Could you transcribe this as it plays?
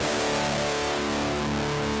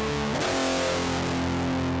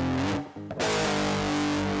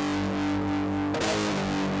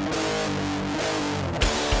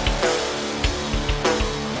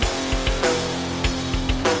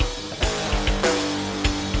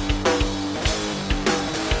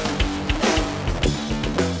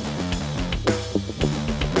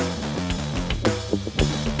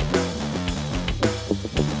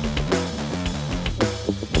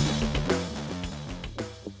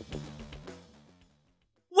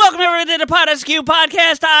welcome to the Potaskew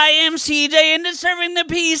Podcast. I am CJ, and disturbing the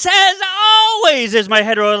peace, as always, is my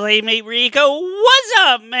hetero mate Rico. What's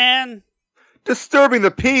up, man? Disturbing the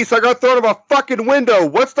peace? I got thrown out of a fucking window.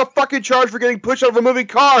 What's the fucking charge for getting pushed out of a moving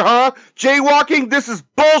car, huh? Jaywalking? This is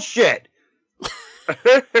bullshit.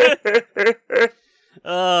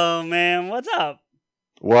 Oh, man, what's up?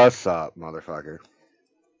 What's up, motherfucker?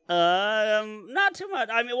 Not too much.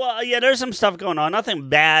 I mean, well, yeah, there's some stuff going on. Nothing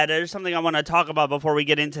bad. There's something I want to talk about before we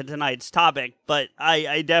get into tonight's topic. But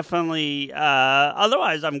I definitely,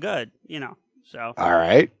 otherwise, I'm good. You know. So. All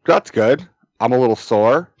right, that's good. I'm a little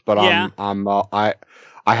sore, but yeah. I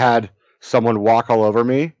had someone walk all over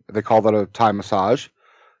me. They call that a Thai massage.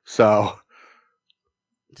 So.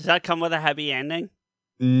 Does that come with a happy ending?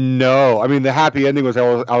 No, I mean the happy ending was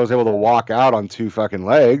I was able to walk out on two fucking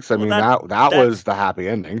legs. I mean that was the happy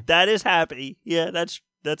ending. That is happy. Yeah, that's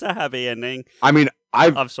a happy ending. I mean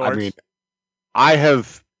I've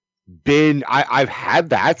had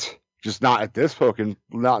that, just not at this fucking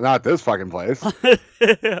place.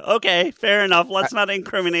 Okay, fair enough. Let's not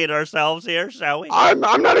incriminate ourselves here, shall we? I'm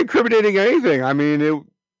not incriminating anything. I mean,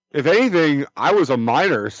 if anything, I was a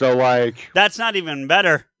minor, so like that's not even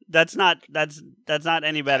better. That's not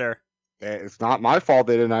any better. It's not my fault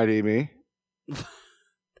they didn't ID me.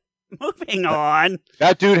 Moving on.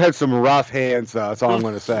 That dude had some rough hands, though. That's all I'm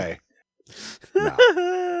going to say. No.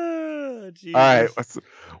 All right,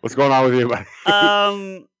 what's going on with you, buddy?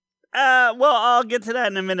 Well, I'll get to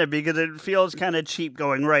that in a minute because it feels kind of cheap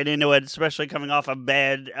going right into it, especially coming off a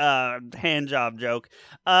bad hand job joke.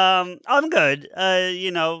 I'm good.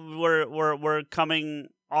 We're coming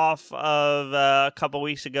off of a couple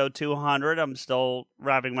weeks ago 200. I'm still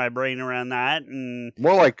wrapping my brain around that, and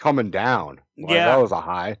more like coming down. Like, yeah, that was a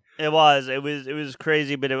high. It was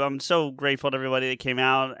crazy, but I'm so grateful to everybody that came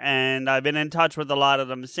out, and I've been in touch with a lot of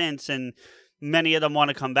them since, and many of them want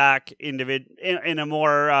to come back in a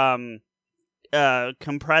more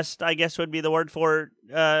compressed, I guess would be the word for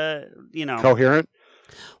it, coherent.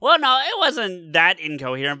 Well, no, it wasn't that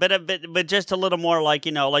incoherent, but just a little more like,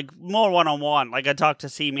 like more one-on-one. Like I talked to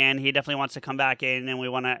C-Man, he definitely wants to come back in, and we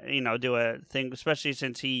want to, do a thing, especially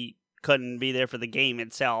since he couldn't be there for the game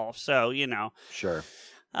itself. So, Sure.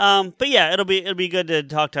 But yeah, it'll be good to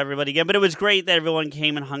talk to everybody again. But it was great that everyone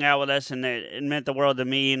came and hung out with us, and it meant the world to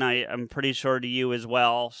me, and I'm pretty sure to you as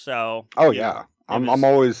well. So. Oh yeah, I'm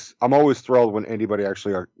always thrilled when anybody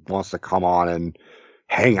actually wants to come on and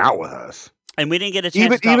hang out with us. And we didn't get a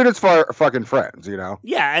chance even as far fucking friends,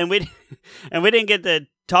 Yeah, and we didn't get to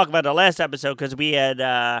talk about the last episode because we had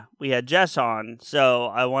Jess on, so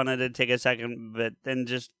I wanted to take a second, but then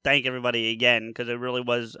just thank everybody again because it really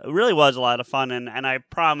was a lot of fun, and I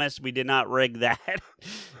promise we did not rig that.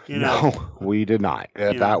 No, we did not.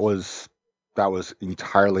 That was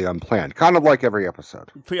entirely unplanned, kind of like every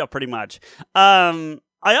episode. Yeah, pretty much.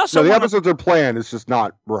 The episodes are planned. It's just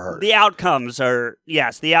not rehearsed. The outcomes of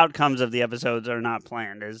the episodes are not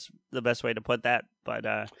planned is the best way to put that. But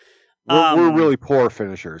we're really poor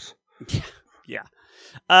finishers. Yeah.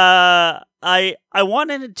 I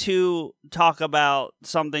wanted to talk about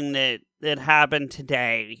something that happened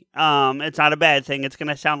today. It's not a bad thing. It's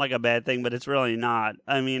gonna sound like a bad thing, but it's really not.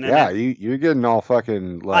 I mean, you're getting all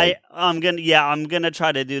fucking like. I'm gonna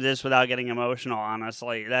try to do this without getting emotional.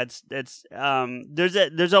 Honestly, there's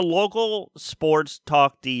a local sports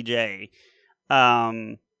talk DJ,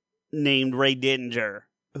 named Ray Dittinger,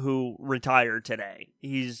 who retired today.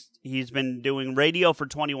 He's been doing radio for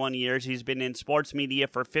 21 years. He's been in sports media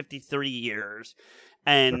for 53 years,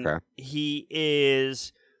 and he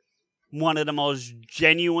is one of the most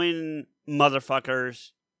genuine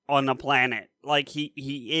motherfuckers on the planet. Like I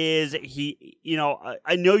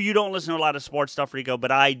know you don't listen to a lot of sports stuff, Rico,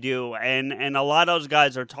 but I do. And a lot of those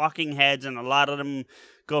guys are talking heads, and a lot of them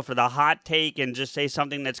go for the hot take and just say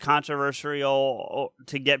something that's controversial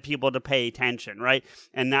to get people to pay attention, right?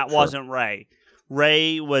 And that wasn't Ray.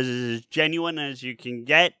 Ray was as genuine as you can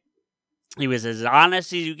get. He was as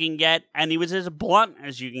honest as you can get, and he was as blunt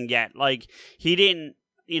as you can get. Like, he didn't,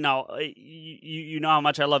 you know how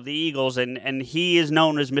much I love the Eagles, and he is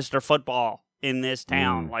known as Mr. Football in this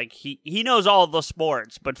town. Like, he knows all the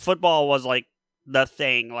sports, but football was like the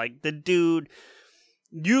thing. Like, the dude,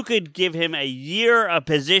 you could give him a year, a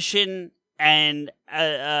position, and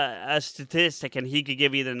a statistic, and he could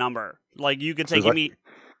give you the number. Like, you could say, give me,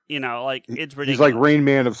 it's ridiculous. He's like Rain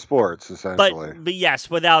Man of sports, essentially. But yes,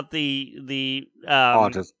 without the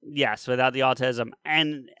autism. Yes, without the autism,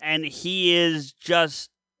 and he is just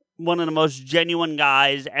one of the most genuine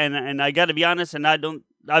guys. And I got to be honest, and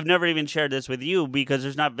I've never even shared this with you because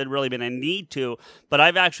there's not really been a need to. But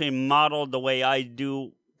I've actually modeled the way I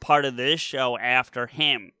do part of this show after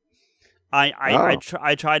him. I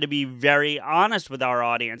try to be very honest with our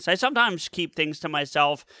audience. I sometimes keep things to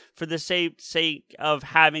myself for the sake of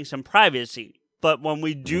having some privacy. But when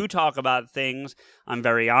we do talk about things, I'm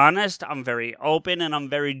very honest, I'm very open, and I'm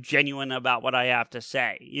very genuine about what I have to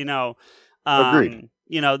say. Agreed.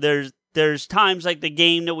 There's times like the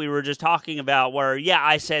game that we were just talking about where, yeah,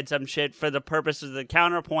 I said some shit for the purposes of the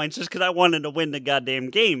counterpoints just because I wanted to win the goddamn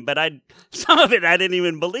game. But some of it I didn't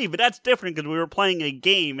even believe. But that's different because we were playing a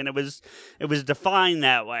game and it was defined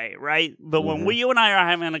that way, right? But when you and I are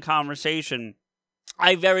having a conversation,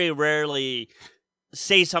 I very rarely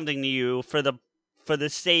say something to you for the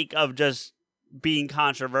sake of just being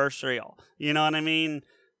controversial. You know what I mean?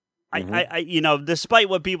 Despite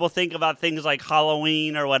what people think about things like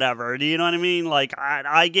Halloween or whatever, do you know what I mean? Like,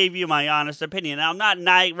 I gave you my honest opinion. Now, I'm not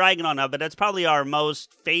ragging on that, but that's probably our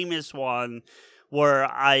most famous one where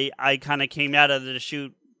I kind of came out of the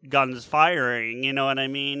chute guns firing, you know what I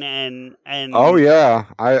mean? And oh yeah,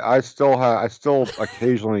 I still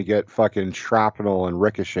occasionally get fucking shrapnel and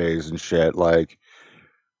ricochets and shit, like,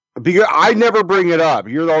 because I never bring it up.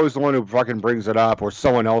 You're always the one who fucking brings it up, or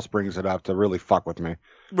someone else brings it up to really fuck with me.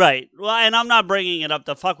 Right. Well, and I'm not bringing it up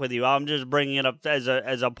to fuck with you. I'm just bringing it up as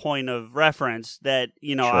a point of reference that,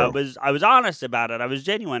 True. I was honest about it. I was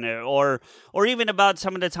genuine, or even about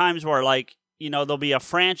some of the times where, like, there'll be a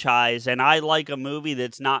franchise and I like a movie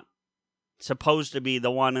that's not supposed to be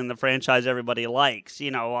the one in the franchise everybody likes.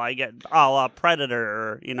 I get a la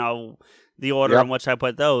Predator, or, the order in which I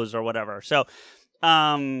put those or whatever. So,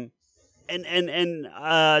 and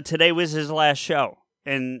today was his last show.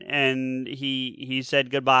 And he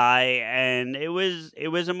said goodbye, and it was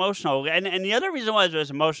emotional. And the other reason why it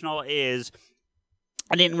was emotional is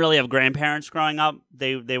I didn't really have grandparents growing up.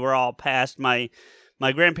 They were all passed. My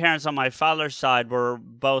grandparents on my father's side were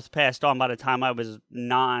both passed on by the time I was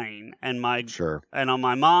 9, and on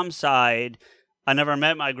my mom's side, I never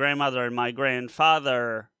met my grandmother, and my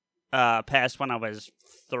grandfather passed when I was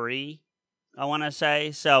 3. I want to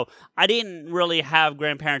say. So I didn't really have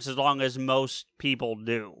grandparents as long as most people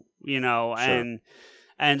do, and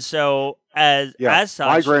so as such,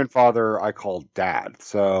 my grandfather I called Dad.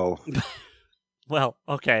 So, well,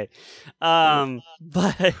 okay,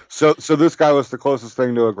 but so this guy was the closest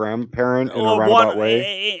thing to a grandparent in a roundabout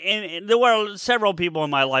way. And there were several people in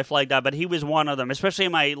my life like that, but he was one of them, especially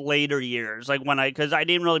in my later years, like because I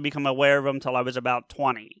didn't really become aware of him until I was about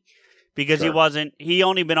 20. Because he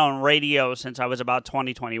only been on radio since I was about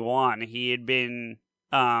 2021. He had been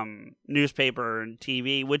newspaper and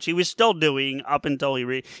TV, which he was still doing up until he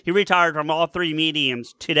retired from all 3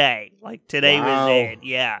 mediums today. Like, today was it,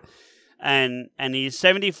 yeah. And he's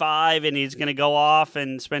 75, and he's going to go off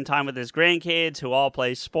and spend time with his grandkids who all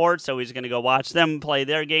play sports, so he's going to go watch them play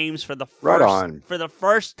their games for the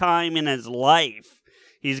first time in his life.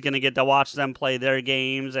 He's going to get to watch them play their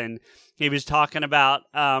games, and he was talking about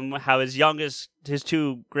how his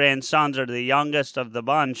 2 grandsons are the youngest of the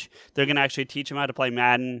bunch. They're going to actually teach him how to play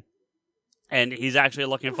Madden. And he's actually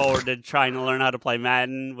looking forward to trying to learn how to play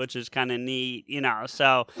Madden, which is kind of neat,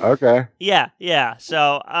 so. Okay. Yeah.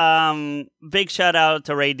 So, big shout out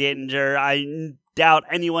to Ray Dittinger. I doubt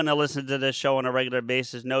anyone that listens to this show on a regular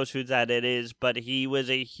basis knows who that it is, but he was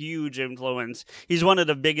a huge influence. He's one of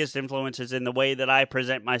the biggest influences in the way that I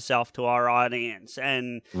present myself to our audience,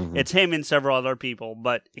 and it's him and several other people,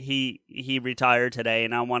 but he retired today,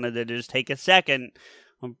 and I wanted to just take a second,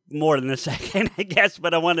 more than a second, I guess,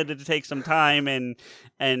 but I wanted to take some time and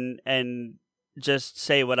just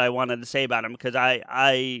say what I wanted to say about him, because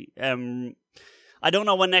I don't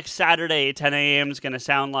know what next Saturday at 10 a.m. is going to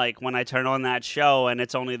sound like when I turn on that show and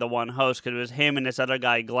it's only the one host, because it was him and this other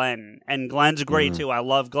guy, Glenn. And Glenn's great, too. I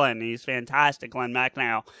love Glenn. He's fantastic, Glenn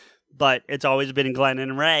McNow. But it's always been Glenn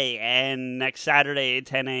and Ray. And next Saturday at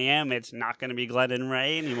 10 a.m., it's not going to be Glenn and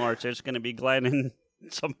Ray anymore. It's just going to be Glenn and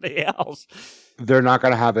somebody else. They're not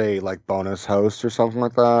going to have a bonus host or something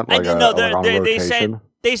like that?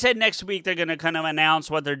 They said next week they're going to kind of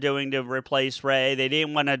announce what they're doing to replace Ray. They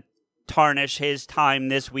didn't want to tarnish his time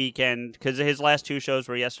this weekend because his last 2 shows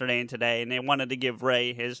were yesterday and today, and they wanted to give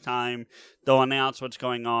Ray his time. They'll announce what's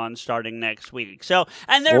going on starting next week. So,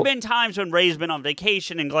 and there have been times when Ray's been on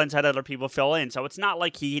vacation and Glenn's had other people fill in. So it's not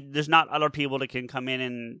like there's not other people that can come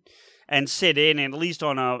in and sit in, at least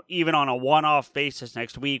even on a one-off basis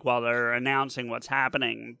next week while they're announcing what's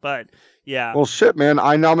happening. But yeah. Well, shit, man,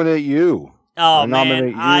 I nominate you. Oh,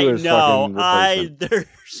 man, I know.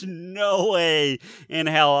 There's no way in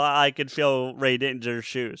hell I could fill Ray Dittinger's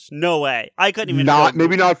shoes. No way. I couldn't even.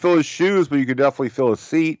 Maybe not fill his shoes, but you could definitely fill his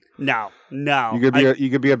seat. No. You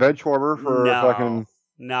could be a bench warmer for fucking.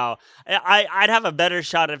 No, I'd have a better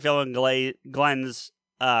shot at filling Glenn's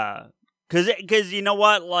Because you know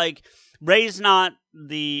what, like Ray's not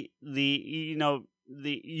you're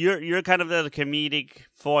kind of the comedic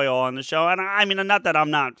foil on the show, and I mean, not that I'm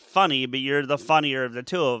not funny, but you're the funnier of the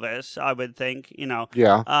two of us, I would think. Yeah.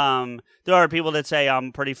 There are people that say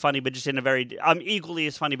I'm pretty funny, but just I'm equally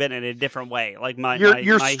as funny, but in a different way. Like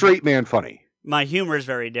you're straight man funny. My humor is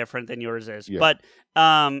very different than yours is, Yeah. but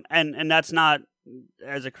and that's not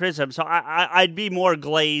as a criticism. So I'd be more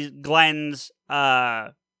Glenn's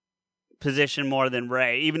position more than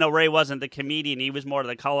Ray, even though Ray wasn't the comedian, he was more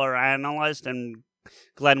the color analyst, and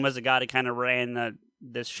Glenn was the guy that kind of ran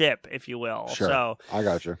the ship, if you will. Sure. So I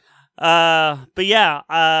got you. But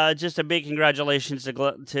yeah, just a big congratulations to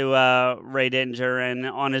Ray Didinger and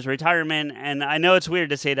on his retirement. And I know it's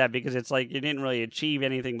weird to say that because it's like you didn't really achieve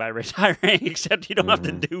anything by retiring, except you don't have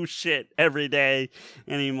to do shit every day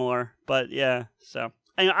anymore. But yeah, so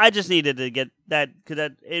I just needed to get that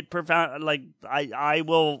because it profound. Like I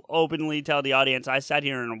will openly tell the audience, I sat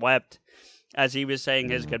here and wept as he was saying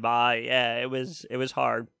his goodbye. Yeah, it was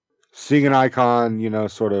hard. Seeing an icon,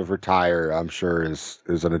 sort of retire, I'm sure is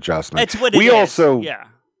an adjustment. It's what it is.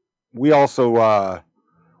 We also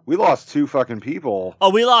we lost two fucking people. Oh,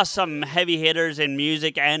 we lost some heavy hitters in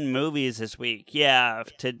music and movies this week. Yeah,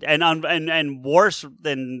 and worse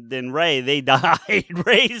than Ray, they died.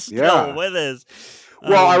 Ray's still with us.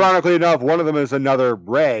 Well, ironically enough, one of them is another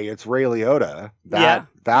Ray. It's Ray Liotta. That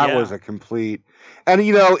was a complete. And,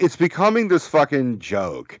 it's becoming this fucking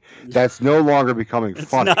joke that's no longer becoming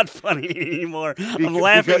funny. It's not funny anymore. I'm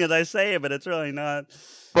laughing as I say it, but it's really not.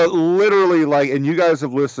 But literally, and you guys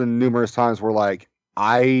have listened numerous times where,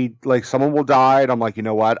 someone will die, and I'm like, you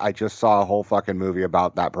know what? I just saw a whole fucking movie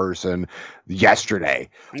about that person yesterday.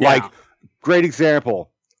 Yeah. Great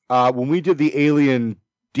example. When we did the Alien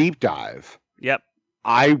deep dive. Yep.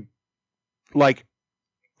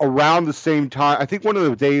 Around the same time, I think one of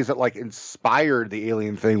the days that inspired the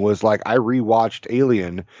Alien thing was I rewatched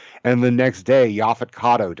Alien, and the next day Yaphet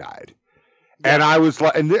Kotto died, and I was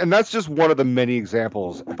like, and that's just one of the many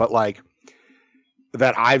examples, but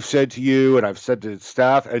that I've said to you and I've said to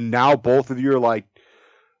Steph, and now both of you are like,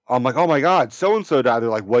 I'm like, oh my god, so and so died. They're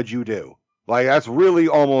like, what'd you do? That's really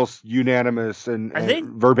almost unanimous and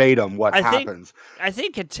verbatim what happens. I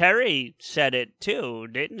think Kateri said it too,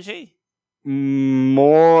 didn't she?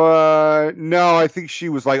 More no, I think she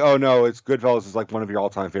was like, oh no, it's Goodfellas is one of your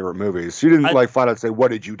all-time favorite movies. She didn't flat out say, what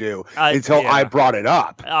did you do, until I brought it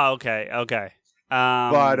up. Oh, okay.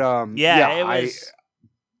 But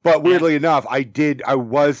but weirdly enough, I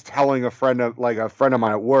was telling a friend of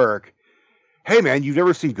mine at work, hey man, you've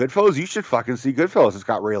never seen Goodfellas? You should fucking see Goodfellas. It's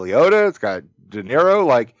got Ray Liotta, it's got De Niro,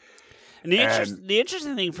 And the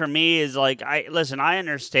interesting thing for me is I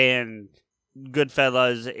understand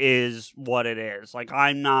Goodfellas is what it is.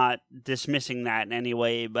 I'm not dismissing that in any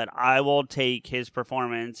way, but I will take his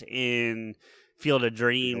performance in Field of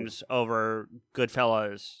Dreams over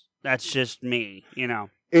Goodfellas. That's just me,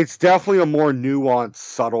 It's definitely a more nuanced,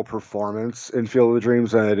 subtle performance in Field of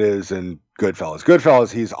Dreams than it is in Goodfellas.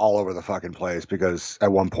 Goodfellas, he's all over the fucking place because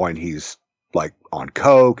at one point he's on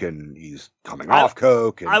coke and he's coming off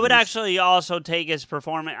coke. And I would actually also take his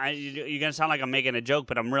performance. You're gonna sound like I'm making a joke,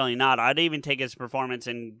 but I'm really not. I'd even take his performance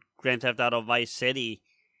in Grand Theft Auto Vice City.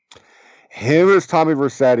 Him as Tommy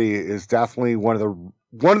Vercetti is definitely one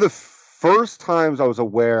of the first times I was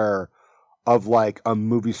aware of a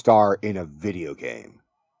movie star in a video game,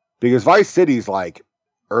 because Vice City's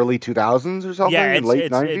early 2000s or something, late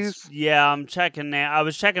 90s. I'm checking now. I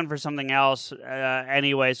was checking for something else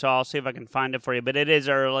anyway, so I'll see if I can find it for you. But it is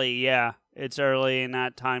early. Yeah, it's early in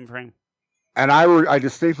that time frame. And I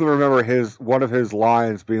distinctly remember one of his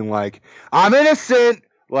lines being like, "I'm innocent."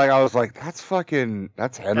 I was like, "That's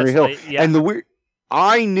Henry Hill." Yeah. And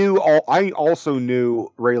I also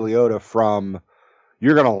knew Ray Liotta from.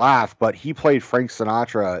 You're gonna laugh, but he played Frank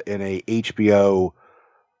Sinatra in a HBO.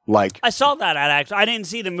 I saw that actually. I didn't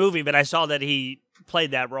see the movie, but I saw that he played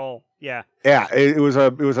that role. Yeah. Yeah, it was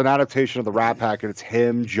an adaptation of the Rat Pack, and it's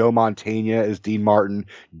him, Joe Mantegna as Dean Martin,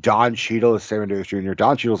 Don Cheadle as Sammy Davis Jr.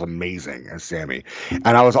 Don Cheadle's amazing as Sammy,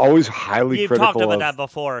 and I was always highly critical. You've talked about that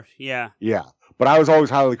before. Yeah. Yeah, but I was always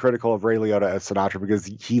highly critical of Ray Liotta as Sinatra because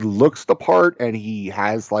he looks the part and he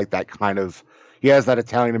has that kind of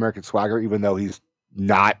Italian American swagger, even though he's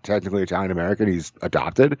not technically Italian American, he's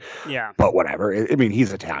adopted. Yeah. But whatever. I mean,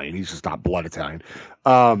 he's Italian. He's just not blood Italian.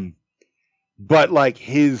 But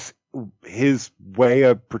his way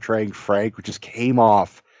of portraying Frank, which just came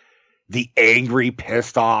off the angry,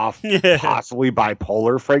 pissed off, possibly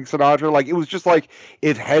bipolar Frank Sinatra. It was just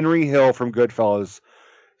if Henry Hill from Goodfellas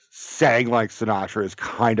sang like Sinatra is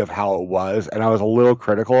kind of how it was, and I was a little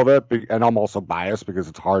critical of it, and I'm also biased because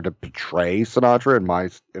it's hard to portray Sinatra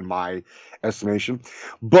in my estimation.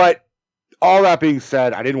 But all that being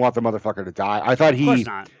said, I didn't want the motherfucker to die. I thought Of course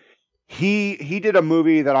not. he did a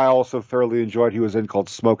movie that I also thoroughly enjoyed. He was in called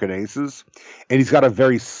Smokin' Aces, and he's got a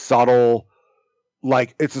very subtle,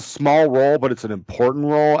 like, it's a small role, but it's an important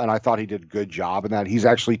role, and I thought he did a good job in that. He's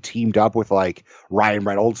actually teamed up with like Ryan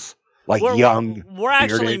Reynolds. Like We're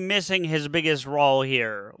actually bearded. missing his biggest role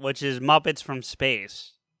here, which is Muppets from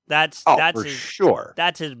Space. That's for his, sure.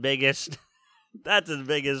 That's his biggest. That's his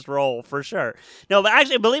biggest role for sure. No, but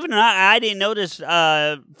actually, believe it or not, I didn't notice.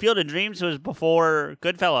 Field of Dreams was before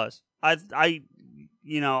Goodfellas. I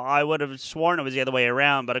would have sworn it was the other way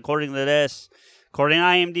around, but according to this, according to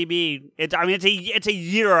IMDb, it's a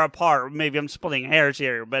year apart. Maybe I'm splitting hairs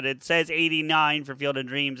here, but it says 89 for Field of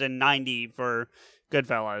Dreams and 90 for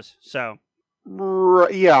Goodfellas. So,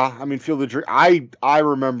 yeah, I mean, Field of Dreams. I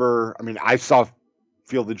remember. I mean, I saw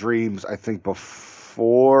Field of Dreams, I think,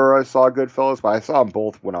 before I saw Goodfellas, but I saw them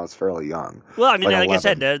both when I was fairly young. well, I mean, like 11. I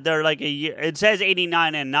said, they're like a year. It says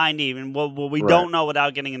 89 and 90, and what we Right. don't know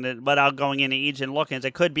without going into each and looking is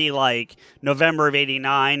it could be like November of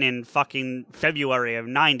 89 and fucking February of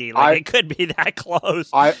 90. Like it could be that close.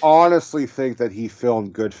 I honestly think that he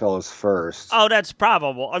filmed Goodfellas first. Oh, that's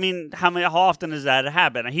probable. I mean, how often does that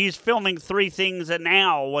happen? He's filming 3 things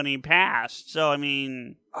now when he passed. So I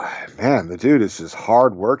mean, Man, the dude is just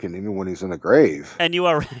hard working even when he's in the grave. and you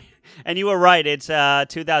are right. It's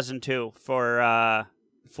 2002 for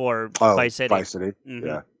Vice City. Vice City. Mhm.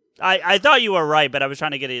 Yeah. I thought you were right, but I was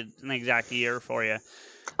trying to get an exact year for you.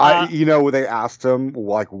 They asked him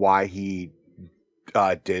like why he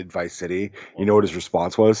did Vice City. You know what his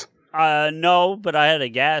response was? No, but I had a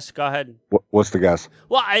guess. Go ahead. What's the guess?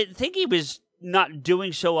 Well, I think he was not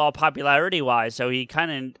doing so well popularity-wise, so he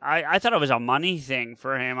kind of... I thought it was a money thing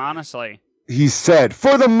for him, honestly. He said,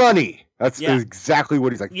 for the money. That's Yeah. exactly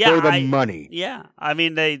what he's like, Yeah, for the money. Yeah, I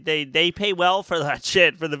mean, they pay well for that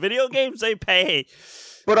shit. For the video games, they pay.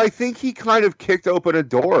 But I think he kind of kicked open a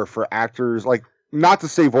door for actors, like, not to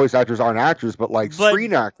say voice actors aren't actors, but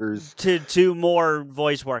screen actors. To more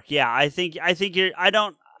voice work. Yeah, I think you're... I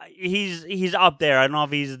don't... He's up there. I don't know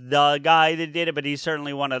if he's the guy that did it, but he's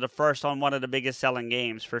certainly one of the first on one of the biggest selling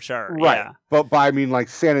games for sure. Right. Yeah. But I mean, like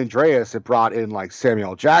San Andreas, it brought in like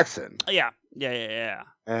Samuel Jackson. Yeah.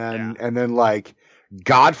 And then like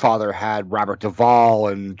Godfather had Robert Duvall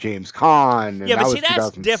and James Caan. And Yeah, but see, was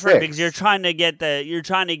that's 2006. different because you're trying to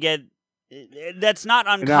get that's not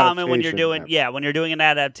uncommon when you're adaptation, doing when you're doing an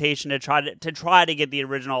adaptation to try to get the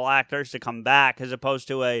original actors to come back, as opposed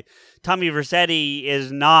to a Tommy Vercetti is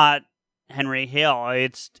not Henry Hill.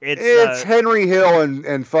 It's Henry Hill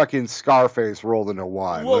and fucking Scarface rolled into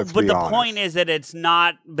one. Well, let's but be the honest. point is that it's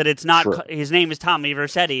not. But it's not. True. His name is Tommy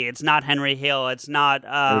Vercetti. It's not Henry Hill. It's not.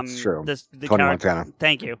 It's true. The Tony character. Montana.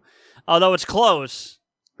 Thank you. Although it's close.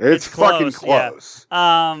 It's fucking close, yeah.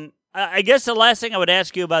 close. I guess the last thing I would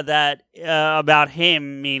ask you about that, about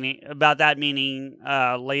meaning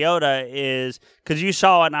Leota, is because you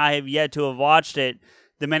saw it and I have yet to have watched it.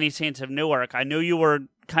 The Many Saints of Newark. I knew you were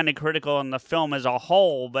kind of critical on the film as a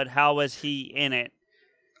whole, but how was he in it?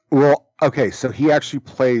 Well, okay, so he actually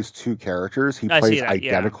plays 2 characters. He plays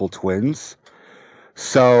identical twins.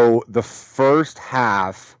 So the first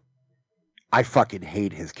half, I fucking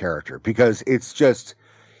hate his character because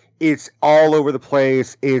it's all over the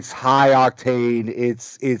place. It's high octane.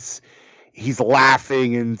 He's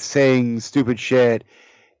laughing and saying stupid shit,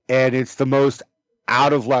 and it's the most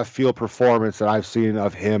out of left field performance that I've seen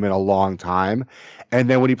of him in a long time. And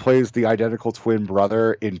then when he plays the identical twin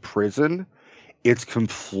brother in prison, it's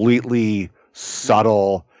completely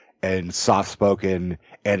subtle and soft-spoken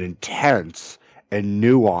and intense and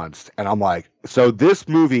nuanced. And I'm like, so this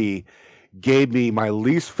movie gave me my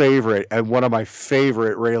least favorite and one of my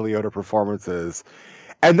favorite Ray Liotta performances.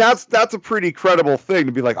 And that's a pretty credible thing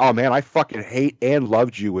to be like, oh man, I fucking hate and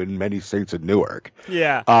loved you in Many Saints of Newark.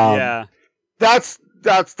 Yeah. Yeah. That's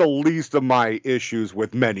the least of my issues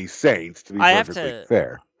with Many Saints, to be perfectly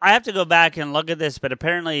fair. I have to go back and look at this, but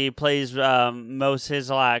apparently he plays Mose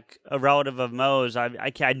Sislak, a relative of Mose.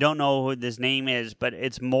 I don't know who this name is, but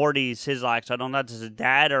it's Morty Sislak, so I don't know if it's his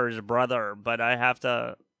dad or his brother, but I have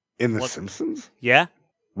to... In The Simpsons? Yeah.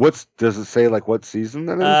 Does it say like what season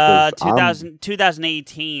that is?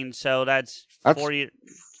 2018, so that's 4 years.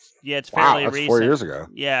 Yeah, it's fairly that's recent. 4 years ago.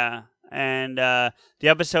 Yeah, and the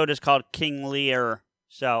episode is called King Lear.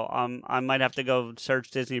 So I might have to go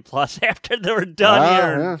search Disney Plus after they're done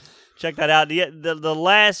here. And check that out. The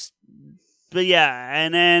last, but yeah,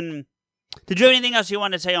 and then Did you have anything else you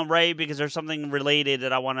wanted to say on Ray? Because there's something related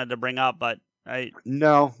that I wanted to bring up, but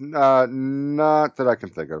No, not that I can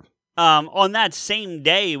think of. On that same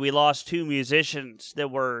day, we lost two musicians that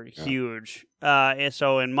were huge. And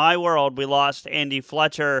so in my world, we lost Andy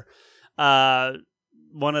Fletcher,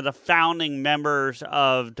 one of the founding members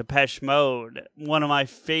of Depeche Mode, one of my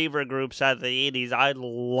favorite groups out of the 80s. I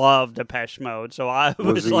love Depeche Mode. So I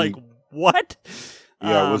was like, what?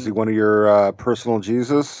 Yeah, was he one of your personal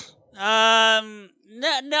Jesus? No,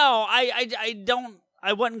 I don't.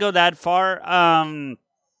 I wouldn't go that far.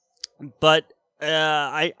 But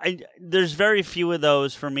there's very few of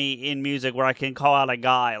those for me in music where I can call out a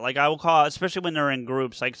guy. Like I will call out, especially when they're in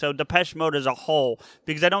groups. Like so, Depeche Mode as a whole,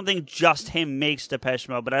 because I don't think just him makes Depeche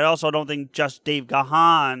Mode, but I also don't think just Dave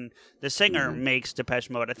Gahan, the singer, makes Depeche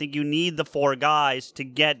Mode. I think you need the four guys to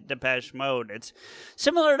get Depeche Mode. It's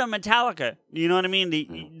similar to Metallica. You know what I mean?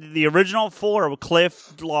 The original four,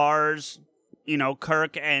 Cliff, Lars,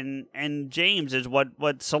 Kirk and James, is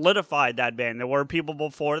what solidified that band. There were people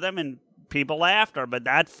before them and people after, but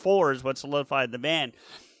that four is what solidified the band.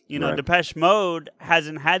 Right. Depeche Mode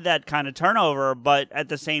hasn't had that kind of turnover, but at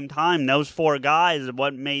the same time, those four guys are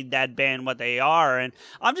what made that band what they are. And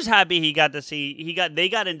I'm just happy they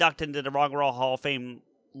got inducted into the Rock and Roll Hall of Fame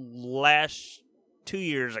 2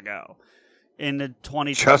 years ago in the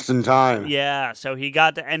 2020. Just in time. Yeah, so he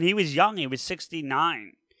got and he was young. He was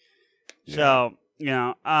 69. Yeah. So,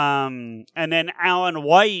 and then Alan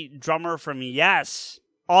White, drummer from Yes,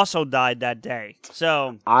 also died that day.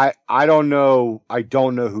 So I don't know. I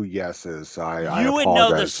don't know who Yes is. So you would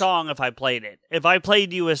know the song if I played it. If I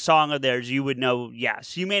played you a song of theirs, you would know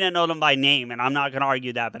Yes. You may not know them by name, and I'm not going to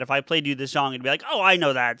argue that. But if I played you the song, it'd be like, oh, I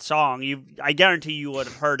know that song. I guarantee you would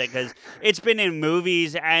have heard it because it's been in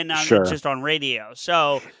movies and it's just on radio.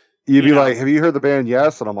 So you'd be like, have you heard the band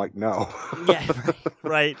Yes? And I'm like, no. Yeah,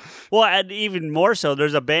 right. Well, and even more so,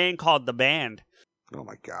 there's a band called The Band. Oh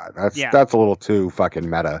my god, that's a little too fucking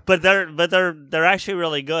meta. But they're actually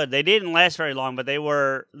really good. They didn't last very long, but they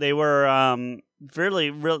were really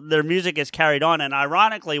their music is carried on, and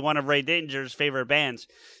ironically, one of Ray Dinger's favorite bands.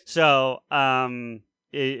 So,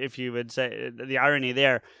 if you would say the irony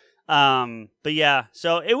there. But yeah,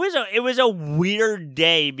 so it was a weird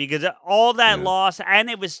day because all that loss, and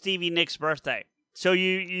it was Stevie Nicks' birthday. So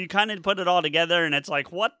you kind of put it all together, and it's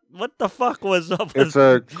like, what the fuck was up? It's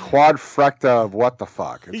a quadfecta of what the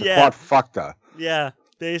fuck. It's a quadfecta. Yeah,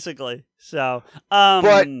 basically. So,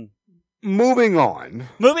 but moving on,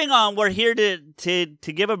 we're here to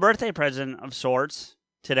give a birthday present of sorts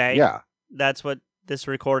today. Yeah, that's what this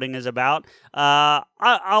recording is about.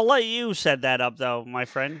 I'll let you set that up, though, my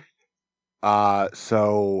friend.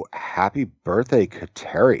 So happy birthday,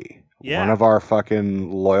 Kateri. Yeah. One of our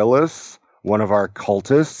fucking loyalists. One of our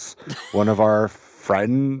cultists, one of our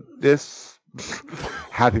friendists.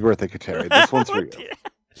 Happy birthday, Kateri. This one's for you.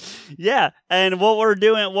 Yeah, and what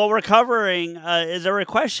we're covering is a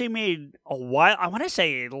request she made a while. I want to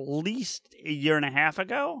say at least a year and a half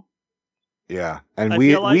ago. Yeah, and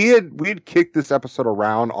we had kicked this episode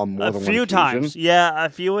around on more than one occasion. A few times. Yeah, a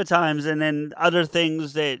few times, and then other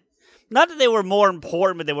things that. Not that they were more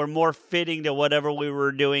important, but they were more fitting to whatever we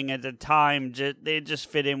were doing at the time. They just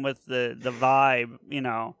fit in with the vibe,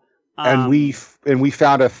 And we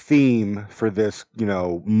found a theme for this,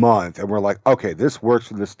 month, and we're like, okay, this works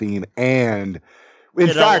for this theme. And in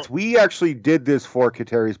fact, we actually did this for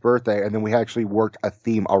Kateri's birthday, and then we actually worked a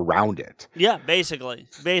theme around it. Yeah, basically.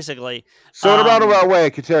 So in a roundabout way,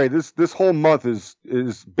 Kateri, this whole month is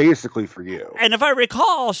basically for you. And if I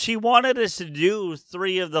recall, she wanted us to do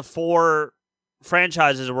 3 of the 4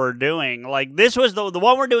 franchises we're doing. Like, this was the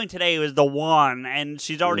one we're doing today was the one, and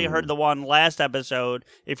she's already heard the one last episode,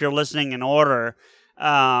 if you're listening in order.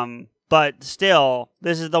 But still,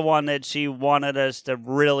 this is the one that she wanted us to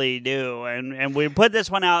really do. And we put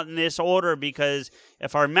this one out in this order because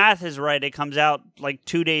if our math is right, it comes out like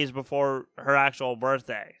 2 days before her actual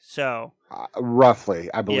birthday. So roughly,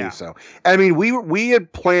 I believe so. I mean, we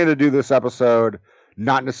had planned to do this episode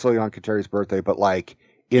not necessarily on Kateri's birthday, but like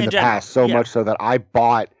in the past, so much so that I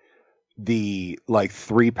bought the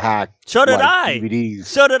 3-pack so did I DVDs.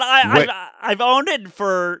 So did I. I've owned it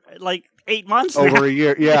for like 8 months over now. a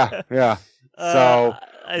year. Yeah. So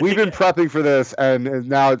we've been prepping for this, and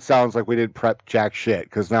now it sounds like we didn't prep jack shit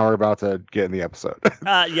because now we're about to get in the episode.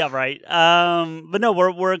 Yeah, right. But no,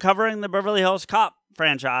 we're covering the Beverly Hills Cop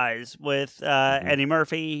franchise with Eddie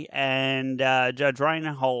Murphy and Judge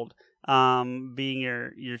Reinhold being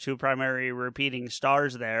your 2 primary repeating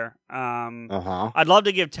stars there. I'd love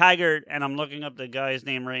to give Taggart, and I'm looking up the guy's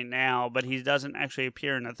name right now, but he doesn't actually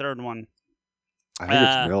appear in the 3rd one. I think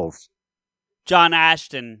it's Mills. John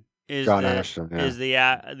Ashton John Ashton, yeah. is the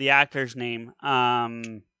actor's name.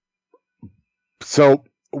 So,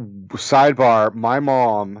 sidebar: my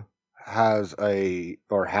mom had a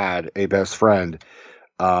best friend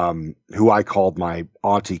who I called my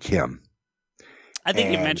Auntie Kim. I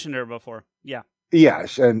think you mentioned her before. Yeah.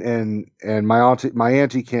 Yes, and my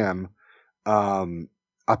Auntie Kim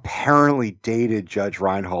apparently dated Judge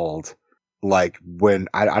Reinhold. Like when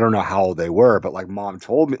I don't know how old they were, but like mom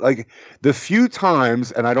told me, like the few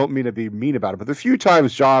times, and I don't mean to be mean about it, but the few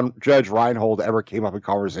times Judge Reinhold ever came up in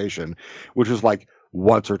conversation, which was like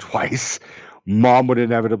once or twice, mom would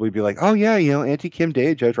inevitably be like, "Oh yeah, Auntie Kim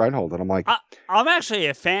dated Judge Reinhold," and I'm like, I'm actually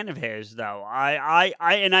a fan of his though.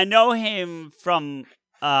 I know him from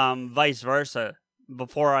Vice Versa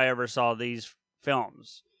before I ever saw these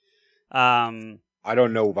films. I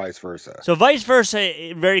don't know Vice Versa. So Vice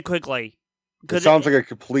Versa, very quickly. It sounds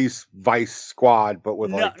like a police vice squad, but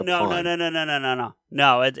with like the pun. No.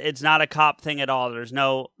 No, it's not a cop thing at all. There's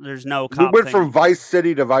no cop. We went from Vice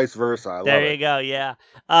City to Vice Versa. There you go. Yeah.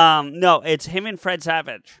 No, it's him and Fred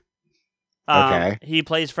Savage. Okay. He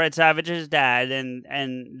plays Fred Savage's dad,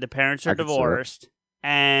 and the parents are divorced,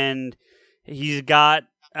 and he's got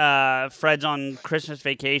Fred's on Christmas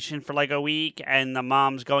vacation for like a week, and the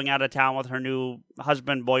mom's going out of town with her new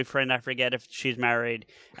boyfriend. I forget if she's married,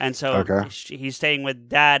 and so he's staying with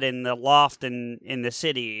dad in the loft in the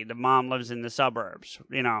city. The mom lives in the suburbs,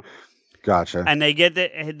 Gotcha. And they get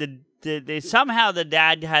they somehow the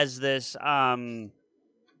dad has this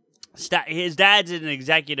his dad's an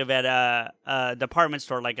executive at a department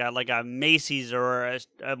store, like a Macy's or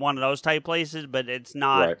one of those type places, but it's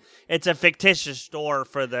not. Right. It's a fictitious store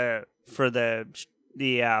for the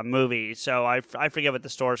movie. So I forget what the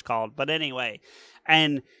store's called, but anyway,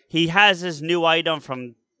 and he has this new item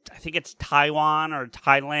from, I think it's Taiwan or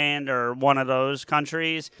Thailand or one of those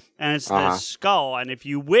countries, and it's the skull. And if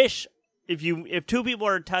two people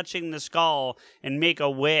are touching the skull and make a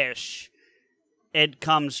wish, it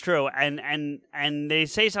comes true, and they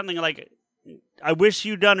say something like, "I wish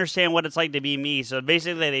you'd understand what it's like to be me." So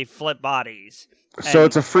basically, they flip bodies. So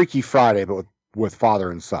it's a Freaky Friday, but with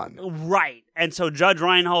father and son, right? And so Judge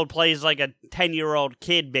Reinhold plays like a 10-year-old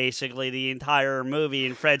kid, basically the entire movie,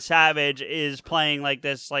 and Fred Savage is playing like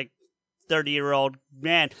this 30-year-old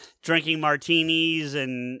man drinking martinis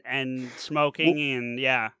and smoking, and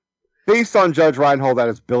yeah. Based on Judge Reinhold, that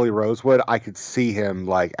is Billy Rosewood, I could see him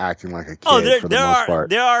like acting like a kid for the most part.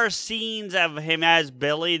 There are scenes of him as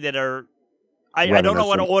Billy that are, I don't know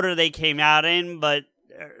what order they came out in, but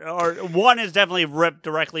one is definitely ripped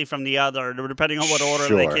directly from the other, depending on what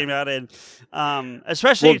order they came out in.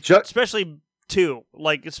 Especially two,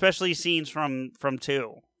 especially scenes from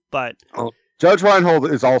two. But Judge Reinhold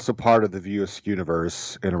is also part of the View Askew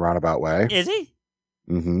universe in a roundabout way. Is he?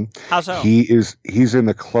 Mm-hmm. How so? He's in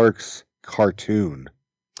the Clerks cartoon.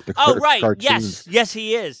 Right. Cartoons. Yes,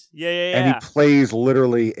 he is. Yeah. And he plays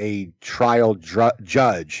literally a trial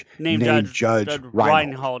judge named Judge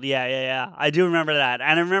Reinhold. Yeah. I do remember that,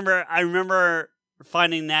 and I remember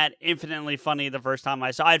finding that infinitely funny the first time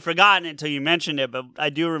I saw. I'd forgotten it until you mentioned it, but I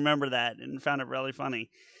do remember that and found it really funny.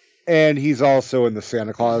 And he's also in the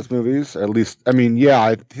Santa Claus movies. At least, I mean,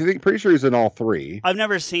 yeah, pretty sure he's in all three. I've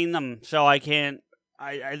never seen them, so I can't.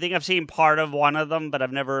 I think I've seen part of one of them, but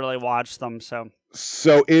I've never really watched them.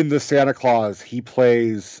 So in the Santa Claus, he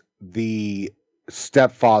plays the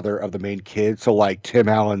stepfather of the main kid. So like Tim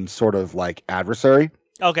Allen's sort of like adversary.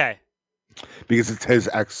 Okay. Because it's his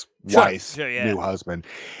ex-wife's new husband.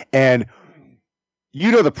 And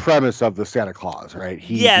you know the premise of the Santa Claus, right?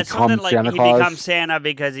 He becomes Santa Claus. He becomes Santa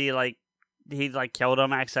because he killed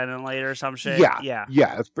him accidentally or some shit.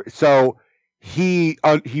 Yeah. So he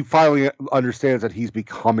finally understands that he's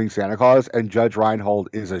becoming Santa Claus, and Judge Reinhold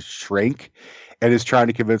is a shrink and is trying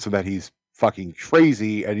to convince him that he's fucking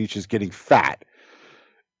crazy and he's just getting fat.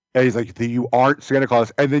 And he's like, "You aren't Santa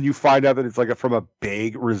Claus." And then you find out that it's like from a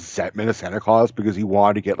big resentment of Santa Claus because he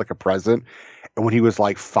wanted to get like a present, and when he was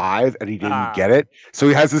like 5 and he didn't get it, so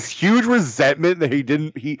he has this huge resentment that he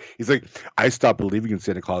didn't. He's like, "I stopped believing in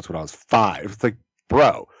Santa Claus when I was 5." It's like,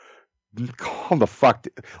 bro, calm the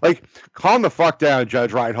fuck down,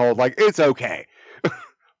 Judge Reinhold. Like, it's okay.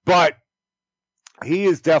 But he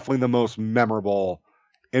is definitely the most memorable,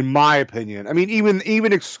 in my opinion. I mean,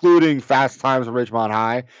 even excluding Fast Times at Ridgemont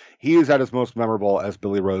High, he is at his most memorable as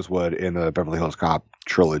Billy Rosewood in the Beverly Hills Cop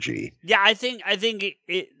trilogy. Yeah, I think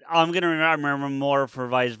I'm gonna remember more for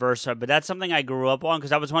Vice Versa, but that's something I grew up on because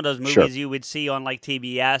that was one of those movies you would see on like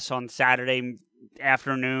TBS on Saturday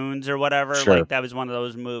afternoons or whatever. Like that was one of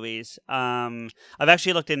those movies. I've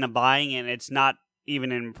actually looked into buying it. It's not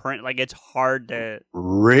even in print. Like, it's hard to.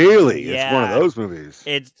 Really? Yeah. It's one of those movies.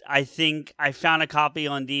 I think I found a copy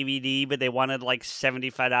on DVD, but they wanted like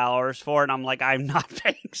 $75 for it. And I'm like, I'm not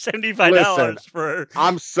paying $75 for.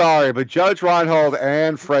 I'm sorry, but Judge Reinhold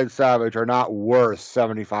and Fred Savage are not worth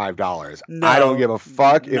 $75. No, I don't give a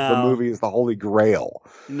fuck if the no. movie is the Holy Grail.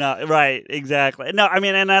 No, right, exactly. No, I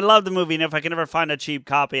mean, and I love the movie, and if I can ever find a cheap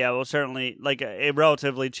copy, I will certainly, like, a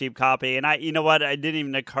relatively cheap copy. And you know what? It didn't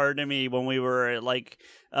even occur to me when we were at, like,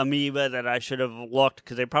 Amoeba that I should have looked,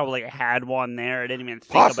 because they probably had one there. I didn't even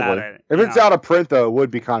think Possibly. about it. If it's out of print, though, it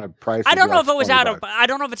would be kind of pricey. I don't know like if it was out of. $20. I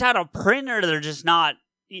don't know if it's out of print or they're just not.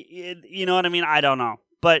 You know what I mean? I don't know.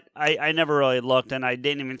 But I never really looked, and I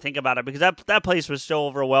didn't even think about it because that place was so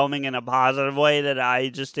overwhelming in a positive way that I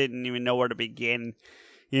just didn't even know where to begin.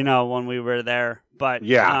 You know, when we were there. But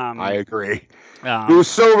yeah, I agree. It was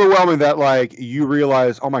so overwhelming that, like, you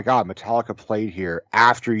realize, oh my God, Metallica played here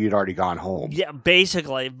after you'd already gone home. Yeah,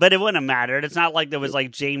 basically. But it wouldn't have mattered. It's not like there was,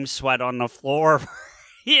 like, James Sweat on the floor.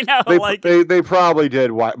 You know, they probably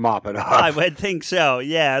did mop it up. I would think so,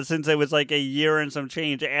 yeah, since it was like a year and some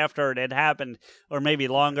change after it had happened, or maybe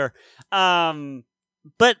longer.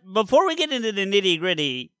 But before we get into the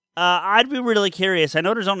nitty-gritty, I'd be really curious. I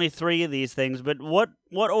know there's only 3 of these things, but what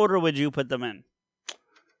order would you put them in?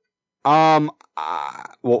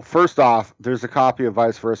 Well, first off, there's a copy of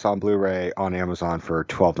Vice Versa on Blu-ray on Amazon for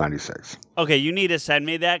 $12.96. Okay, you need to send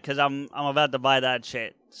me that because I'm about to buy that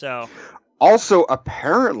shit. So. Also,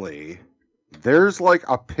 apparently, there's like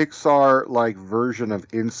a Pixar like version of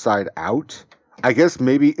Inside Out. I guess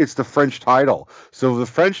maybe it's the French title. So the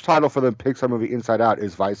French title for the Pixar movie Inside Out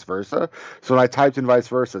is Vice Versa. So when I typed in Vice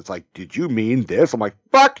Versa, it's like, did you mean this? I'm like,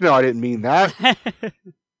 fuck no, I didn't mean that. I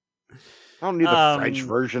don't need the French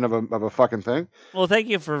version of a fucking thing. Well, thank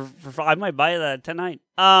you for I might buy that tonight.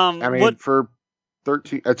 I mean, for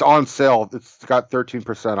 13, it's on sale. It's got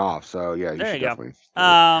 13% off. So yeah, you there should you definitely.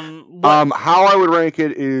 Go. How I would rank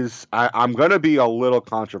it is I'm gonna be a little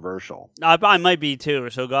controversial. I might be too.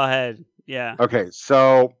 So go ahead. Yeah. Okay,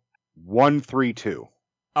 so 1, 3, 2.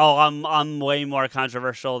 Oh, I'm way more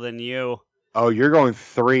controversial than you. Oh, you're going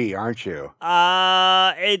 3, aren't you?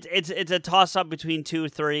 It's a toss up between 2,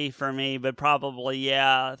 3 for me, but probably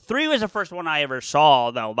yeah. 3 was the first one I ever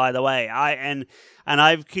saw, though. By the way, and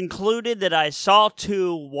I've concluded that I saw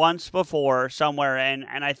 2 once before somewhere, and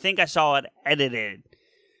I think I saw it edited.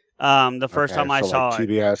 The first time I saw like it,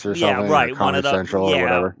 TBS or something, yeah, right, or Comedy Central or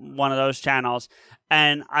whatever. One of those channels,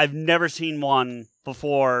 and I've never seen one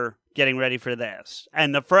before. Getting ready for this,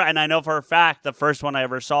 and and I know for a fact the first one I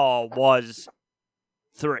ever saw was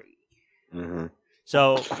 3. Mm-hmm.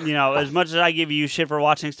 So you know, as much as I give you shit for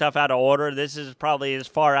watching stuff out of order, this is probably as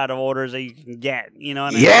far out of order as you can get. You know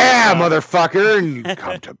what I mean? Yeah, motherfucker, and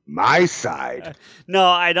come to my side. No,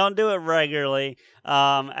 I don't do it regularly.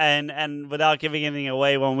 And without giving anything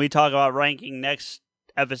away, when we talk about ranking next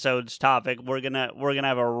episode's topic, we're gonna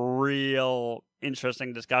have a real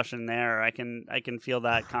interesting discussion there. I can feel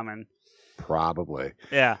that coming. Probably.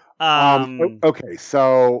 Yeah. Okay,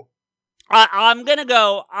 so I'm gonna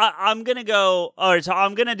go. I'm gonna go. All right, so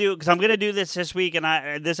I'm gonna do this week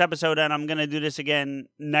and this episode, and I'm gonna do this again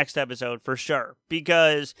next episode for sure.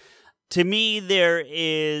 Because to me, there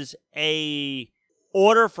is a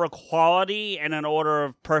order for quality and an order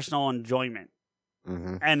of personal enjoyment,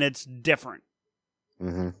 and it's different.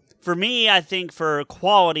 Mm-hmm. For me, I think for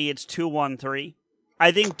quality, it's 2, 1, 3.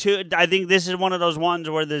 I think this is one of those ones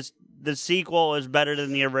where the sequel is better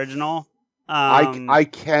than the original. I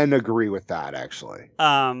can agree with that, actually.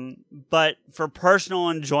 But for personal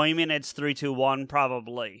enjoyment, it's 3, 2, 1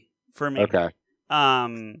 probably for me. Okay.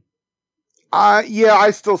 Yeah,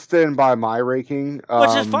 I still stand by my ranking,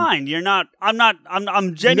 which is fine. You're not.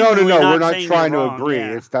 I'm genuinely no. not We're not saying trying you're to wrong. agree.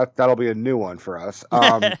 Yeah. It's that'll be a new one for us.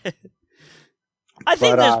 I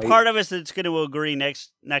think there's part of us that's going to agree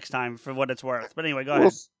next time for what it's worth. But anyway, go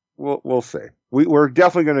ahead. We'll see. We're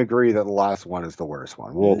definitely going to agree that the last one is the worst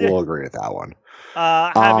one. We'll agree with that one.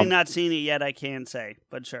 Having not seen it yet, I can't say,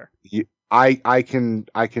 but sure. I can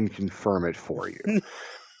confirm it for you.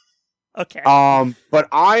 Okay. But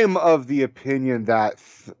I'm of the opinion that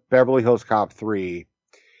Beverly Hills Cop 3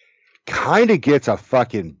 kind of gets a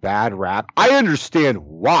fucking bad rap. I understand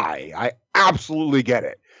why. I absolutely get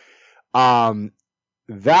it.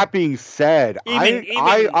 That being said,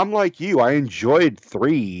 I'm like you. I enjoyed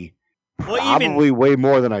 3 probably way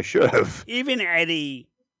more than I should have. Even Eddie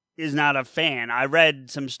is not a fan. I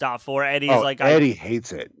read some stuff where Eddie's Eddie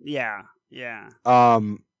hates it. Yeah.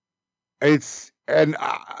 But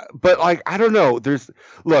like, I don't know.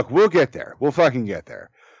 We'll get there. We'll fucking get there.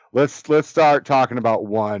 Let's start talking about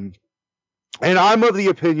 1. And I'm of the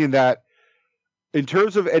opinion that in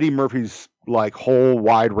terms of Eddie Murphy's like whole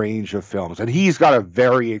wide range of films, and he's got a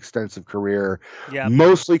very extensive career,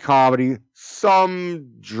 mostly comedy, some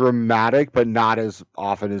dramatic, but not as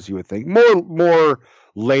often as you would think. More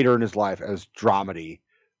later in his life as dramedy,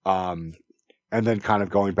 and then kind of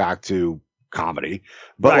going back to comedy.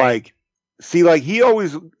 But like, see, like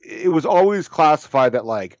it was always classified that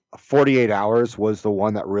like 48 Hours was the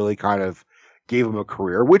one that really kind of gave him a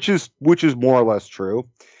career, which is more or less true.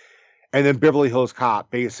 And then Beverly Hills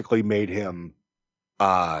Cop basically made him,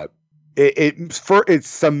 it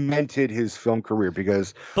cemented his film career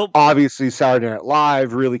because obviously Saturday Night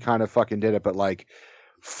Live really kind of fucking did it. But like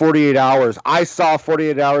 48 Hours, I saw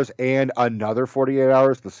 48 Hours and Another 48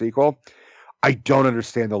 Hours, the sequel. I don't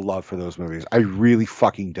understand the love for those movies. I really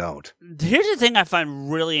fucking don't. Here's the thing I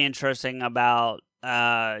find really interesting about,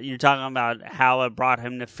 you're talking about how it brought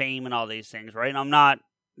him to fame and all these things, right? And I'm not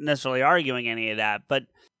necessarily arguing any of that, but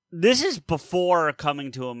this is before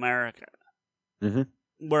Coming to America,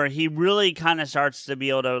 where he really kind of starts to be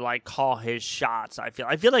able to like call his shots. I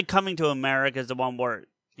feel like Coming to America is the one where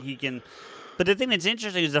he can. But the thing that's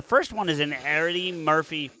interesting is the first one is an Eddie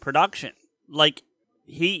Murphy production. Like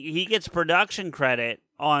he gets production credit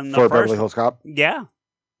on the for first Beverly Hills Cop. Yeah.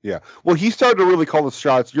 Well, he started to really call the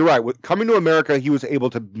shots. You're right. With Coming to America, he was able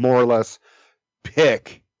to more or less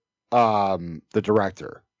pick the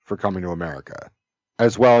director for Coming to America.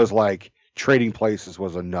 As well as like Trading Places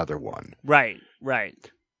was another one. Right.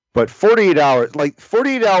 But 48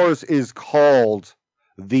 Hours is called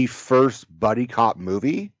the first buddy cop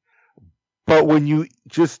movie. But when you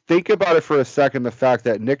just think about it for a second, the fact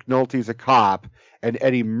that Nick Nolte's a cop and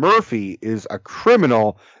Eddie Murphy is a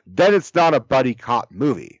criminal, then it's not a buddy cop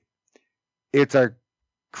movie. It's a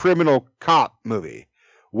criminal cop movie.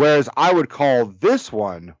 Whereas I would call this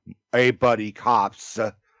one a buddy cops,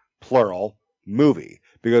 plural, movie,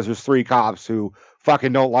 because there's three cops who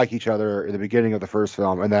fucking don't like each other in the beginning of the first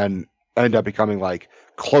film and then end up becoming like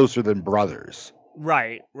closer than brothers.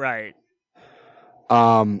 Right.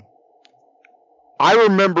 I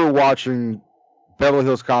remember watching Beverly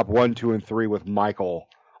Hills Cop 1, 2, and 3 with Michael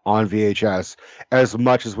on VHS as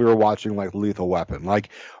much as we were watching like Lethal Weapon. Like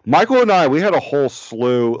Michael and I, we had a whole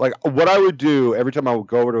slew. Like what I would do every time I would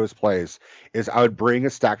go over to his place is I would bring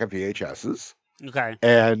a stack of VHSs. Okay.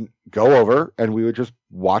 And go over and we would just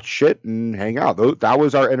watch shit and hang out. That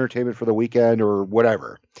was our entertainment for the weekend or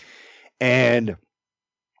whatever. And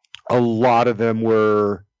a lot of them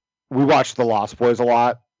we watched The Lost Boys a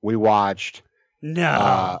lot. We watched. We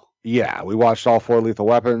watched all 4 Lethal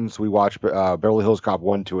Weapons. We watched Beverly Hills Cop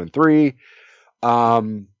 1, 2, and 3.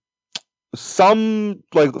 Some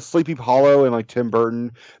like Sleepy Hollow and like Tim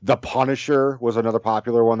Burton. The Punisher was another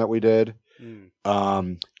popular one that we did.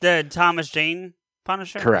 The Thomas Jane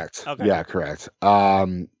Punisher? Correct. Okay. Yeah, correct.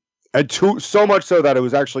 And so much so that it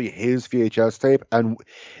was actually his VHS tape, and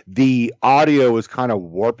the audio was kind of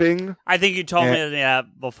warping. I think you told me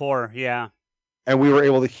that before, yeah. And we were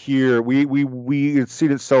able to hear, we had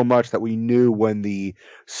seen it so much that we knew when the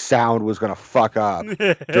sound was going to fuck up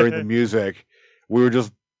during the music. We would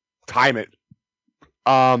just time it.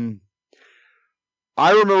 I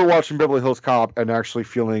remember watching Beverly Hills Cop and actually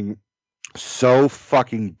feeling so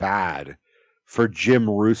fucking bad for Jim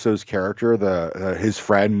Russo's character, his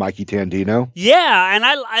friend Mikey Tandino. Yeah, and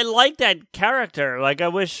I like that character. Like I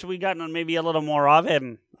wish we gotten maybe a little more of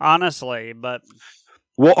him, honestly. But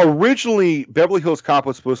well, originally Beverly Hills Cop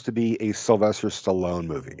was supposed to be a Sylvester Stallone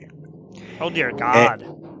movie. Oh dear God!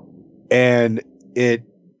 And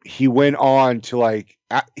he went on to like.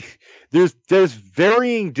 There's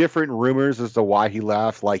varying different rumors as to why he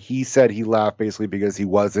left. Like he said he left basically because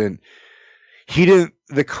the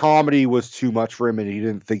comedy was too much for him and he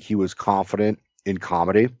didn't think he was confident in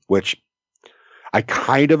comedy, which I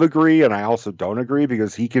kind of agree. And I also don't agree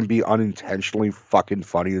because he can be unintentionally fucking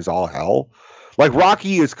funny as all hell. Like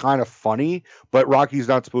Rocky is kind of funny, but Rocky's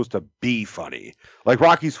not supposed to be funny. Like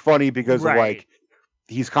Rocky's funny because of like,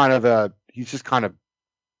 he's just kind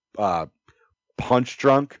of punch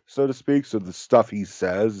drunk, so to speak. So the stuff he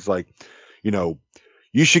says is like, you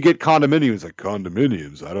should get condominiums. Like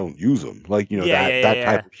condominiums, I don't use them. Like that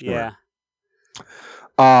type of humor.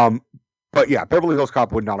 Yeah. But yeah, Beverly Hills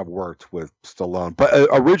Cop would not have worked with Stallone. But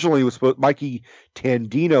originally, Mikey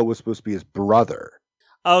Tandino was supposed to be his brother.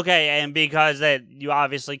 Okay, and because that you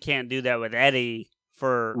obviously can't do that with Eddie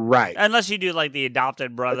unless you do like the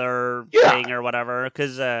adopted brother thing or whatever.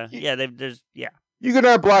 Because you can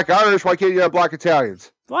have black Irish. Why can't you have black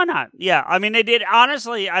Italians? Why not? Yeah, I mean, they did,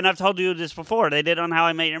 honestly, and I've told you this before, they did on How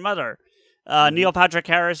I Met Your Mother. Neil Patrick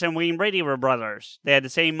Harris and Wayne Brady were brothers. They had the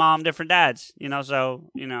same mom, different dads,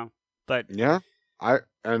 but... Yeah.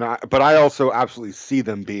 But I also absolutely see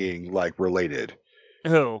them being like related.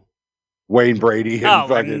 Who? Wayne Brady and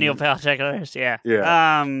fucking Neil Patrick. Yeah.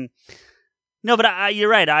 Yeah. No, but you're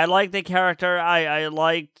right. I like the character. I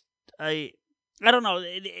don't know.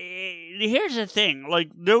 Here's the thing.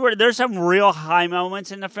 Like there's some real high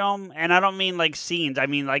moments in the film, and I don't mean like scenes. I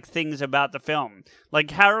mean like things about the film.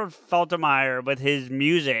 Like Harold Faltermeyer with his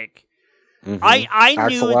music. Mm-hmm.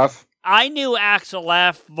 I knew Axel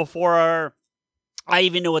F before I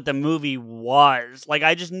even knew what the movie was. Like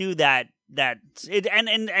I just knew that it,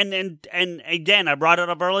 and again, I brought it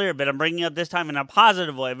up earlier, but I'm bringing it up this time in a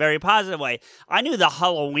positive way, a very positive way. I knew the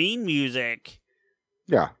Halloween music.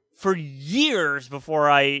 Yeah. For years before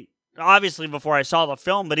I saw the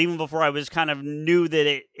film, but even before I was kind of knew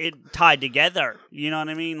that it tied together. You know what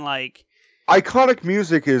I mean? Like iconic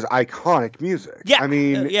music is iconic music. Yeah. I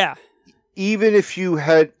mean, yeah. Even if you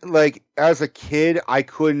had like as a kid, I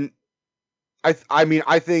couldn't. I mean,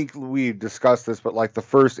 I think we discussed this, but like the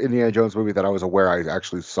first Indiana Jones movie that I was aware I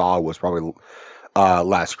actually saw was probably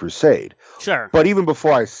Last Crusade. Sure. But even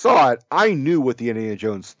before I saw it, I knew what the Indiana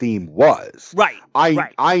Jones theme was. Right.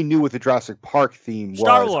 I knew what the Jurassic Park theme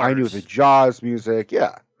Star was. Wars. I knew the Jaws music.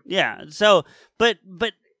 Yeah. Yeah. So, but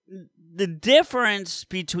the difference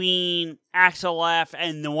between Axel F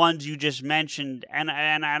and the ones you just mentioned, and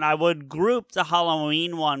I would group the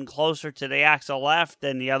Halloween one closer to the Axel F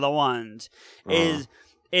than the other ones, is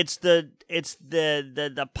it's the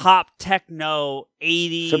pop techno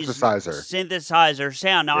 80s synthesizer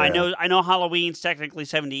sound. Now I know Halloween's technically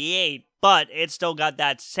 78, but it's still got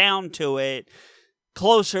that sound to it.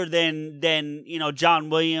 Closer than John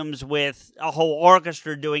Williams with a whole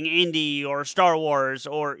orchestra doing Indy or Star Wars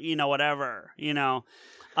or whatever.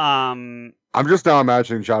 I'm just now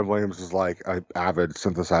imagining John Williams is like an avid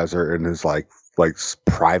synthesizer in his like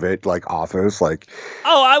private like office. Like,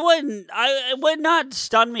 it would not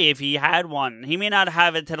stun me if he had one. He may not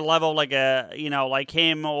have it to the level like like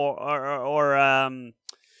him or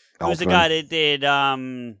who's the guy that did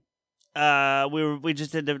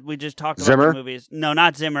we just talked about Zimmer? the movies. No,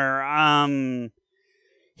 not Zimmer.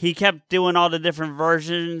 He kept doing all the different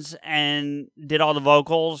versions and did all the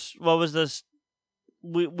vocals. What was this?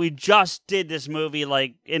 We just did this movie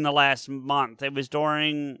like in the last month. It was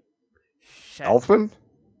during Elfman?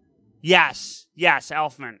 Yes,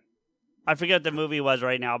 Elfman. I forget what the movie was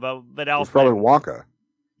right now, but Elfman. It was probably Wonka.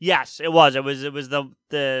 Yes, it was. It was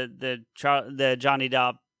the Johnny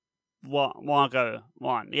Depp Wonka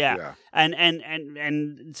one, yeah.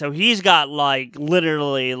 And so he's got like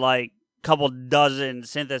literally like a couple dozen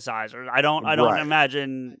synthesizers. I don't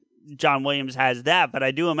imagine John Williams has that, but I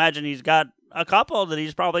do imagine he's got a couple that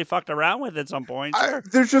he's probably fucked around with at some point. Sure.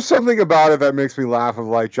 There's just something about it that makes me laugh. Of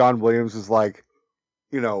like John Williams is like,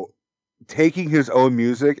 taking his own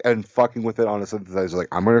music and fucking with it on a synthesizer. Like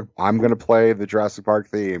I'm gonna play the Jurassic Park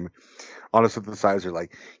theme on a synthesizer,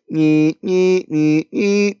 like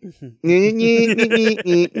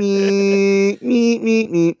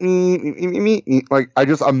like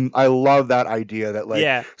I love that idea that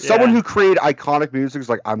like someone who created iconic music is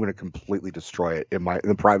like, I'm going to completely destroy it in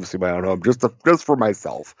the privacy of my own home just for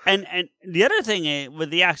myself. And the other thing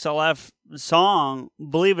with the Axel F song,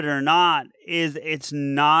 believe it or not, is it's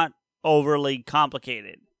not overly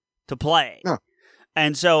complicated to play. No.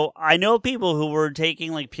 And so I know people who were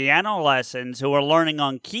taking like piano lessons who were learning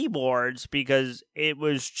on keyboards because it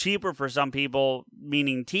was cheaper for some people,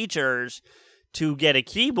 meaning teachers, to get a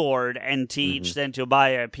keyboard and teach than to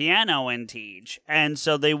buy a piano and teach. And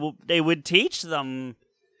so they would teach them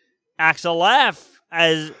Axel F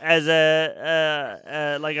as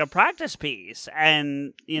a like a practice piece,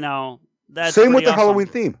 and that's same with the awesome. Halloween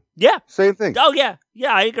theme. Yeah, same thing. Oh yeah,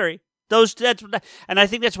 I agree. And I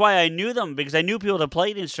think that's why I knew them, because I knew people that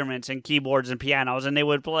played instruments and keyboards and pianos, and they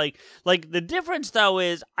would play. Like, the difference, though,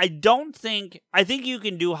 is I think you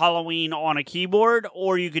can do Halloween on a keyboard,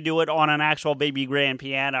 or you could do it on an actual baby grand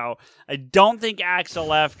piano. I don't think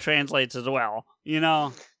Axel F translates as well,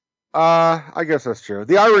 I guess that's true.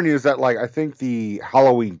 The irony is that, like, I think the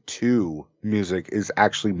Halloween 2 music is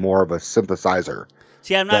actually more of a synthesizer.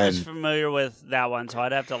 See, I'm not as familiar with that one, so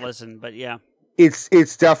I'd have to listen, but yeah. It's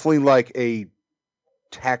definitely like a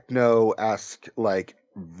techno-esque, like,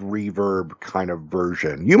 reverb kind of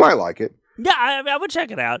version. You might like it. Yeah, I would check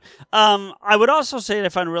it out. I would also say that I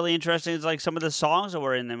find really interesting is like some of the songs that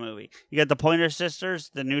were in the movie. You got the Pointer Sisters,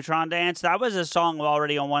 the Neutron Dance. That was a song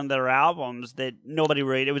already on one of their albums that nobody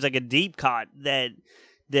rated. It was like a deep cut that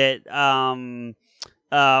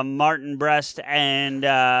Martin Brest and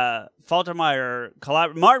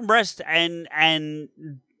Faltermeyer Martin Brest and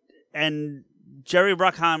Jerry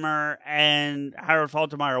Bruckheimer and Harold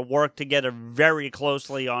Faltermeyer worked together very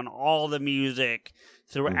closely on all the music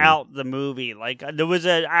throughout the movie. Like there was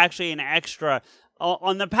actually an extra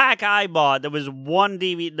on the pack I bought. There was one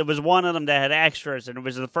DVD. There was one of them that had extras, and it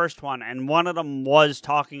was the first one. And one of them was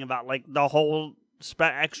talking about like the whole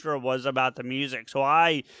extra was about the music. So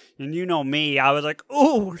and you know me, I was like,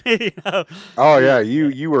 ooh. You know? Oh yeah,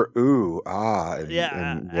 you were ooh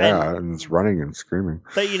and it's running and screaming.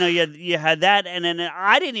 But you had that, and then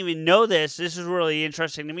I didn't even know this. This is really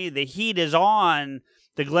interesting to me. The heat is on.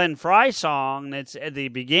 The Glenn Frey song that's at the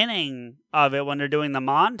beginning of it when they're doing the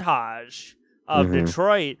montage of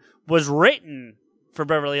Detroit was written for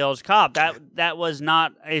Beverly Hills Cop. That was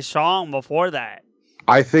not a song before that.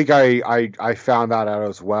 I think I found that out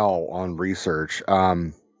as well on research.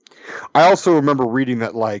 I also remember reading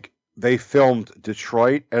that like they filmed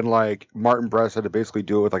Detroit and like Martin Brest had to basically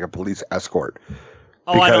do it with like a police escort.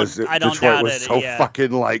 Oh, because I don't Detroit doubt was it. So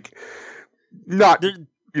fucking like not.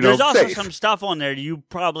 There's also safe. some stuff on there you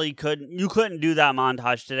probably couldn't do that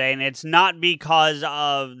montage today, and it's not because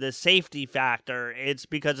of the safety factor. It's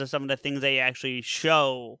because of some of the things they actually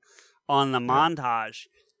show on the montage.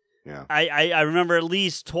 Yeah, I remember at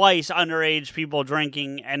least twice underage people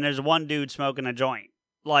drinking, and there's one dude smoking a joint.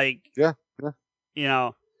 Like, yeah.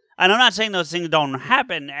 And I'm not saying those things don't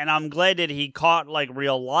happen, and I'm glad that he caught like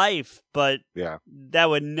real life, but that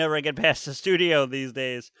would never get past the studio these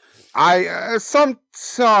days.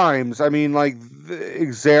 Sometimes, I mean, like the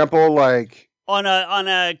example, like on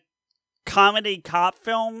a comedy cop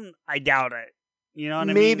film, I doubt it. You know what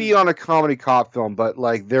I mean? Maybe on a comedy cop film, but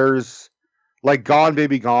like there's like Gone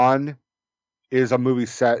Baby Gone is a movie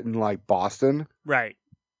set in like Boston, right?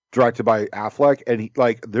 Directed by Affleck, and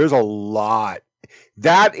there's a lot.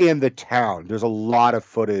 That and The Town, there's a lot of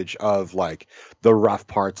footage of like the rough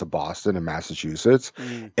parts of Boston and Massachusetts,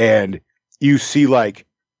 and you see like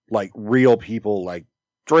real people like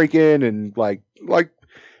drinking and like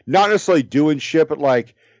not necessarily doing shit, but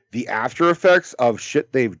like the after effects of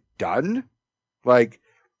shit they've done. Like,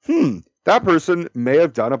 that person may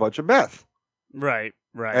have done a bunch of meth, right,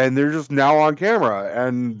 and they're just now on camera,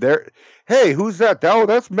 and hey, who's that? Oh,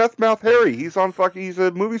 that's Meth Mouth Harry. He's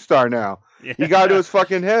a movie star now. Yeah. He got to his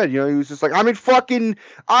fucking head. He was just like, I'm in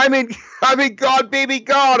God, Baby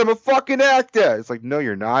God. I'm a fucking actor. It's like, no,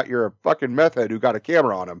 you're not. You're a fucking meth head who got a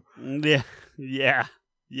camera on him. Yeah.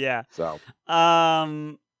 So,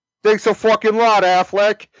 thanks a fucking lot,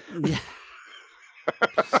 Affleck. Yeah.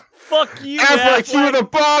 Fuck you, Affleck. You were the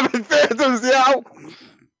bomb in Phantoms,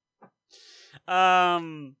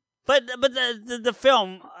 But the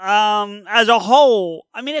film as a whole,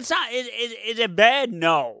 I mean, it's not. Is it bad?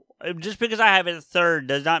 No. Just because I have it third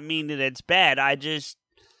does not mean that it's bad. I just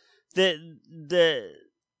I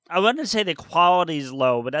wouldn't say the quality's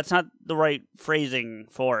low, but that's not the right phrasing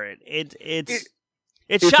for it. It's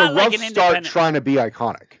shot a like rough an start independent. Trying to be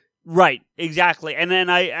iconic. Right, exactly. And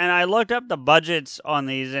then I looked up the budgets on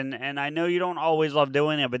these, and I know you don't always love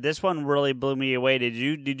doing it, but this one really blew me away. Did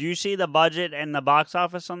you see the budget and the box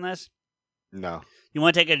office on this? No. You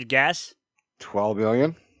want to take a guess? 12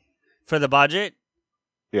 million For the budget?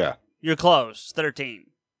 Yeah. You're close. 13.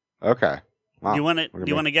 Okay. Wow. Do you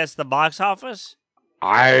want to guess the box office?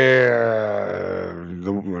 Make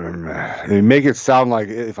it sound like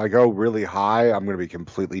if I go really high, I'm going to be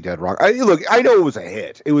completely dead wrong. I know it was a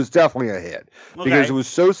hit. It was definitely a hit because it was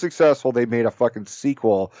so successful. They made a fucking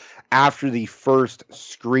sequel after the first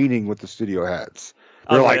screening with the studio heads.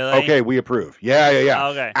 They're like, really? Okay, we approve. Yeah.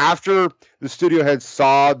 Okay. After the studio heads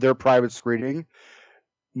saw their private screening,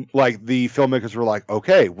 like the filmmakers were like,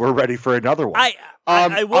 okay, we're ready for another one.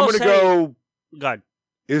 I will I'm going to go. God.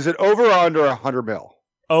 Is it over or under 100 mil?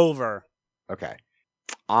 Over. Okay.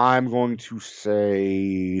 I'm going to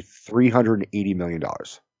say $380 million.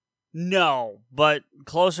 No, but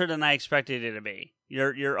closer than I expected it to be.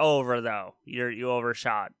 You're over though. You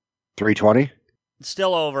overshot. 320?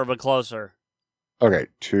 Still over, but closer. Okay,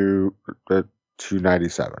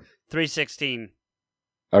 297. 316.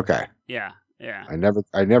 Okay. Yeah. I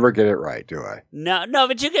never get it right, do I? No,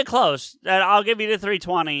 but you get close. I'll give you the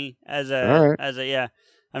 320 as a yeah.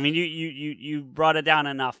 I mean, you brought it down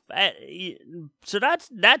enough. So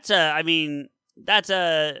that's a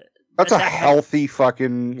healthy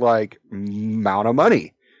fucking like amount of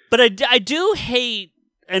money. But I do hate,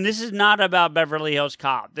 and this is not about Beverly Hills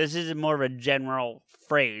Cop. This is more of a general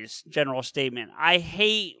statement. I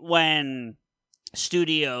hate when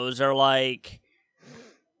studios are like,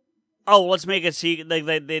 oh, let's make a sequel. Like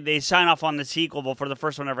they sign off on the sequel before the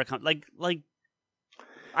first one ever comes. Like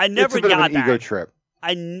I never it's a bit got of an that. ego trip.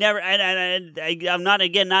 I never, and I'm not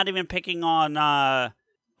even picking on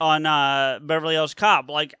on Beverly Hills Cop.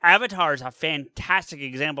 Like, Avatar is a fantastic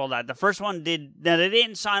example of that. The first one did... Now, they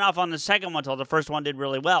didn't sign off on the second one until the first one did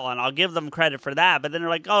really well, and I'll give them credit for that. But then they're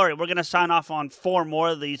like, all right, we're going to sign off on 4 more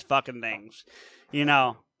of these fucking things. You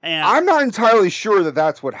know? And I'm not entirely sure that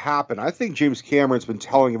that's what happened. I think James Cameron's been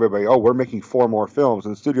telling everybody, "Oh, we're making 4 more films,"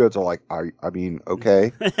 and the studios are like, "I mean,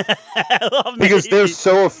 okay," well, because they're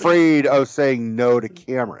so afraid of saying no to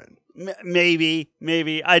Cameron. Maybe.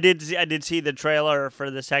 I did see the trailer for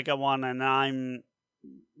the second one, and I'm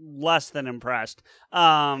less than impressed.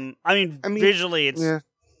 I mean visually it's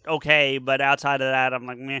okay, but outside of that, I'm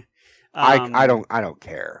like, meh. I don't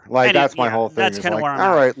care. Like, that's my whole thing. That's is kind of like, where I'm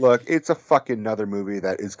all at. right, look, it's a fucking another movie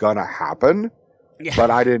that is gonna happen,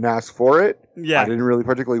 but I didn't ask for it. Yeah. I didn't really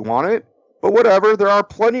particularly want it, but whatever. There are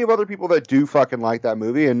plenty of other people that do fucking like that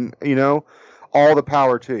movie, and you know, all the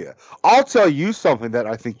power to you. I'll tell you something that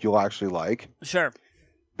I think you'll actually like. Sure.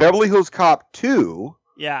 Beverly Hills Cop 2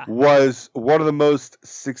 was one of the most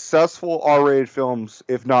successful R-rated films,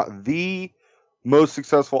 if not the most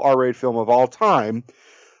successful R-rated film of all time,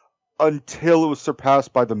 until it was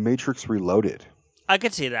surpassed by The Matrix Reloaded. I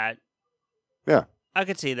could see that. Yeah. I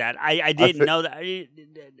could see that. I didn't know that.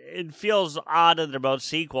 It feels odd that they're both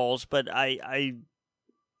sequels, but I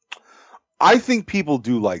think people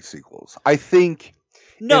do like sequels. I think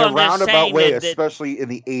in a roundabout way, especially in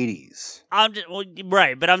the 80s.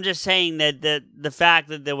 Right, but I'm just saying that the fact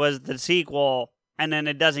that there was the sequel and then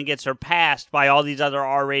it doesn't get surpassed by all these other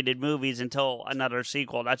R-rated movies until another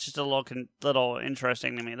sequel. That's just a little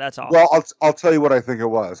interesting to me. That's all. Well, I'll tell you what I think it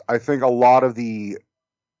was. I think a lot of the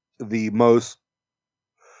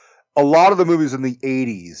movies in the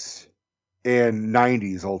 80s and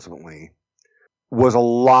 90s ultimately was a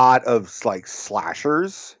lot of like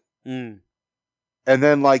slashers. Mm. And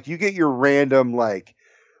then like you get your random like,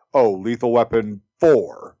 oh, Lethal Weapon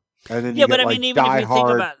 4. And then you get, like, even Die if you think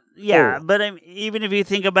Hard about 4. but even if you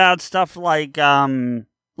think about stuff like the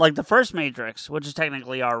first Matrix, which is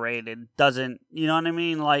technically R-rated, doesn't, you know what I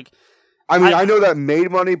mean? Like, I know that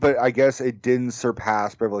made money, but I guess it didn't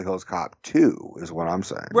surpass Beverly Hills Cop 2, is what I'm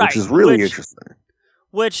saying. Right, which is really interesting.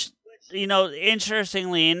 Which, you know,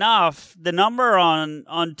 interestingly enough, the number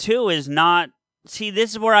on 2 is not... See,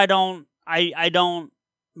 this is where I don't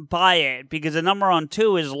buy it, because the number on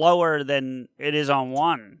 2 is lower than it is on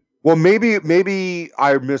 1. Well, maybe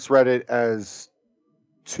I misread it as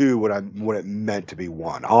 2 what it meant to be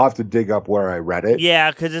 1. I'll have to dig up where I read it.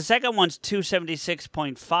 Yeah, because the second one's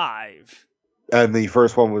 276.5. And the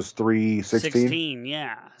first one was 316? 16,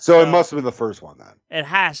 yeah. So it must have been the first one then. It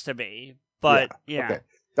has to be, but yeah. Okay.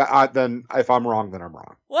 Then if I'm wrong, then I'm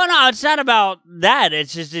wrong. Well, no, it's not about that.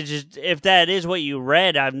 It's just if that is what you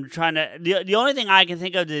read, I'm trying to... The only thing I can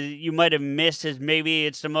think of that you might have missed is maybe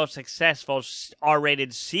it's the most successful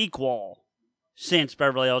R-rated sequel since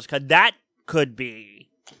Beverly Hills Cop. That could be.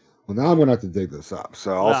 Well, now I'm going to have to dig this up,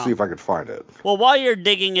 so I'll see if I can find it. Well, while you're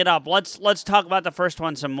digging it up, let's talk about the first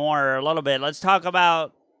one some more, a little bit. Let's talk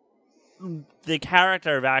about the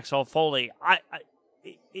character of Axel Foley.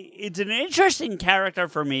 It's an interesting character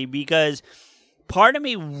for me because part of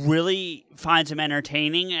me really finds him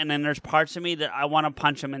entertaining, and then there's parts of me that I want to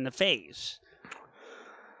punch him in the face.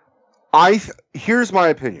 Here's my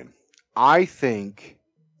opinion. I think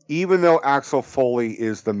even though Axel Foley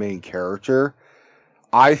is the main character,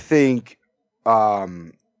 I think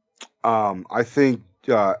Ashton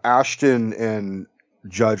and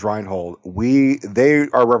Judge Reinhold, they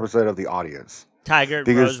are representative of the audience. Taggart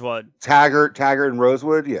and Rosewood. Taggart and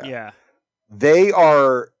Rosewood, yeah. Yeah. They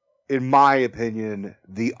are, in my opinion,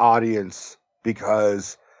 the audience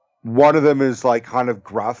because one of them is like kind of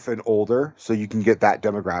gruff and older, so you can get that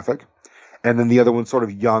demographic. And then the other one's sort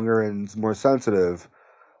of younger and more sensitive,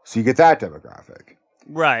 so you get that demographic.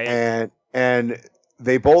 Right. And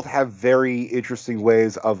they both have very interesting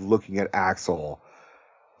ways of looking at Axel.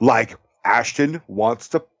 Like, Ashton wants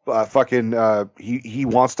to he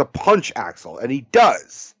wants to punch Axel, and he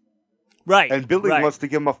does. Right. And Billy wants to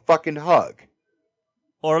give him a fucking hug.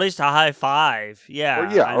 Or at least a high five. Yeah.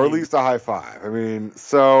 Or at least a high five. I mean,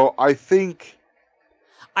 so I think...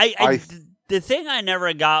 the thing I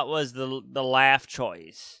never got was the laugh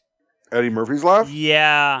choice. Eddie Murphy's laugh?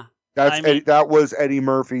 Yeah. That was Eddie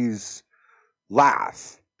Murphy's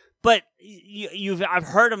laugh. But I've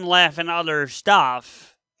heard him laugh in other stuff.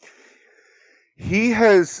 He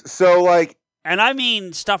has, so like... And I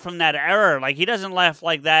mean stuff from that era. Like, he doesn't laugh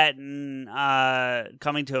like that in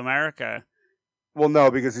Coming to America. Well, no,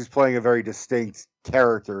 because he's playing a very distinct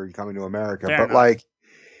character in Coming to America. Fair but enough.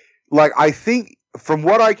 like I think, from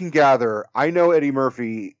what I can gather, I know Eddie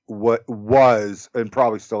Murphy was, and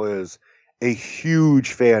probably still is, a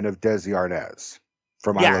huge fan of Desi Arnaz.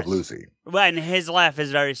 from I Love Lucy. Well, and his laugh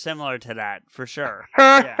is very similar to that, for sure.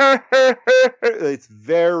 Yeah. It's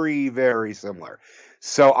very, very similar.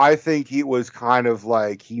 So I think it was kind of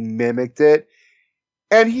like he mimicked it.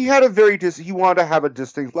 And he had a very he wanted to have a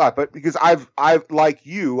distinct laugh, but because I've like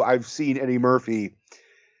you, I've seen Eddie Murphy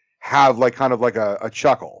have like kind of like a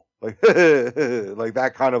chuckle, like like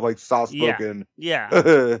that kind of like soft spoken, laugh.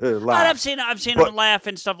 I've seen him laugh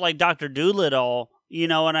in stuff like Dr. Dolittle. You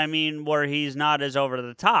know what I mean? Where he's not as over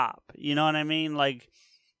the top. You know what I mean? Like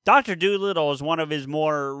Dr. Dolittle is one of his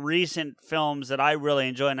more recent films that I really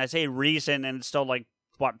enjoy, and I say recent, and it's still like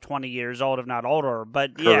 20 years old, if not older.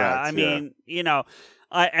 But I mean, you know.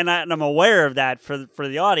 I'm aware of that for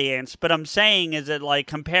the audience, but I'm saying is it like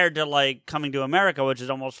compared to like Coming to America, which is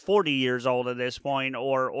almost 40 years old at this point,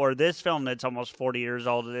 or this film that's almost 40 years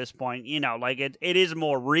old at this point, you know, like it is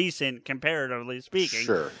more recent comparatively speaking.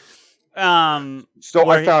 Sure. So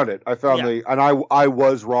I found it. And I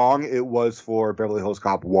was wrong. It was for Beverly Hills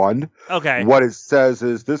Cop 1. Okay. What it says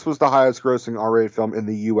is this was the highest grossing R-rated film in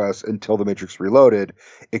the U.S. until The Matrix Reloaded,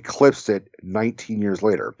 eclipsed it 19 years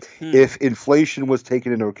later. If inflation was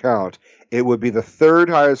taken into account, it would be the third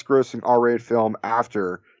highest grossing R-rated film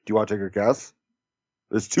after. Do you want to take a guess?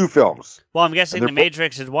 There's 2 films. Well, I'm guessing The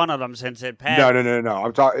Matrix is one of them since it passed. No.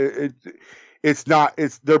 I'm talking. It's not.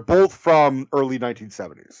 They're both from early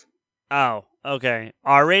 1970s. Oh, okay.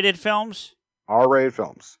 R-rated films? R-rated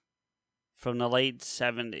films. From the late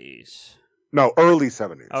 70s. No, early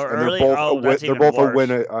 70s. Oh, and early? They're both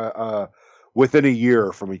within a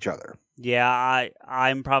year from each other. Yeah,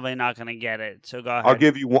 I'm probably not going to get it, so go ahead. I'll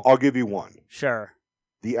give you one. Sure.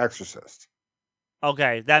 The Exorcist.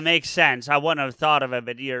 Okay, that makes sense. I wouldn't have thought of it,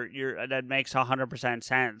 but that makes 100%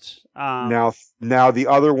 sense. Now the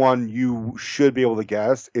other one you should be able to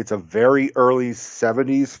guess. It's a very early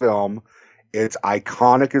 70s film. It's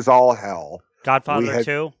iconic as all hell. Godfather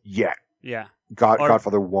 2? Yeah. Yeah.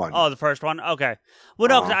 Godfather 1. Oh, the first one? Okay. Well,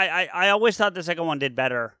 no, 'cause I always thought the second one did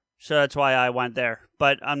better, so that's why I went there.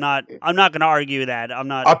 But I'm not going to argue that. I'm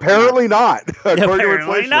not. Apparently not.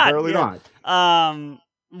 Apparently not. Apparently not.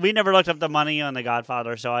 We never looked up the money on The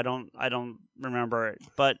Godfather, so I don't remember it.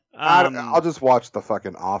 But I'll just watch the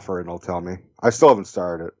fucking offer and it'll tell me. I still haven't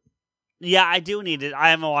started it. Yeah, I do need it.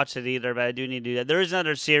 I haven't watched it either, but I do need to do that. There is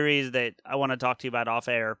another series that I want to talk to you about off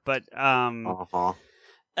air, but hello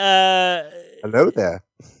there.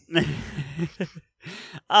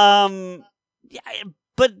 Yeah,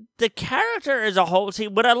 but the character as a whole. See,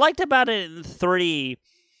 what I liked about it in 3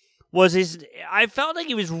 was I felt like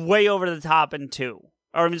he was way over the top in 2.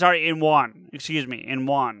 Or I'm sorry, in 1. Excuse me, in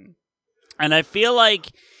 1. And I feel like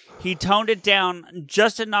he toned it down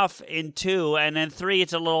just enough in 2, and in 3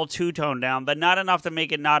 it's a little too toned down, but not enough to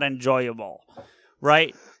make it not enjoyable.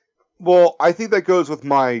 Right? Well, I think that goes with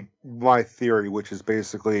my theory, which is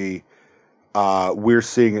basically we're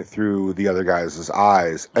seeing it through the other guy's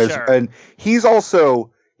eyes. Sure. And he's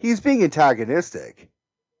being antagonistic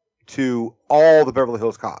to all the Beverly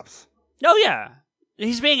Hills Cops. Oh, yeah.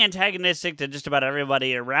 He's being antagonistic to just about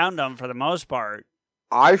everybody around him for the most part.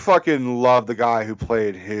 I fucking love the guy who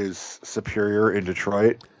played his superior in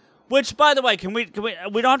Detroit. Which, by the way, we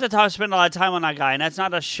don't have to spend a lot of time on that guy, and that's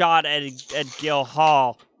not a shot at Gil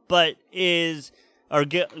Hall, but Gil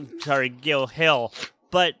Hill,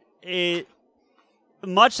 but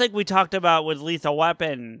much like we talked about with Lethal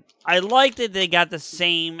Weapon, I like that they got the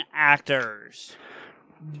same actors.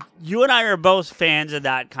 You and I are both fans of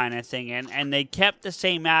that kind of thing, and they kept the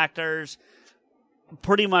same actors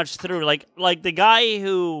pretty much through. Like the guy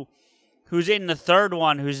who's in the third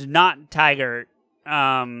one, who's not Taggart.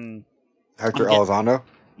 Hector Elizondo?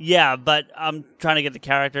 Yeah, but I'm trying to get the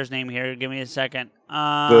character's name here. Give me a second.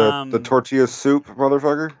 The tortilla soup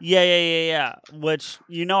motherfucker? Yeah. Which,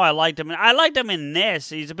 I liked him. I liked him in this.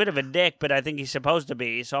 He's a bit of a dick, but I think he's supposed to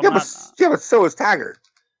be. So but so is Taggart.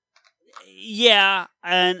 Yeah,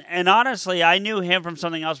 and honestly, I knew him from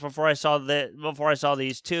something else before I saw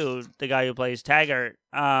these two. The guy who plays Taggart.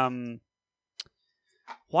 Why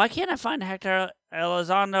can't I find Hector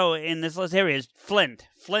Elizondo in this list? Here he is. Flint.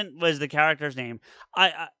 Flint was the character's name.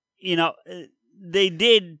 They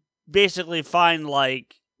did basically find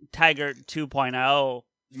like Taggart 2.0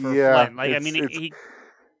 for Flint. Like,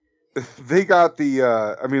 they got the.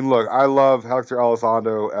 Look, I love Hector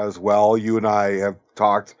Elizondo as well. You and I have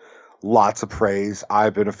talked lots of praise.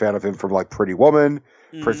 I've been a fan of him from like Pretty Woman,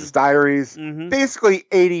 Princess Diaries, basically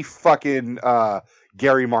 80 fucking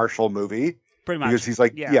Gary Marshall movie. Pretty much. Because he's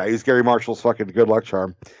like, he's Gary Marshall's fucking good luck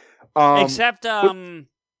charm. Except League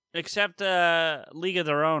of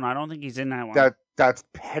Their Own. I don't think he's in that one. That's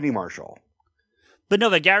Penny Marshall. But no,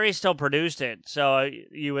 but Gary still produced it, so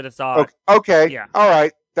you would have thought. Okay. Yeah. All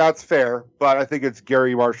right. That's fair, but I think it's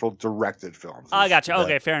Gary Marshall directed films. I got you.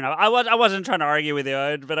 Okay, fair enough. I wasn't trying to argue with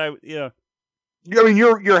you, but I. I mean,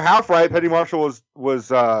 you're half right. Penny Marshall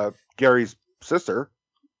was Gary's sister.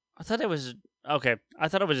 I thought it was okay. I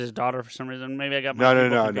thought it was his daughter for some reason. Maybe I got no.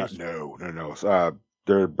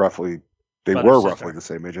 They're roughly roughly the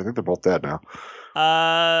same age. I think they're both dead now.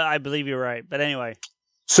 I believe you're right, but anyway.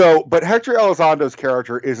 So, but Hector Elizondo's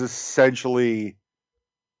character is essentially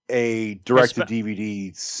a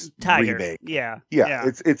direct-to-DVD remake. Yeah.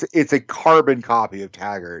 It's a carbon copy of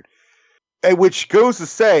Taggart, which goes to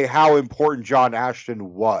say how important John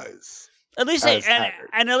Ashton was. At least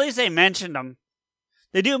at least they mentioned him.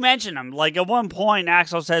 They do mention him. Like at one point,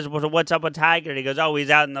 Axel says, "What's up with Taggart?" He goes, "Oh, he's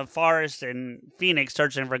out in the forest in Phoenix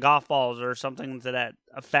searching for golf balls or something to that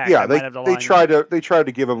effect." Yeah, they tried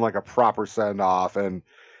to give him like a proper send off, and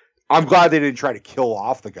I'm glad they didn't try to kill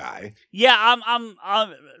off the guy. Yeah, I'm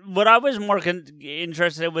what I was more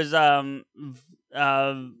interested in was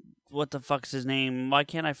what the fuck's his name? Why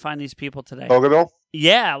can't I find these people today? Bogomil?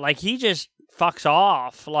 Yeah, like he just fucks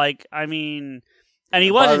off. Like I mean, and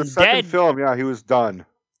he wasn't dead. Film, yeah, he was done.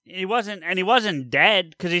 He wasn't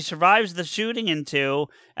dead because he survives the shooting in 2,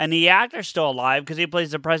 and the actor's still alive because he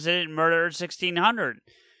plays the president in Murder 1600.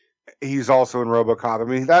 He's also in RoboCop. I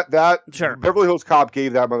mean, that sure. Beverly Hills Cop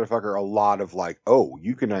gave that motherfucker a lot of like, oh,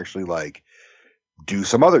 you can actually like do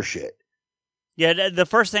some other shit. Yeah, the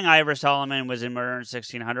first thing I ever saw him in was in Murder in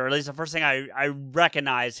 1600. Or at least the first thing I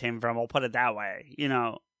recognized him from. I'll put it that way.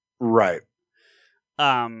 Right.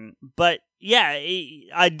 But yeah,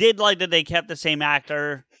 I did like that they kept the same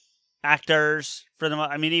actors for the.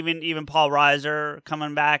 I mean, even Paul Reiser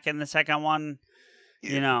coming back in the second one.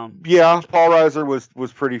 Yeah, Paul Reiser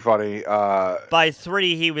was pretty funny. By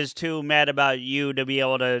 3, he was too mad about you to be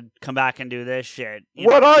able to come back and do this shit.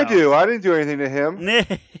 I do? I didn't do anything to him.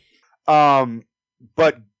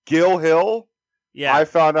 But Gil Hill, yeah, I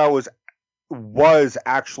found out was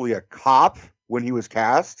actually a cop when he was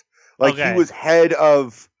cast. Like he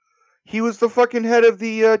was the fucking head of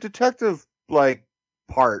the detective like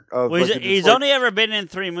part of. Well, he's only ever been in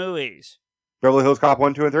 3 movies. Beverly Hills Cop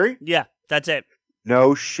 1, 2, and 3. Yeah, that's it.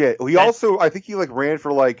 No shit. He also, I think he like ran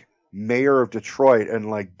for like mayor of Detroit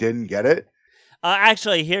and like didn't get it.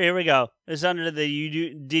 Actually, here we go. It's under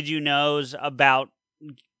the did you knows about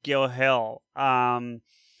Gil Hill.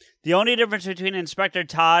 The only difference between Inspector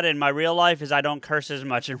Todd and my real life is I don't curse as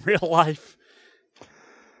much in real life.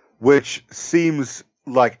 Which seems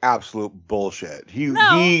like absolute bullshit.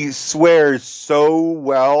 He swears so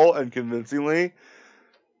well and convincingly.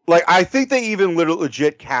 Like, I think they even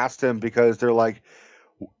legit cast him because they're like,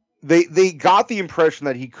 they got the impression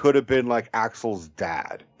that he could have been like Axel's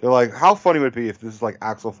dad. They're like, how funny would it be if this is like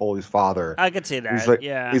Axel Foley's father? I could see that.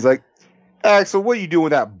 He's like, Axel, what are you doing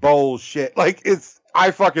with that bullshit? Like,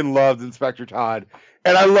 I fucking loved Inspector Todd,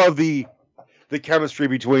 and I love the chemistry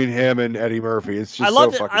between him and Eddie Murphy. It's just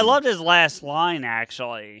I loved his last line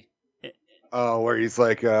actually. Oh, where he's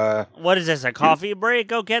like, "What is this? A coffee break?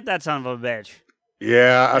 Go get that son of a bitch."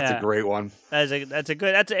 Yeah, that's a great one.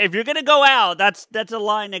 If you're gonna go out, that's a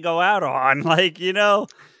line to go out on, like, And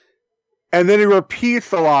then he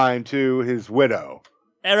repeats the line to his widow.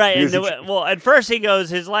 Right. At first he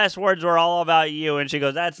goes, his last words were all about you, and she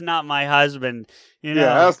goes, "That's not my husband." Yeah,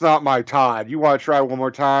 that's not my Todd. You want to try one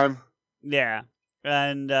more time? Yeah,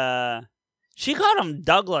 and she called him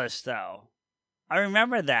Douglas, though. I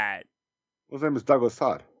remember that. His name is Douglas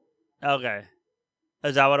Todd. Okay,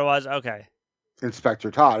 is that what it was? Okay. Inspector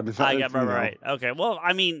Todd. I got right. Okay. Well,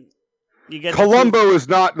 I mean, you get Columbo is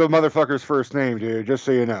not the motherfucker's first name, dude. Just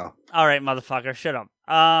so you know. All right, motherfucker, shut up.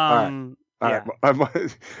 All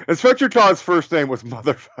right. Inspector Todd's first name was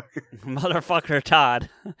Motherfucker. Motherfucker Todd.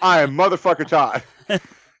 I am Motherfucker Todd.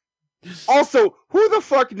 Also, who the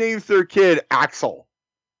fuck names their kid Axel?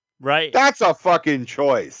 Right. That's a fucking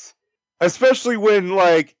choice, especially when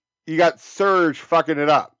like you got Serge fucking it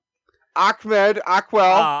up. Ahmed Akwel.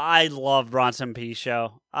 I love Bronson P.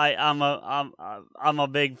 Show. I'm a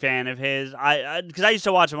big fan of his. Because I used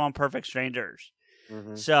to watch him on Perfect Strangers.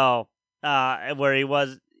 Mm-hmm. So where he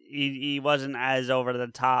wasn't as over the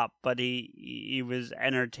top, but he was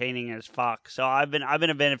entertaining as fuck. So I've been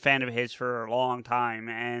a fan of his for a long time,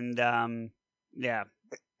 and yeah.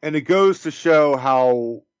 And it goes to show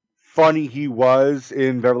how funny he was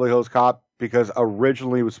in Beverly Hills Cop, because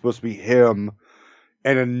originally it was supposed to be him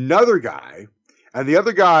and another guy, and the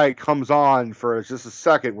other guy comes on for just a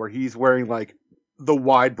second where he's wearing like the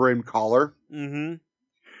wide brimmed collar. Mm-hmm.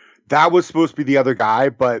 That was supposed to be the other guy,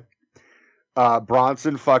 but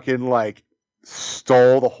Bronson fucking like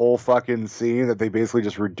stole the whole fucking scene, that they basically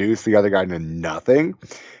just reduced the other guy to nothing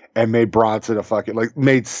and made Bronson a fucking, like,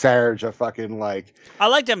 made Sarge a fucking, like... I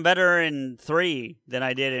liked him better in 3 than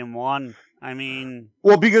I did in 1. I mean...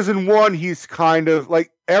 Well, because in 1, he's kind of,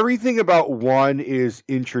 like, everything about 1 is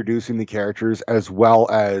introducing the characters as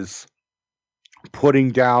well as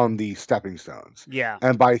putting down the stepping stones. Yeah.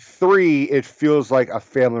 And by 3, it feels like a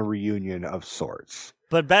family reunion of sorts.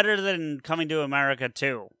 But better than Coming to America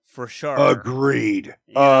 2, for sure. Agreed.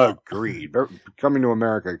 Yeah. Agreed. Coming to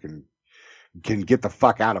America can get the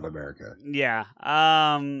fuck out of America. Yeah.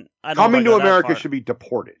 I don't Coming know to about that America far. should be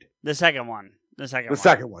deported. The second one. The second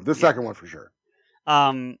The second one for sure.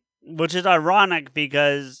 Which is ironic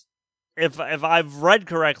because if I've read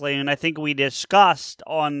correctly, and I think we discussed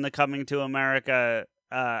on the Coming to America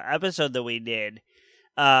episode that we did,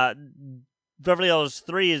 Beverly Hills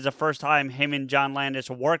 3 is the first time him and John Landis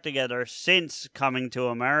worked together since Coming to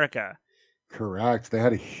America. Correct. They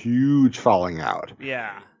had a huge falling out.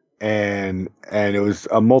 Yeah. And it was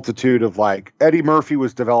a multitude of, like, Eddie Murphy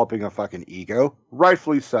was developing a fucking ego.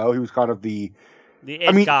 Rightfully so. He was kind of the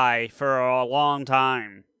it guy for a long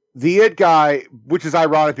time. The it guy, which is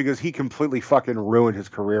ironic because he completely fucking ruined his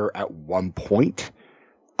career at one point.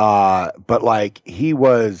 But, like, he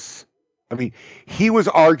was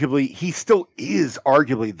arguably, he still is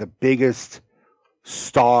arguably the biggest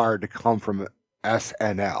star to come from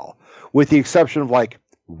SNL, with the exception of, like,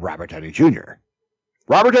 Robert Downey Jr.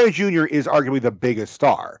 Robert Downey Jr. is arguably the biggest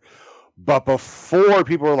star. But before,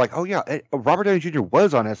 people were like, oh yeah, Robert Downey Jr.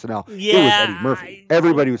 was on SNL. Yeah, it was Eddie Murphy.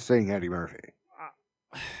 Everybody was saying Eddie Murphy.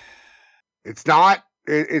 It's not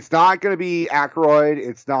going to be Aykroyd.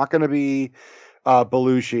 It's not going to be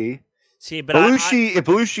Belushi. See, but Belushi, if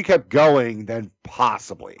Belushi kept going, then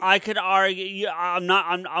possibly. I could argue.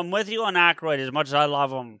 I'm with you on Aykroyd as much as I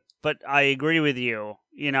love him, but I agree with you.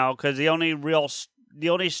 You know, because the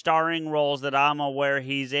only starring roles that I'm aware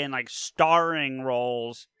he's in, like starring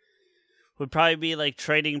roles, would probably be like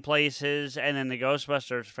Trading Places and then the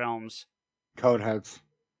Ghostbusters films. Coneheads,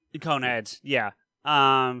 yeah.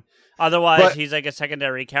 Otherwise, he's like a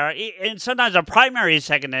secondary character, and sometimes a primary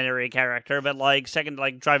secondary character, but like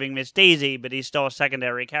Driving Miss Daisy, but he's still a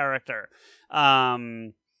secondary character.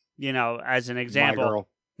 You know, as an example,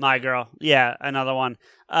 My Girl, yeah, another one.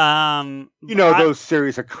 Those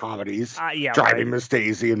series of comedies, yeah, Driving Miss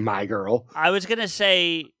Daisy and My Girl. I was gonna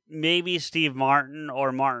say maybe Steve Martin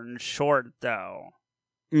or Martin Short, though.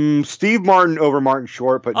 Steve Martin over Martin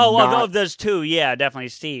Short, but no, there's two. Yeah, definitely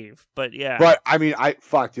Steve. But yeah. But I mean, I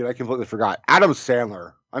completely forgot. Adam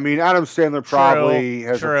Sandler. I mean, Adam Sandler probably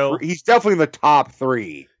has. True. He's definitely in the top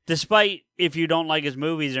 3. Despite if you don't like his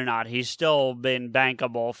movies or not, he's still been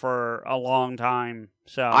bankable for a long time.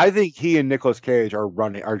 So I think he and Nicolas Cage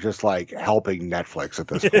are just like helping Netflix at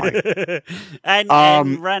this point. and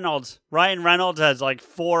Ryan Reynolds has like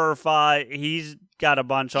 4 or 5. He's got a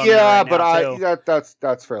bunch on. Yeah, there right now, but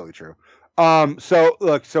that's fairly true. So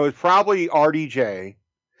it's probably RDJ,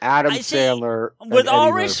 Adam Sandler. With all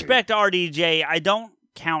Eddie respect, RDJ, I don't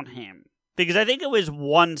count him because I think it was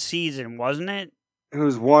 1 season, wasn't it? It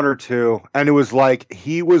was 1 or 2, and it was like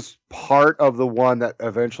he was part of the one that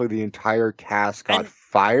eventually the entire cast got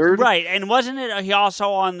fired. Right, and wasn't it he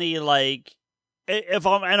also on the like? If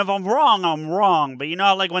I'm wrong, I'm wrong. But you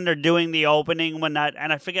know, like when they're doing the opening, and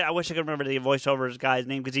I forget. I wish I could remember the voiceovers guy's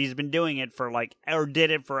name because he's been doing it for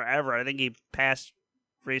did it forever. I think he passed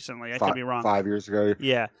recently. I could be wrong. 5 years ago.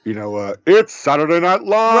 Yeah. It's Saturday Night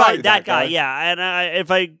Live. Right, that guy. Yeah, and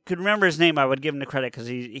if I could remember his name, I would give him the credit because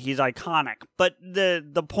he's iconic. But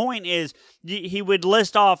the point is, he would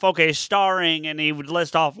list off starring, and he would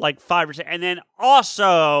list off like 5 or 6, and then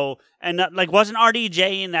also, and like wasn't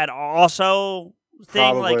RDJ in that also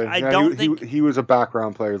thing? Probably. Like I don't think he was a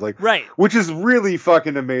background player, like right, which is really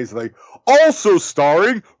fucking amazing. Like also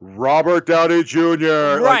starring Robert Downey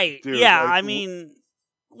Jr. Right? Like, dude, yeah, like, I mean.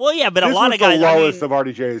 Well, yeah, but this a lot was of guys. The lowest of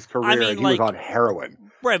RDJ's career, and he was on heroin.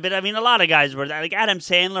 Right, but I mean, a lot of guys were like Adam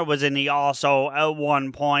Sandler was in the also at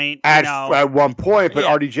one point. At one point, but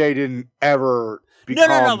RDJ didn't ever become.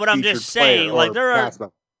 No. But I'm just saying, like there are.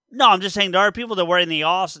 No, I'm just saying there are people that were in the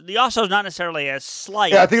also. The also is not necessarily a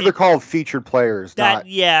slight. Yeah, I think they're called featured players.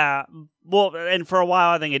 Yeah. Well, and for a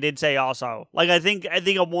while, I think it did say also. Like I think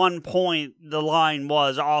at one point the line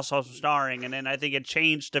was also starring, and then I think it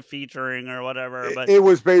changed to featuring or whatever. But it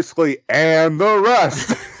was basically and the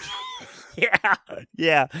rest.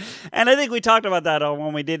 yeah, and I think we talked about that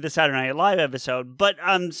when we did the Saturday Night Live episode. But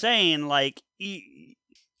I'm saying, like,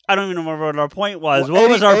 I don't even remember what our point was.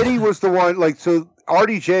 Eddie was the one, like, so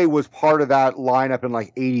RDJ was part of that lineup in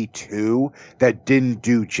like '82 that didn't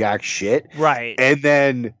do jack shit, right? And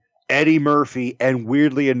then Eddie Murphy, and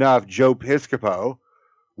weirdly enough, Joe Piscopo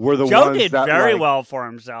were the Joe ones did that very like, well for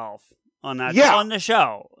himself on that on the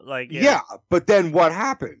show. Like yeah, but then what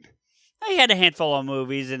happened? He had a handful of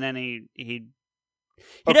movies, and then he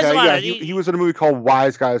Okay, does a lot yeah, of, he was in a movie called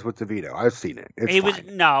Wise Guys with DeVito. I've seen it. It's he fine.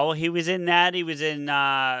 he was in that. He was in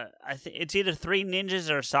I think it's either Three Ninjas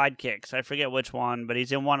or Sidekicks. I forget which one, but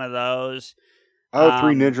he's in one of those.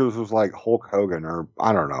 Three Ninjas was like Hulk Hogan, or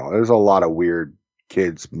I don't know. There's a lot of weird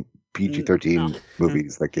kids PG-13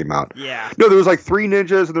 movies that came out. Yeah. No, there was like Three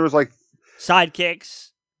Ninjas, and there was like Sidekicks.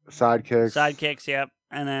 Sidekicks. Yep.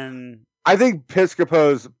 And then I think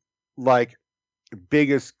Piscopo's like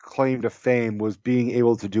biggest claim to fame was being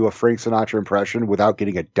able to do a Frank Sinatra impression without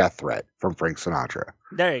getting a death threat from Frank Sinatra.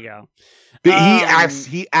 There you go.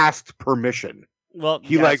 He asked permission. Well,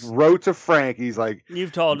 he like wrote to Frank. He's like,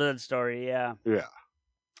 you've told that story, yeah. Yeah.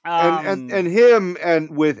 And him and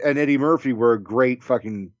Eddie Murphy were a great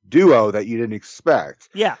fucking duo that you didn't expect.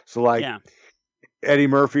 Yeah. So like Eddie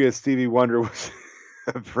Murphy as Stevie Wonder was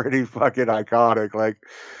pretty fucking iconic. Like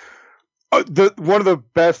one of the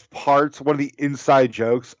best parts, one of the inside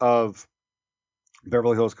jokes of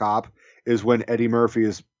Beverly Hills Cop is when Eddie Murphy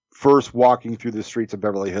is first walking through the streets of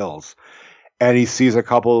Beverly Hills and he sees a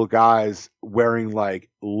couple of guys wearing like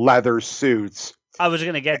leather suits. I was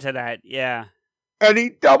going to get to that. Yeah. And he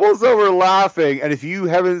doubles over laughing. And if you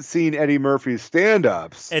haven't seen Eddie Murphy's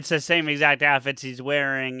stand-ups, it's the same exact outfits he's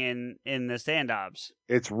wearing in the stand-ups.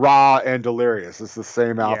 It's raw and delirious. It's the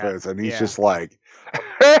same outfits. And he's just like,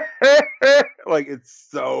 like, it's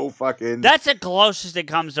so fucking... That's the closest it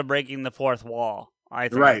comes to breaking the fourth wall, I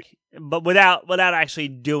think. Right. But without actually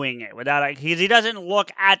doing it. Because he doesn't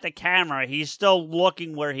look at the camera. He's still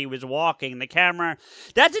looking where he was walking. The camera...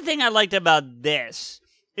 That's the thing I liked about this.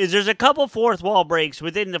 Is there's a couple fourth wall breaks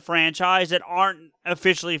within the franchise that aren't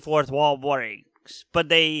officially fourth wall breaks, but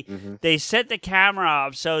they set the camera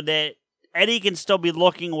up so that Eddie can still be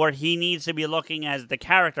looking where he needs to be looking as the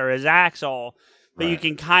character, as Axel, but you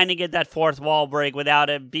can kind of get that fourth wall break without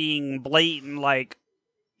it being blatant, like,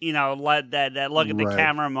 you know, let that look at the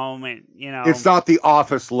camera moment, you know. It's not the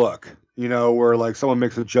Office look, you know, where like someone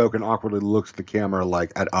makes a joke and awkwardly looks at the camera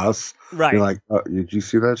like at us. Right. You're like, oh, did you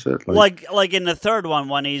see that shit? Like in the third one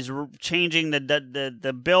when he's changing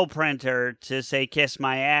the bill printer to say "kiss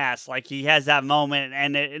my ass," like he has that moment,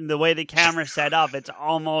 and the way the camera's set up, it's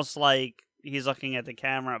almost like he's looking at the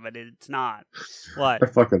camera, but it's not. What? I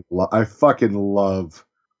fucking love.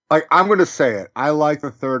 Like, I'm going to say it. I like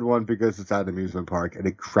the third one because it's at an amusement park, and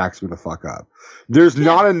it cracks me the fuck up. There's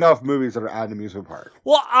not enough movies that are at an amusement park.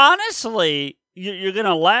 Well, honestly, you're going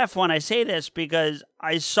to laugh when I say this because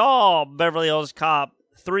I saw Beverly Hills Cop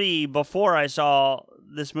 3 before I saw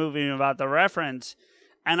this movie about the reference,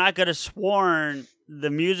 and I could have sworn the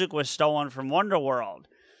music was stolen from Wonderworld.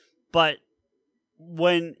 But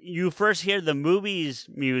when you first hear the movie's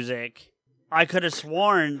music... I could have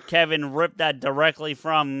sworn Kevin ripped that directly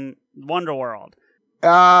from Wonderworld.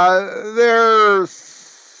 They're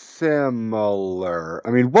similar.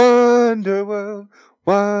 I mean, Wonderworld,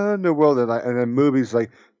 and then movies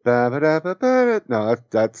like no,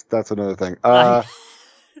 that's another thing.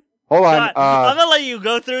 Hold on. I'm gonna let you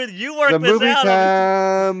go through. You work the this movie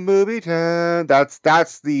out. Movie time.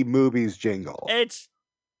 That's the movie's jingle. It's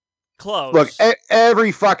close. Look,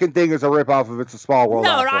 every fucking thing is a ripoff of It's a Small World.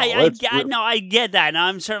 No, I get that. And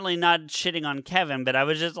I'm certainly not shitting on Kevin, but I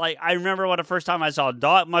was just like, I remember the first time I saw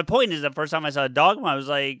Dog. My point is, the first time I saw Dogma, I was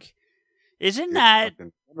like, isn't that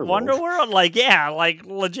Wonderworld? Like, yeah, like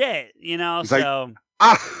legit, you know? It's so.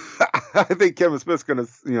 I think Kevin Smith's gonna,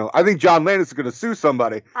 I think John Landis is gonna sue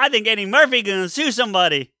somebody. I think Eddie Murphy gonna sue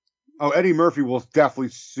somebody. Oh, Eddie Murphy will definitely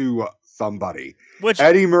sue somebody.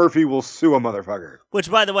 Eddie Murphy will sue a motherfucker.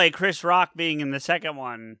 Which, by the way, Chris Rock being in the second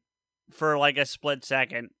one for like a split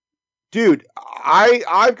second. Dude,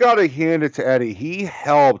 I've got to hand it to Eddie. He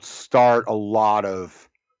helped start a lot of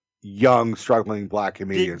young, struggling black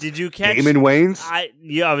comedians. Did you catch Damon Wayans? I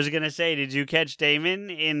was gonna say, did you catch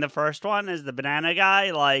Damon in the first one as the banana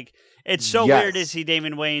guy? Like, it's so weird to see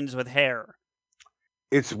Damon Wayans with hair.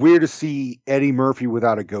 It's weird to see Eddie Murphy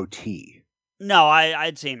without a goatee. No,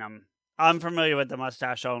 I'd seen him. I'm familiar with the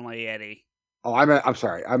mustache only Eddie. Oh, I'm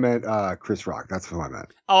sorry. I meant Chris Rock. That's who I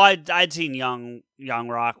meant. Oh, I'd seen young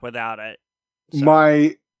Rock without it.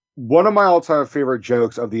 So. One of my all-time favorite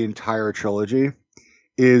jokes of the entire trilogy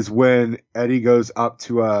is when Eddie goes up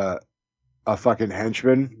to a fucking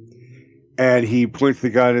henchman and he points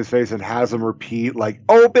the gun in his face and has him repeat like,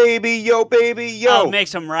 "Oh baby, yo baby, yo." Oh,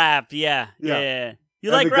 makes him rap. Yeah. You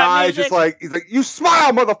and like the rap guy's music? just like, he's like, you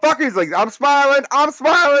smile, motherfucker. He's like, I'm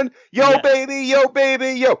smiling. Yo, baby, yo,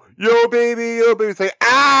 baby, yo, baby, yo, baby. Say,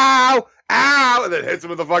 ow, ow, and then hits him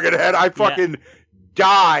with the fucking head. I fucking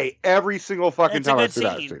die every single fucking time I see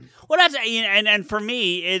that scene. Well, that's and for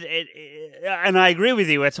me, and I agree with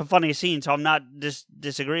you. It's a funny scene, so I'm not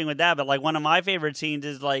disagreeing with that. But like one of my favorite scenes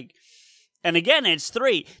is like, and again, it's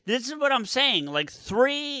 3. This is what I'm saying. Like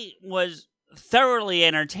 3 was thoroughly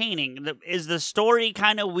entertaining. Is the story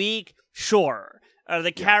kind of weak? Sure. Are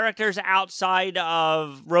the characters outside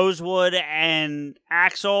of Rosewood and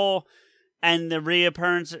Axel and the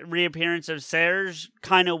reappearance of Serge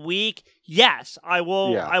kind of weak? Yes, I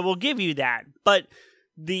will. Yeah. I will give you that. But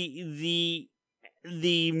the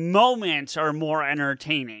moments are more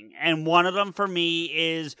entertaining, and one of them for me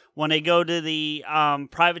is when they go to the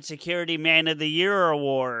Private Security Man of the Year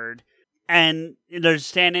award. And they're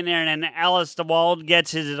standing there, and then Ellis DeWald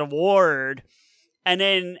gets his award. And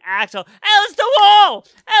then Axel, Ellis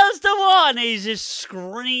DeWald! And he's just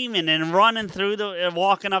screaming and running through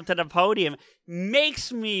walking up to the podium.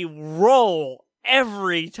 Makes me roll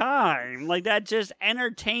every time. Like, that just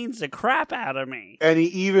entertains the crap out of me. And he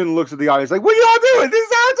even looks at the audience like, what y'all doing? This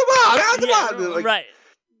is Axel. Like, right.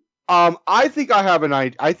 I think I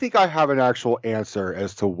have an actual answer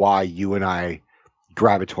as to why you and I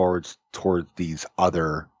gravitate towards these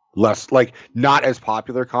other less, like, not as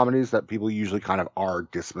popular comedies that people usually kind of are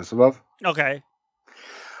dismissive of. Okay.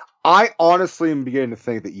 I honestly am beginning to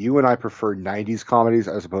think that you and I prefer 90s comedies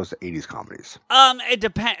as opposed to 80s comedies. It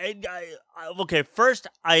depends. Okay, first,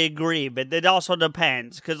 I agree, but it also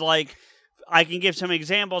depends, because, like, I can give some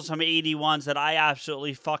examples, some 81s that I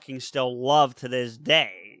absolutely fucking still love to this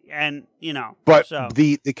day. And, you know. But so.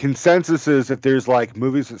 the consensus is if there's like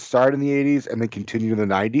movies that start in the 80s and then continue in the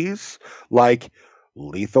 90s, like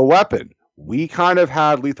Lethal Weapon. We kind of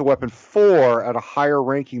had Lethal Weapon 4 at a higher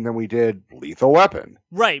ranking than we did Lethal Weapon.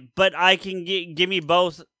 Right, but I can give me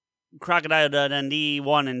both Crocodile Dundee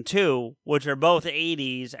 1 and 2, which are both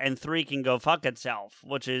 80s, and 3 can go fuck itself,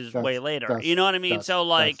 which is way later. You know what I mean? So,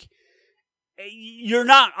 like,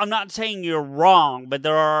 I'm not saying you're wrong, but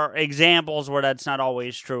there are examples where that's not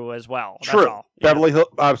always true as well. True.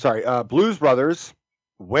 That's all. Blues Brothers,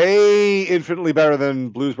 way infinitely better than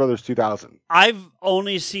Blues Brothers 2000. I've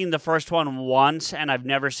only seen the first one once, and I've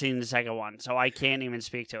never seen the second one, so I can't even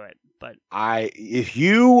speak to it. But if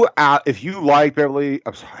you like Beverly,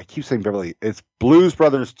 I'm sorry, I keep saying Beverly. It's Blues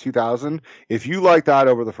Brothers 2000. If you like that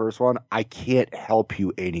over the first one, I can't help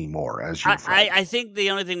you anymore. As your friend. I think the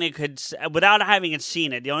only thing they could, without having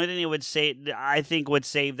seen it, the only thing they would say, I think, would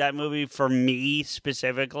save that movie for me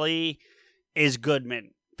specifically, is Goodman.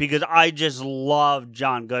 Because I just love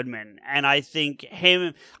John Goodman, and I think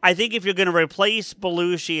if you're going to replace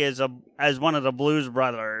Belushi as one of the Blues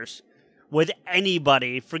Brothers with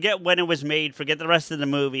anybody, forget when it was made, forget the rest of the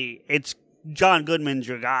movie, it's John Goodman's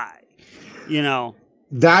your guy, you know.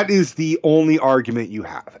 That is the only argument you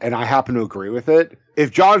have, and I happen to agree with it.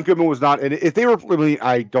 If John Goodman was not, and if they were,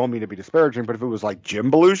 I don't mean to be disparaging, but if it was like Jim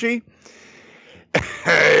Belushi,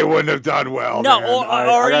 he wouldn't have done well. No, man. or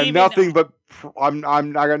I got even, nothing but I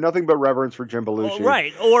got nothing but reverence for Jim Belushi.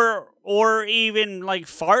 Right, or even like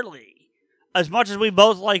Farley. As much as we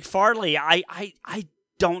both like Farley, I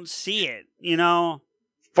don't see it, you know.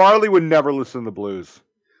 Farley would never listen to the blues.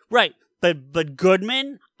 Right, but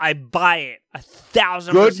Goodman, I buy it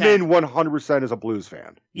 1,000%. Goodman 100% is a blues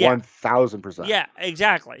fan. Yeah. 1,000%. Yeah,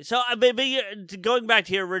 exactly. So, but going back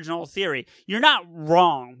to your original theory, you're not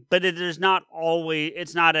wrong, but it is not always.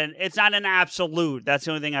 It's not an absolute. That's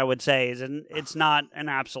the only thing I would say is, it's not an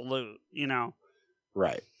absolute. You know.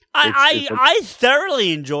 Right. I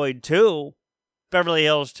thoroughly enjoyed Beverly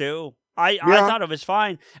Hills 2. I thought it was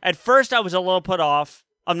fine. At first, I was a little put off.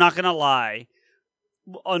 I'm not gonna lie.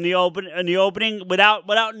 On the opening,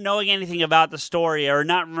 without knowing anything about the story or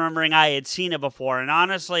not remembering I had seen it before, and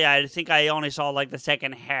honestly, I think I only saw like the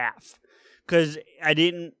second half because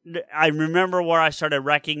I remember where I started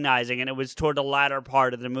recognizing, and it was toward the latter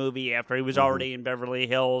part of the movie after he was already in Beverly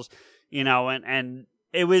Hills, you know, and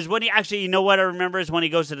it was when he actually, you know what I remember is when he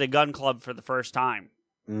goes to the gun club for the first time.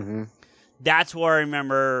 Mm-hmm. That's where I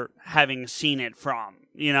remember having seen it from,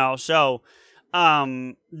 you know. So,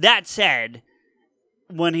 that said,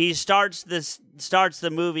 when he starts the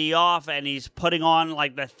movie off and he's putting on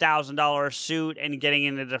like the $1,000 suit and getting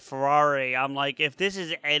into the Ferrari, I'm like, if this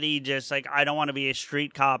is Eddie just like, I don't want to be a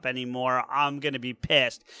street cop anymore, I'm gonna be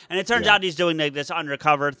pissed. And it turns out he's doing like this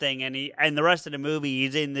undercover thing, and the rest of the movie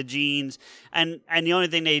he's in the jeans, and the only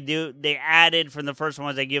thing they added from the first one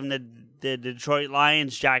was they give him the Detroit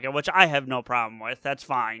Lions jacket, which I have no problem with. That's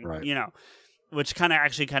fine, right. You know. which kind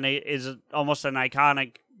of is almost an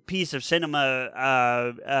iconic piece of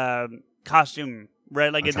cinema costume,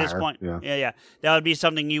 right? Like at this point, yeah, that would be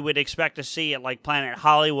something you would expect to see at like Planet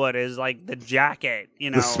Hollywood, is like the jacket,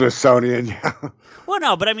 the Smithsonian. Well,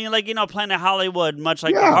 no, but I mean, like, Planet Hollywood, much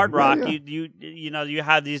like the Hard Rock, you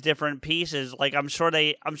have these different pieces. Like I'm sure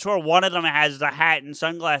one of them has the hat and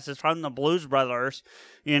sunglasses from the Blues Brothers,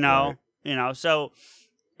 right. So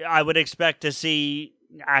I would expect to see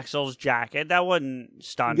Axl's jacket. That wouldn't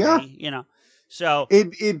stun me, So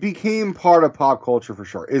it became part of pop culture for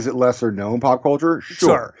sure. Is it lesser known pop culture?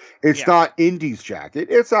 Sure. It's not Indy's jacket.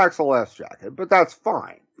 It's Axl F's jacket, but that's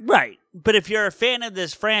fine. Right. But if you're a fan of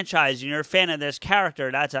this franchise and you're a fan of this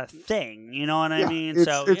character, that's a thing. You know what I mean?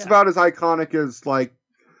 It's about as iconic as like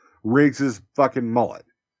Riggs's fucking mullet.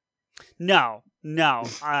 No.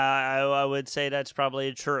 I would say that's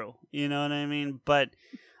probably true. You know what I mean? But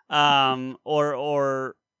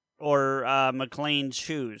or McLean's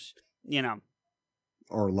shoes,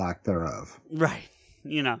 or lack thereof. Right.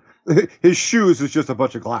 His shoes is just a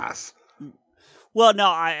bunch of glass. Well, no,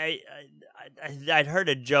 I'd heard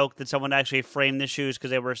a joke that someone actually framed the shoes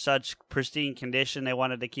because they were such pristine condition they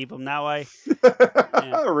wanted to keep them that way.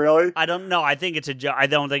 Yeah. Really? I don't know. I think it's a joke. I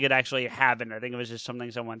don't think it actually happened. I think it was just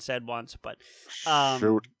something someone said once. But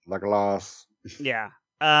shoot like a loss. Yeah.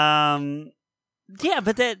 Yeah,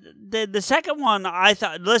 but the second one, I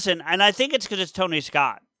thought. Listen, and I think it's because it's Tony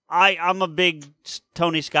Scott. I'm a big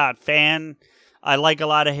Tony Scott fan. I like a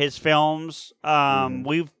lot of his films.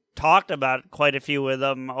 We've talked about quite a few of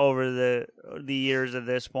them over the years at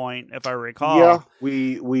this point, if I recall. Yeah,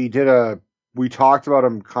 we talked about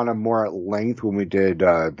them kind of more at length when we did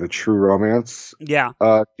the True Romance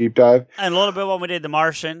deep dive. And a little bit when we did The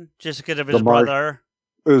Martian, just because of his brother.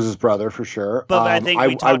 It was his brother, for sure. But I think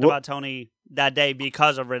we talked about Tony that day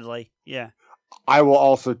because of Ridley. Yeah. I will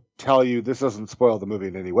also tell you, this doesn't spoil the movie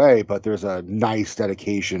in any way, but there's a nice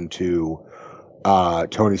dedication to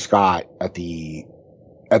Tony Scott at the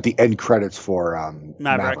end credits for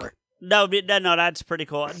Maverick. No, that's pretty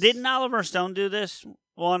cool. Didn't Oliver Stone do this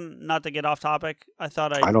one? Not to get off topic. I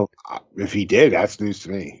don't. If he did, that's news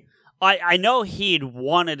to me. I know he'd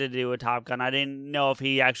wanted to do a Top Gun. I didn't know if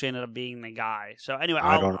he actually ended up being the guy. So anyway,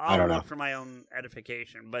 I'll look for my own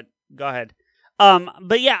edification. But go ahead.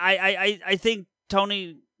 But yeah, I think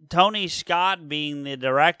Tony Scott being the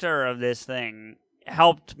director of this thing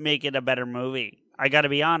helped make it a better movie. I got to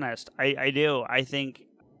be honest. I do. I think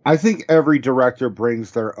every director brings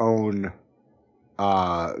their own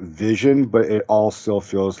vision, but it all still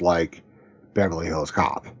feels like Beverly Hills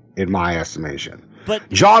Cop, in my estimation. But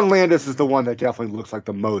John Landis is the one that definitely looks like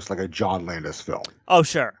the most like a John Landis film. Oh,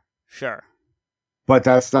 sure. But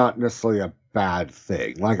that's not necessarily a bad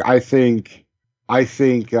thing. Like I think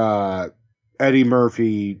Eddie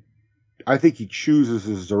Murphy, I think he chooses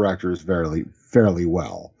his directors fairly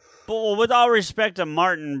well. But with all respect to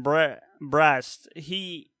Martin Brest,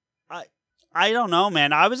 I don't know,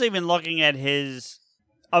 man. I was looking at his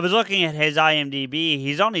IMDb.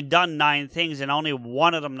 He's only done 9 things, and only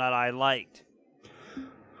one of them that I liked.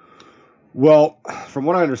 Well, from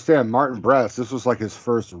what I understand, Martin Brest, this was like his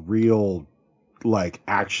first real like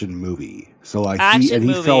action movie. So like he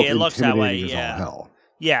felt it looks that way, as all hell.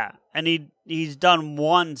 Yeah, and he's done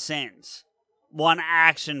one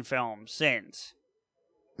action film since.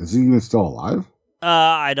 Is he even still alive?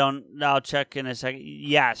 I'll check in a second.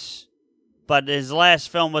 Yes. But his last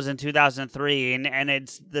film was in 2003, and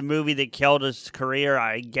it's the movie that killed his career.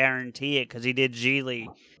 I guarantee it, because he did Geely.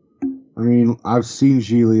 I mean, I've seen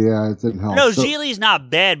Geely. Yeah, it didn't help. No, Geely's not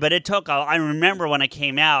bad, but it took. I remember when it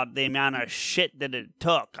came out, the amount of shit that it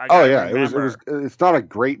took. It's not a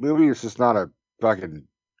great movie. It's just not a fucking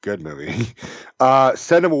good movie.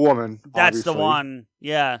 Send Him a Woman. That's obviously. The one.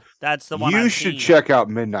 Yeah, that's the one. You should check out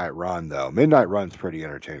Midnight Run, though. Midnight Run's pretty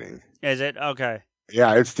entertaining. Is it? Okay.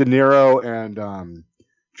 Yeah, it's De Niro and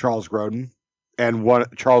Charles Grodin, and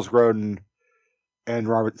Charles Grodin and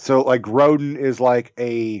Robert. So like Grodin is like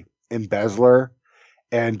a embezzler,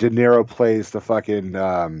 and De Niro plays the fucking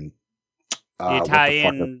the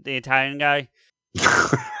Italian guy.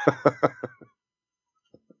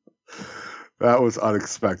 That was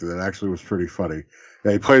unexpected. It actually was pretty funny.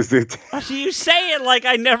 Yeah, he plays the. You say it like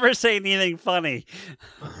I never say anything funny.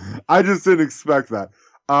 I just didn't expect that.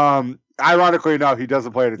 Ironically enough, he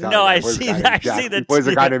doesn't play an Italian. No, I see that. He plays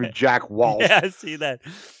a guy named Jack Walsh. Yeah, I see that.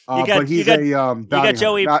 But he's you got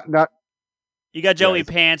Joey. You got Joey yes.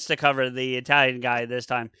 Pants to cover the Italian guy this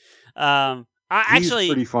time. He's actually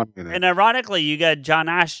pretty funny in it. And ironically, you got John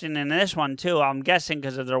Ashton in this one too. I'm guessing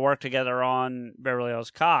because of their work together on Beverly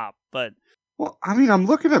Hills Cop. But well, I mean, I'm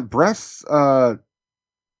looking at Brest's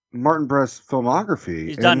Martin Brest's filmography.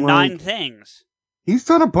 He's done 9 things. He's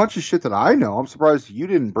done a bunch of shit that I know. I'm surprised you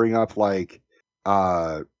didn't bring up like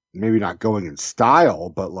maybe not Going in Style,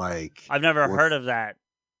 but like I've never heard of that.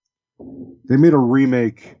 They made a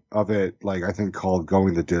remake of it, like I think called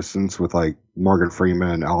Going the Distance with like Morgan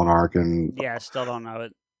Freeman, Alan Arkin. Yeah, I still don't know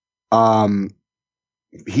it.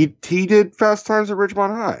 He did Fast Times at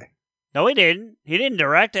Ridgemont High. No, he didn't. He didn't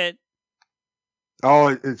direct it. Oh,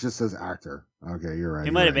 it just says actor. Okay, you're right.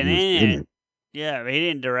 He might have been in it. Yeah, but he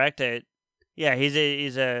didn't direct it. Yeah, he's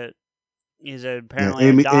apparently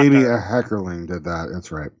a doctor. Amy Heckerling did that.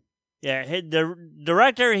 That's right. Yeah, the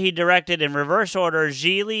director, he directed in reverse order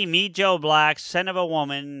Geely, Meet Joe Black, Son of a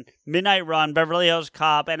Woman, Midnight Run, Beverly Hills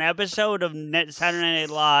Cop, an episode of Saturday Night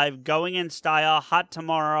Live, Going in Style, Hot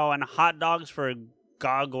Tomorrow, and Hot Dogs for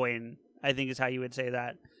Gogwin, I think is how you would say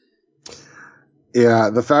that. Yeah,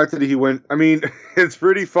 the fact that he went, I mean, it's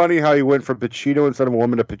pretty funny how he went from Pacino and Son of a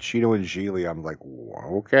Woman to Pacino and Geely. I'm like,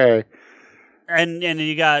 okay. And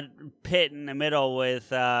you got Pitt in the middle with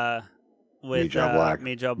Joe Black.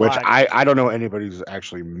 Joe Black. Which I don't know anybody who's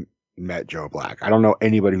actually met Joe Black. I don't know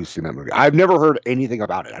anybody who's seen that movie. I've never heard anything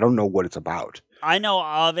about it. I don't know what it's about. I know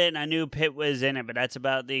of it, and I knew Pitt was in it, but that's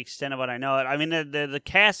about the extent of what I know. I mean, the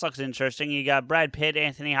cast looks interesting. You got Brad Pitt,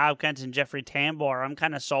 Anthony Hopkins, and Jeffrey Tambor. I'm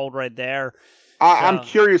kind of sold right there. I'm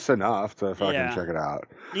curious enough to fucking check it out.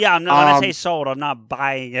 Yeah, I'm not, when I say sold, I'm not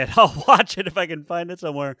buying it. I'll watch it if I can find it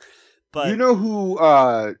somewhere. But you know who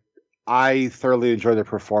I thoroughly enjoyed their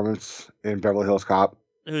performance in Beverly Hills Cop?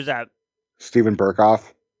 Who's that? Steven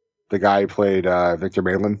Berkoff, the guy who played Victor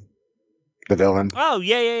Malin, the villain. Oh,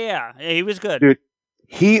 yeah. He was good. Dude,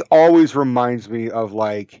 he always reminds me of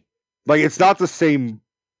like it's not the same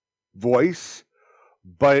voice,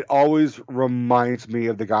 but it always reminds me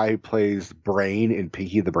of the guy who plays Brain in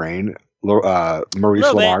Pinky the Brain, Maurice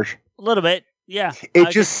LaMarche. A little bit, yeah. It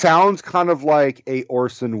just sounds kind of like a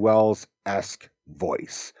Orson Welles-esque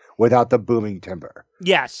voice without the booming timbre.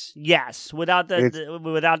 Yes. Without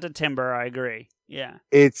the timbre, I agree. Yeah.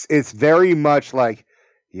 It's very much like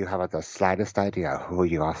you haven't the slightest idea who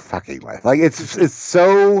you are fucking with. Like it's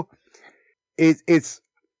so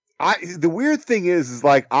the weird thing is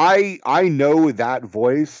like I know that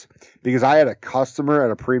voice because I had a customer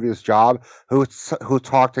at a previous job who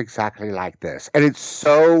talked exactly like this, and it's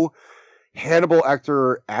so Hannibal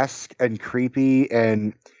Lecter-esque and creepy,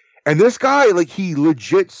 and this guy, like, he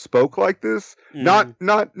legit spoke like this. Not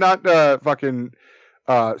fucking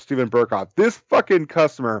Steven Berkoff. This fucking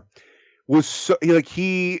customer was so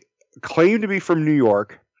he claimed to be from New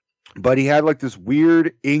York, but he had like this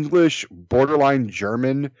weird English borderline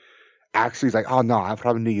German accent. He's like, "Oh no, I'm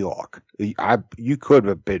from New York. You could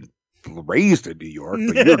have been raised in New York,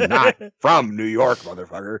 but you're not from New York,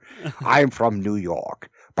 motherfucker. I'm from New York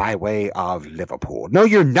by way of Liverpool. No,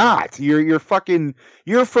 you're not. You're from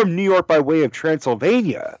New York by way of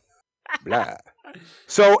Transylvania." Blah.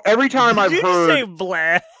 So every time I've heard say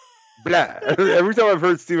blah. Blah. Every time I've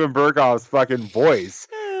heard Steven Berkoff's fucking voice,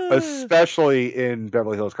 especially in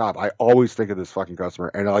Beverly Hills Cop, I always think of this fucking customer,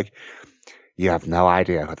 and like, you have no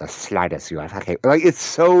idea what the slightest you are fucking like. It's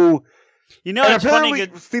so. You know, and it's apparently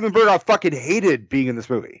funny. Steven Berkoff fucking hated being in this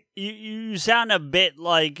movie. You sound a bit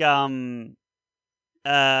like Jeremy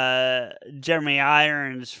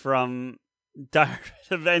Irons from Dire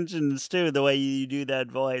with a Vengeance too. The way you do that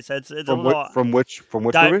voice, from which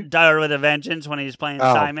movie? Dire with a Vengeance, when he's playing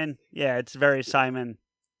Simon. Yeah, it's very Simon.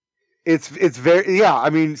 It's very I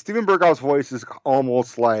mean, Steven Berkoff's voice is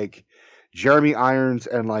almost like Jeremy Irons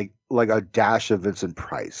and like a dash of Vincent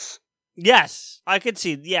Price. Yes, I could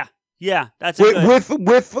see. Yeah, that's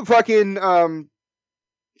with fucking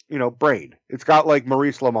Brain. It's got like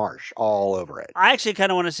Maurice LaMarche all over it. I actually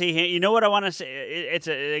kind of want to see him. You know what I want to say? It's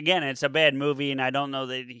a bad movie, and I don't know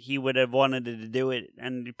that he would have wanted to do it,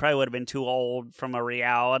 and he probably would have been too old from a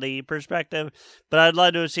reality perspective. But I'd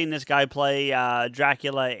love to have seen this guy play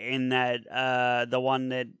Dracula in that the one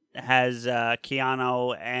that has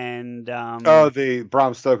Keanu and the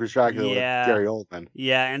Bram Stoker's Dracula with Gary Oldman.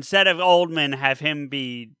 Yeah, instead of Oldman, have him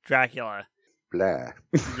be Dracula. Blah.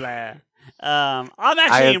 Blah. I'm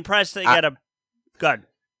actually impressed that you got a good.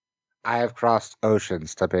 I have crossed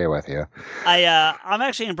oceans to be with you. I'm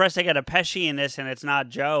actually impressed they got a Pesci in this, and it's not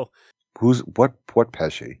Joe. What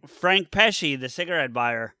Pesci? Frank Pesci, the cigarette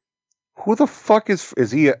buyer. Who the fuck is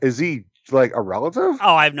he? Is he like a relative?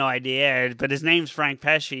 Oh, I have no idea, but his name's Frank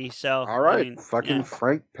Pesci. So all right, Frank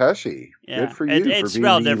Pesci. Yeah. Good for you it's for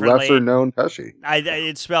being the lesser-known Pesci.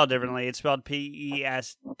 It's spelled differently. It's spelled Pesce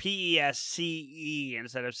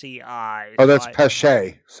instead of CI. Oh, that's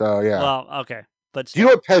Pesce. So yeah. Well, okay, but do you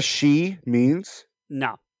know what Pesci means?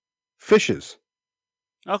 No. Fishes.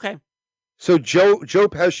 Okay. So Joe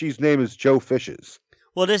Pesci's name is Joe Fishes.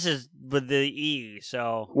 Well, this is with the E,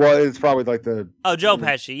 so. Well, it's probably like the. Oh, Joe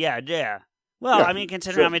Pesci. Yeah. Well, Yeah, I mean,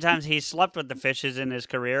 considering how many times he slept with the fishes in his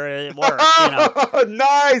career, it works, you know.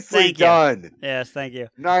 Nicely Thank you. done. Yes, thank you.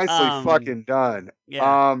 Nicely fucking done.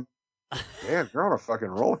 Yeah. Damn, you're on a fucking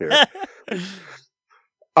roll here.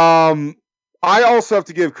 I also have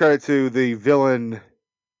to give credit to the villain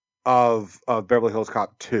of Beverly Hills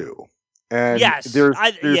Cop 2. And Yes, there's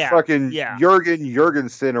fucking yeah. Jurgen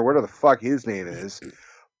Jurgensen or whatever the fuck his name is.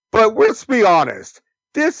 But let's be honest.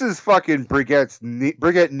 This is fucking Brigitte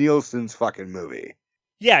Nielsen's fucking movie.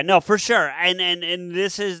 Yeah, no, for sure. And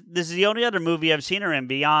this is the only other movie I've seen her in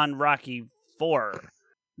beyond Rocky 4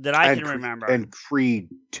 that I can remember. And Creed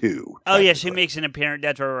 2. Oh yeah, she makes an appearance.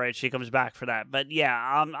 That's right. She comes back for that. But yeah,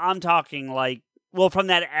 I'm talking like, well, from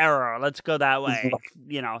that era. Let's go that way.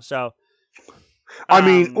 You know, so. I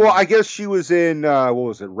mean, well, I guess she was in what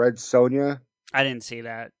was it, Red Sonja? I didn't see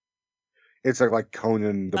that. It's like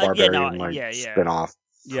Conan the Barbarian spinoff.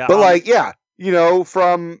 Yeah, but like, yeah, you know,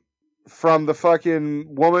 from the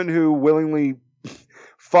fucking woman who willingly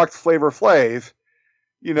fucked Flavor Flav,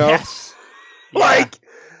 you know, yes. Like,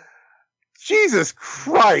 Jesus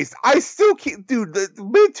Christ, I still can't, dude. The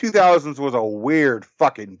mid 2000s was a weird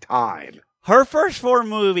fucking time. Her first 4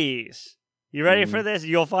 movies. You ready for this?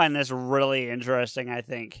 You'll find this really interesting, I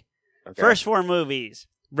think. Okay. First 4 movies: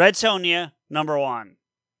 Red Sonja, number 1.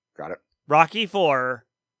 Got it. Rocky 4,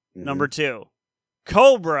 number 2.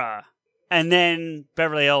 Cobra, and then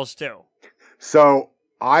Beverly Hills 2. So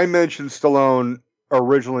I mentioned Stallone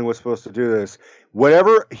originally was supposed to do this.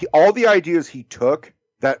 All the ideas he took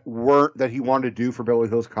that he wanted to do for Beverly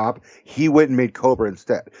Hills Cop, he went and made Cobra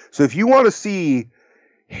instead. So if you want to see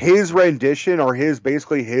his rendition or his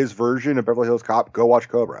version of Beverly Hills Cop, go watch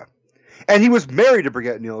Cobra. And he was married to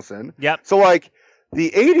Brigitte Nielsen. Yep. So like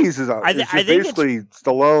the 80s is basically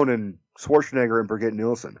Stallone and Schwarzenegger and Brigitte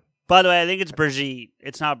Nielsen. By the way, I think it's Brigitte.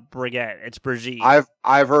 It's not Brigitte. It's Brigitte.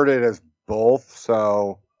 I've heard it as both.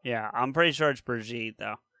 So yeah, I'm pretty sure it's Brigitte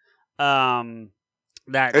though.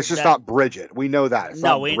 It's just not Bridget. We know that. It's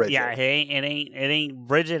not Bridget. Yeah, it ain't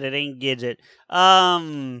Bridget. It ain't Gidget.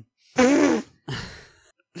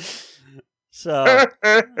 So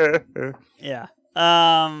yeah.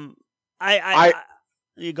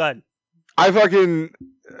 You go ahead. I'm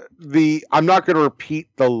not going to repeat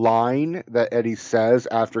the line that Eddie says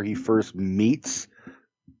after he first meets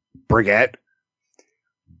Brigitte.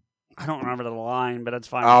 I don't remember the line, but it's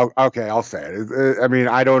fine. Oh, okay, I'll say it. I mean,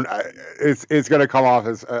 I don't. It's going to come off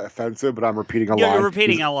as offensive, but I'm repeating a line. You're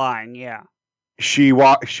repeating a line, yeah. She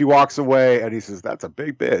walks away, and he says, "That's a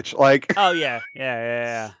big bitch." Like, oh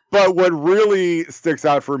yeah. But what really sticks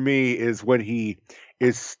out for me is when he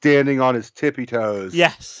is standing on his tippy toes.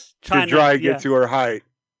 Yes, to try and get to her height.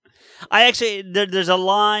 I actually there's a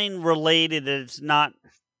line related that it's not.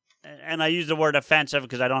 And I use the word offensive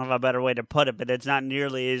because I don't have a better way to put it, but it's not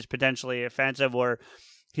nearly as potentially offensive, where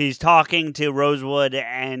he's talking to Rosewood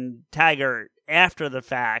and Taggart after the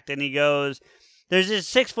fact, and he goes, there's this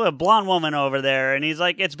 6-foot blonde woman over there, and he's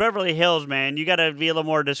like, it's Beverly Hills, man. You got to be a little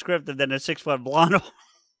more descriptive than a 6-foot blonde woman.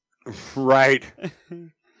 Right.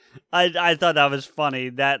 I thought that was funny.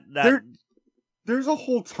 There's a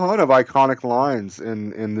whole ton of iconic lines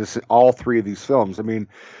in all 3 of these films. I mean,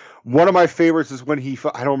 one of my favorites is when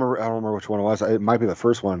I don't remember which one it was. It might be the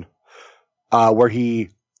first one, where he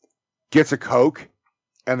gets a Coke,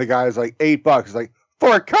 and the guy's like, $8. He's like,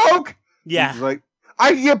 for a Coke? Yeah. He's like,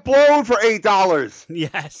 I can get blown for $8.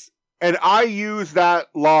 Yes. And I use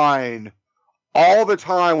that line all the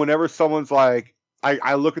time whenever someone's like,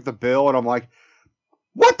 I look at the bill and I'm like,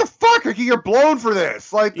 what the fuck? I can get blown for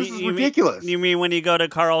this. Like, this is ridiculous. You mean when you go to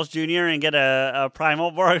Carl's Jr. and get a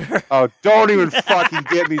Primal burger? Oh, don't even fucking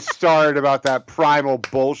get me started about that Primal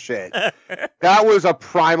bullshit. That was a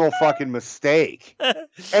Primal fucking mistake.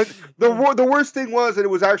 And the worst thing was that it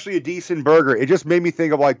was actually a decent burger. It just made me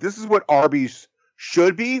think of, like, this is what Arby's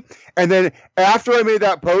should be. And then after I made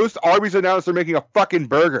that post, Arby's announced they're making a fucking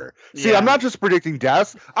burger. See, I'm not just predicting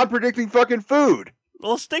deaths. I'm predicting fucking food.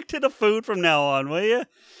 We'll stick to the food from now on, will you?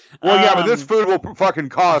 Well, yeah, but this food will fucking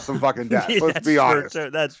cause some fucking death. Let's be honest.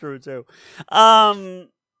 That's true too. I'm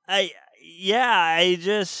trying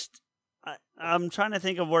to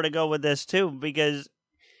think of where to go with this too, because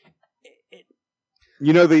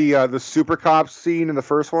you know the Super Cop scene in the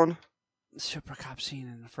first one. Super Cop scene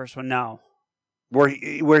in the first one, no. Where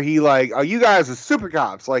he like, oh, you guys are Super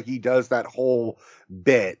Cops. Like, he does that whole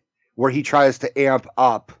bit where he tries to amp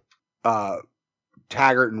up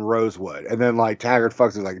Taggart and Rosewood, and then like Taggart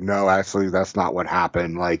fucks is like, no, actually, that's not what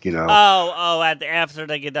happened. Like, you know, after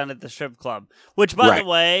they get done at the strip club. Which, by the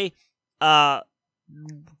way,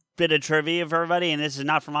 bit of trivia for everybody, and this is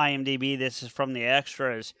not from IMDb. This is from the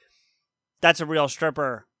extras. That's a real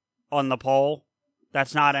stripper on the pole.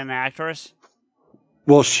 That's not an actress.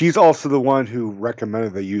 Well, she's also the one who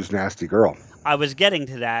recommended they use Nasty Girl. I was getting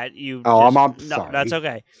to that. I'm no, sorry. That's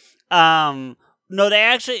okay. No,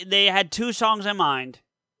 they had 2 songs in mind,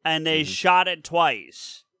 and they shot it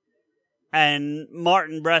twice. And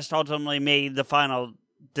Martin Brest ultimately made the final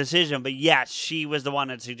decision, but yes, she was the one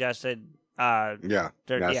that suggested.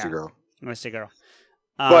 Nasty Girl. Nasty Girl.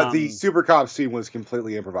 But the Super Cop scene was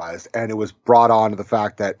completely improvised, and it was brought on to the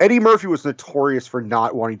fact that Eddie Murphy was notorious for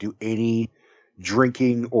not wanting to do any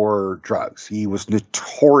drinking or drugs. He was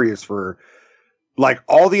notorious for, like,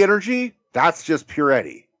 all the energy. That's just pure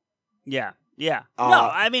Eddie. Yeah. No,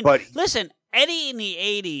 I mean, listen, Eddie in the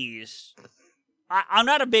 80s, I'm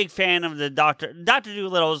not a big fan of the Dr.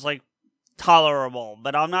 Dolittle is, like, tolerable,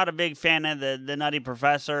 but I'm not a big fan of the Nutty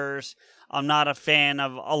Professors. I'm not a fan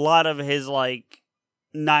of a lot of his, like,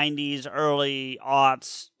 90s, early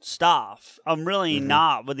aughts stuff. I'm really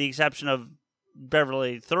not, with the exception of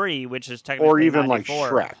Beverly 3, which is technically or even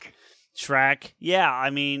 94. Like Shrek. Yeah, I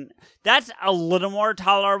mean, that's a little more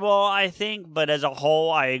tolerable, I think, but as a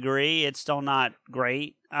whole, I agree. It's still not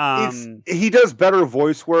great. He does better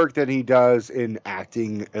voice work than he does in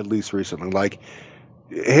acting, at least recently. Like,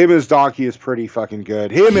 him as Donkey is pretty fucking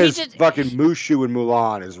good. Fucking Mushu in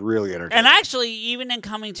Mulan is really entertaining. And actually, even in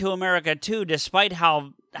Coming to America 2, despite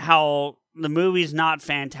how the movie's not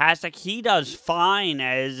fantastic, he does fine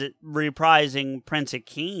as reprising Prince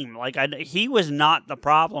Akeem. Like, he was not the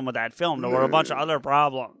problem with that film. There were a bunch of other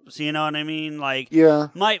problems. You know what I mean? Like, yeah.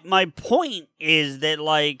 My point is that,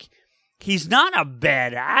 like, he's not a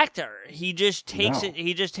bad actor. He just takes it.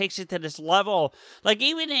 He just takes it to this level. Like,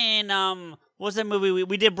 even in what's that movie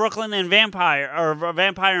we did, Brooklyn and Vampire, or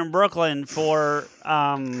Vampire in Brooklyn for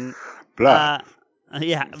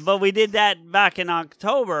yeah, but we did that back in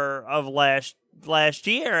October of last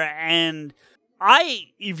year, and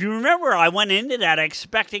if you remember, I went into that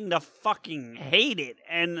expecting to fucking hate it,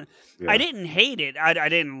 and I didn't hate it. I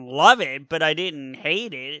didn't love it, but I didn't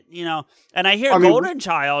hate it, you know. And I hear Golden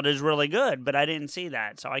Child is really good, but I didn't see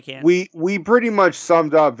that, so I can't. We pretty much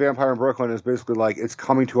summed up Vampire in Brooklyn as basically like it's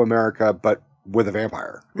Coming to America, but with a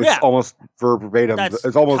vampire. It's almost verbatim.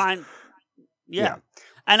 It's almost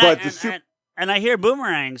And I hear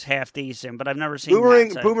Boomerang's half decent, but I've never seen Boomerang.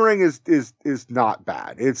 that. Boomerang is not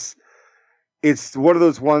bad. It's one of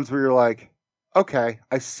those ones where you're like, okay,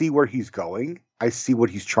 I see where he's going. I see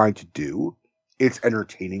what he's trying to do. It's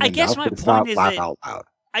entertaining enough, but it's not laugh out loud.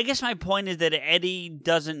 I guess my point is that Eddie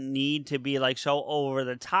doesn't need to be like so over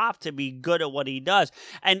the top to be good at what he does.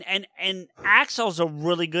 And Axel's a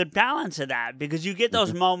really good balance of that, because you get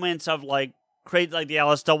those moments of like create like the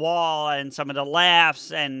Alice DeWall and some of the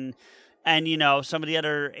laughs and you know, some of the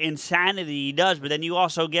other insanity he does, but then you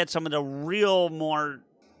also get some of the real more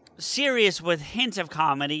serious with hints of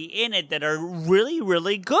comedy in it that are really,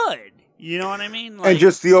 really good. You know what I mean? Like, and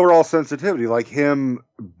just the overall sensitivity, like him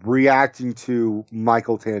reacting to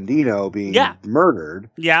Michael Tandino being murdered.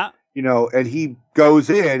 Yeah. You know, and he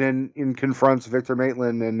goes in and confronts Victor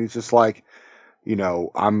Maitland, and he's just like, you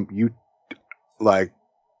know, I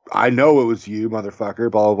know it was you,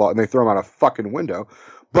 motherfucker, blah, blah, blah. And they throw him out a fucking window.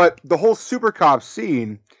 But the whole Super Cop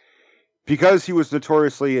scene, because he was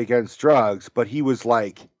notoriously against drugs, but he was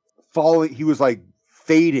like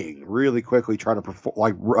fading really quickly trying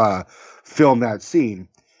to film that scene.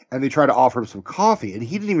 And they tried to offer him some coffee, and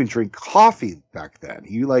he didn't even drink coffee back then.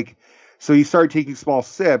 So he started taking small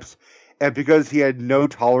sips, and because he had no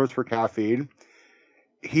tolerance for caffeine,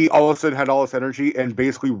 he all of a sudden had all this energy and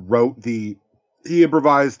basically he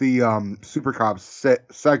improvised the Super Cop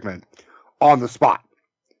segment on the spot.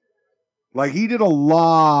 Like, he did a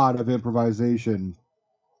lot of improvisation,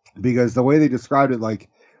 because the way they described it, like,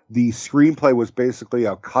 the screenplay was basically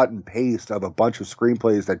a cut and paste of a bunch of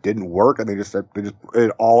screenplays that didn't work, and they just put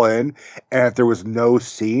it all in. And if there was no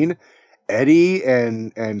scene, Eddie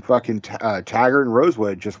and fucking Taggart and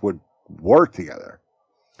Rosewood just would work together.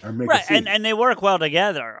 Right, and they work well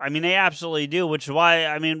together. I mean, they absolutely do, which is why,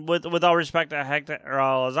 I mean, with all respect to Hector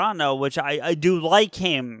Elizondo, which I do like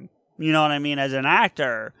him, you know what I mean, as an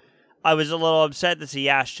actor, I was a little upset to see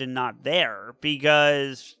Ashton not there,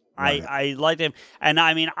 because I liked him. And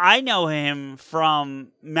I mean, I know him from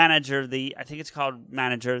I think it's called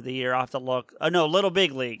Manager of the Year. I'll have to look. Oh, no, Little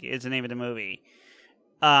Big League is the name of the movie.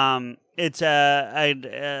 It's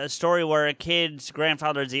a story where a kid's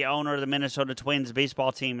grandfather is the owner of the Minnesota Twins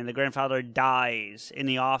baseball team, and the grandfather dies in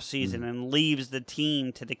the off season and leaves the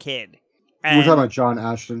team to the kid. And, We're talking about John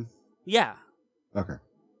Ashton. Yeah. Okay.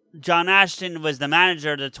 John Ashton was the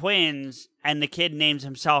manager of the Twins, and the kid names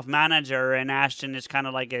himself manager, and Ashton is kind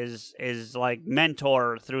of like his like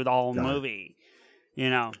mentor through the whole movie. You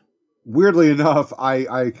know. Weirdly enough,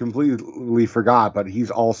 I completely forgot, but he's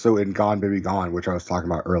also in Gone Baby Gone, which I was talking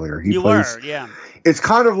about earlier. Yeah. It's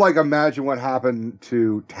kind of like imagine what happened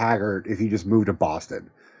to Taggart if he just moved to Boston.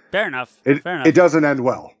 Fair enough. It doesn't end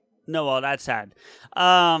well. No, well, that's sad.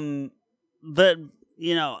 But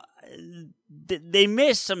you know, they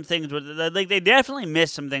missed some things with like they definitely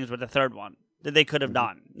missed some things with the third one that they could have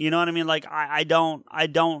done. You know what I mean? Like I don't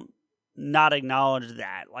not acknowledge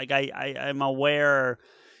that. Like I'm aware.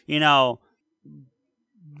 You know,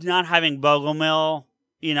 not having Bogomil,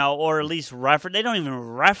 you know, or at least they don't even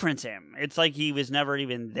reference him. It's like he was never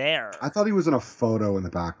even there. I thought he was in a photo in the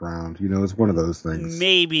background. You know, it's one of those things.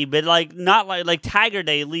 Maybe, but like not like Taggart.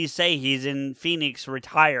 They at least say he's in Phoenix,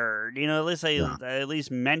 retired. You know, at least at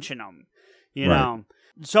least mention him. You know,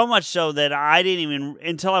 so much so that I didn't even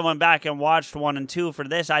until I went back and watched 1 and 2 for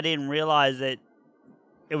this. I didn't realize that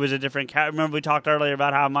it was a different character. Remember we talked earlier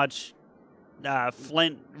about how much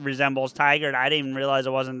Flint resembles Taggart. I didn't even realize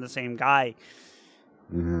it wasn't the same guy.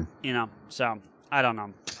 Mm-hmm. You know, so I don't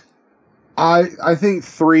know. I think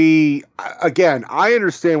 3 again. I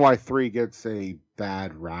understand why 3 gets a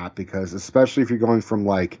bad rap because especially if you're going from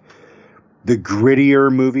like the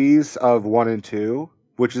grittier movies of 1 and 2,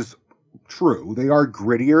 which is true. They are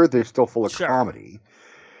grittier. They're still full of comedy.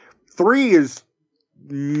 3 is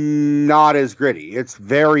not as gritty. It's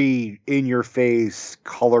very in your face,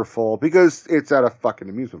 colorful because it's at a fucking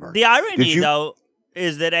amusement park. The irony though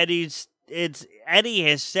is that Eddie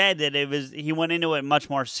has said that he went into it much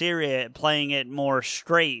more serious, playing it more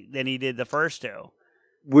straight than he did the first 2.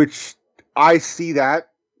 Which I see that,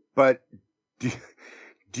 but do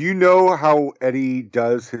you know how Eddie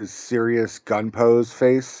does his serious gun pose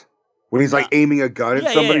face when he's like aiming a gun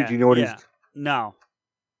at somebody? Yeah. Do you know what he's? No.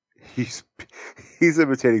 He's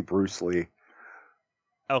imitating Bruce Lee.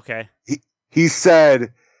 Okay. He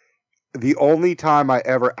said, the only time I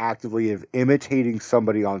ever actively am imitating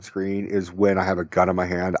somebody on screen is when I have a gun in my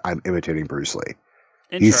hand. I'm imitating Bruce Lee.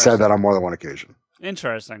 He said that on more than one occasion.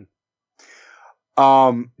 Interesting.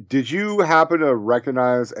 Did you happen to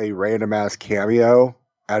recognize a random ass cameo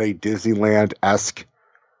at a Disneyland-esque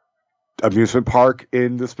amusement park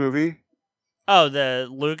in this movie? Oh, the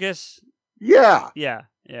Lucas? Yeah. Yeah.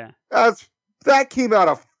 That came out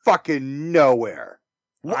of fucking nowhere.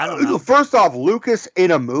 I don't know. First off, Lucas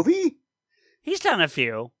in a movie? He's done a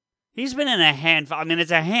few. He's been in a handful. I mean,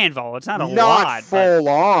 it's a handful. It's not a lot. Not full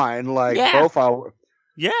on, like, profile.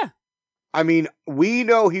 Yeah. I mean, we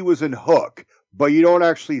know he was in Hook, but you don't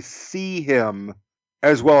actually see him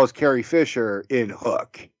as well as Carrie Fisher in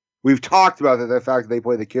Hook. We've talked about the fact that they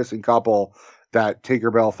play the kissing couple that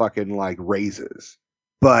Tinkerbell fucking, like, raises.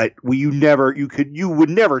 But you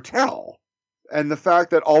would never tell. And the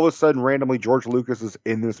fact that all of a sudden randomly George Lucas is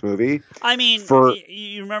in this movie. I mean,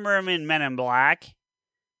 you remember him in Men in Black?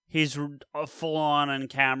 He's full on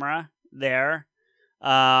camera there.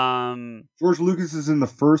 George Lucas is in the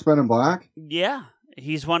first Men in Black? Yeah.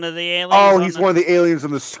 He's one of the aliens. Oh, he's one of the aliens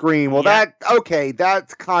on the screen. Well, that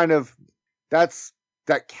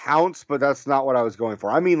counts, but that's not what I was going for.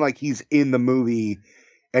 I mean, like, he's in the movie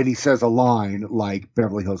and he says a line like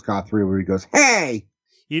Beverly Hills Cop 3 where he goes, "Hey!"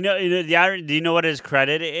 Do you know what his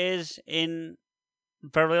credit is in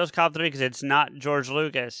Beverly Hills Cop 3? Because it's not George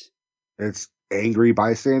Lucas. It's Angry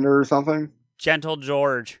Bystander or something? Gentle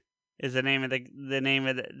George is the name of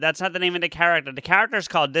that's not the name of the character. The character's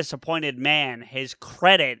called Disappointed Man. His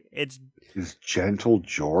credit is Gentle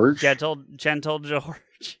George? Gentle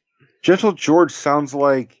George. Gentle George sounds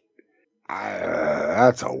like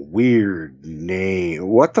that's a weird name.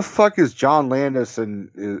 What the fuck is John Landis and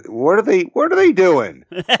what are they doing?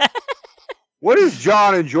 What is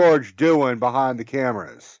John and George doing behind the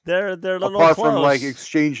cameras? They're little apart close. From like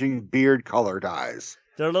exchanging beard color dyes.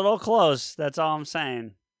 They're a little close. That's all I'm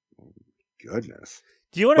saying. Goodness.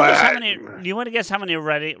 Do you want to guess how many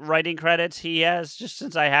writing credits he has? Just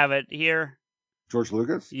since I have it here. George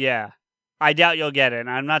Lucas? Yeah. I doubt you'll get it.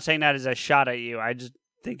 I'm not saying that as a shot at you. I just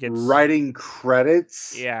think it's writing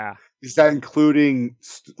credits. Yeah. Is that including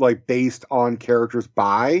like based on characters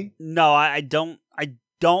by? No, I don't.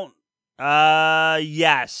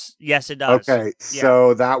 Yes, it does. Okay,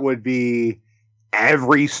 so that would be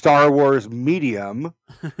every Star Wars medium.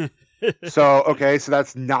 So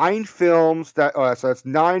that's 9 films. So that's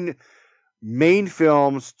 9 main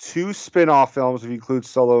films, 2 spin-off films if you include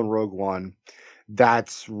Solo and Rogue One.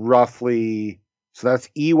 That's roughly, so that's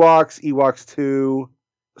Ewoks 2.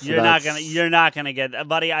 So You're not gonna get that,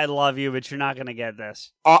 buddy. I love you, but you're not gonna get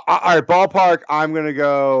this. All right, ballpark. I'm gonna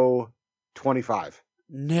go 25.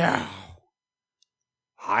 No,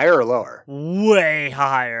 Higher or lower? way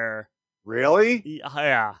higher. Really?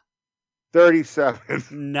 Yeah, 37.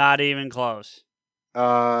 not even close.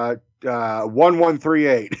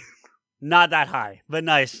 1138. Not that high, but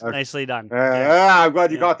nice, Okay. nicely done. I'm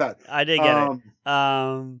glad you got that. I did get it.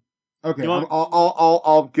 Okay, You want-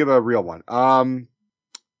 I'll give a real one.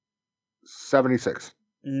 76.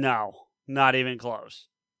 No, not even close.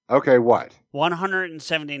 Okay, what?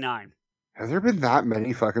 179. Have there been that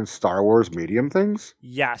many fucking Star Wars medium things?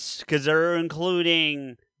 Yes, because they're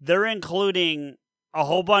including a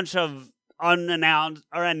whole bunch of unannounced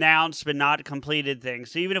or announced but not completed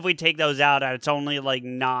things. So even if we take those out, it's only like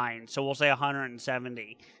 9. So we'll say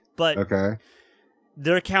 170. But Okay.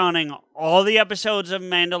 they're counting all the episodes of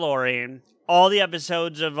Mandalorian, all the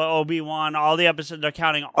episodes of Obi-Wan, all the episodes. They're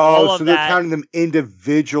counting all Oh, of so they're that. counting them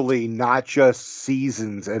individually, not just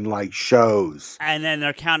seasons and like shows. And then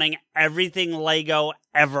they're counting everything Lego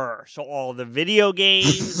ever. So all the video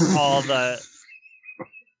games, all the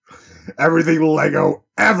Everything Lego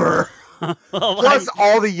ever. Plus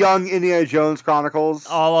all the young Indiana Jones Chronicles.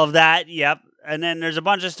 all of that. Yep. And then there's a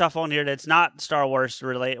bunch of stuff on here that's not Star Wars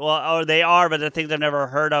related. Well, or they are, but the things I've never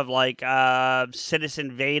heard of, like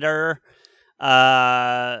Citizen Vader,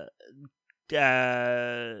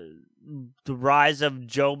 the Rise of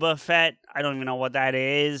Boba Fett. I don't even know what that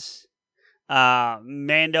is.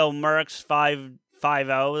 Mando Mercs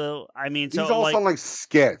 550. I mean, These so all like, sound like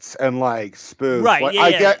skits and like spoofs. Right,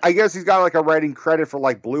 Like, yeah. I guess he's got like a writing credit for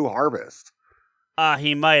like Blue Harvest.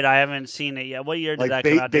 he might. I haven't seen it yet. What year did Like that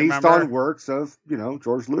come out? Do you based remember? on works of,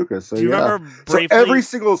 George Lucas. So Do you yeah. remember So briefly? every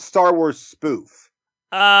single Star Wars spoof.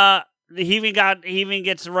 He even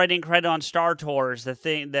gets writing credit on Star Tours, the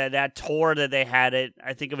thing that tour that they had at,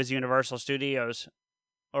 I think it was Universal Studios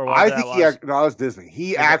or whatever I that think was. no, it was Disney.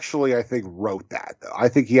 He it? actually, I think, wrote that though. I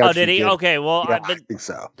think he actually Oh, did he? Okay, well, Yeah, I think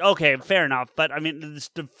so. okay, fair enough. But I mean,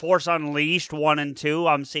 the Force Unleashed 1 and 2,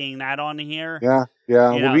 I'm seeing that on here. Yeah. You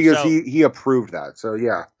Well, know, because so- he approved that. So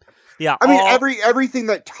yeah. Yeah, I mean, all- everything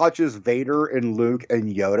that touches Vader and Luke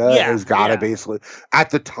and Yoda Yeah, has got to yeah. basically, at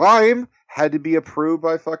the time, had to be approved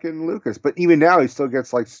by fucking Lucas. But even now, he still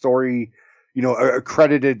gets like story,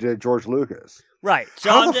 accredited to George Lucas. right. So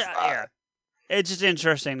How I'm the just, fuck- yeah, it's just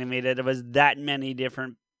interesting to me that it was that many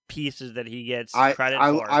different pieces that he gets credit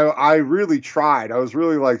for. I really tried. I was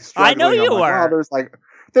really like struggling. I know you I'm like, were. Oh,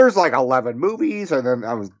 there's like 11 movies, and then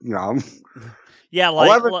I was, yeah, like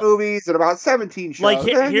 11 movies and about 17 shows. Like,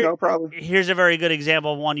 here- probably. Here's a very good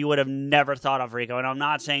example of one you would have never thought of, Rico. And I'm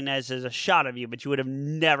not saying this as a shot of you, but you would have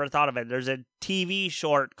never thought of it. There's a TV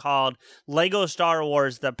short called Lego Star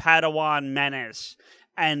Wars: The Padawan Menace,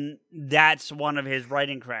 and that's one of his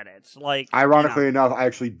writing credits. Like, Ironically enough, I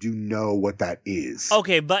actually do know what that is.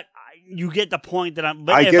 okay, but you get the point that I'm.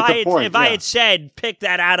 But I if get I the had, point, if I yeah. had said pick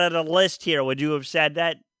that out of the list here, would you have said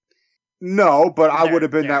that? No, but I There, would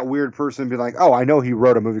have been there. that weird person being like, oh, I know he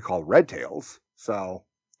wrote a movie called Red Tails. So,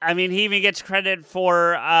 I mean, he even gets credit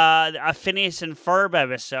for a Phineas and Ferb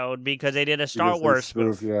episode because they did a Star Because they Wars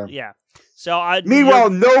spoof, yeah. Yeah. So I.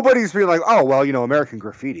 meanwhile, nobody's being like, oh, well, American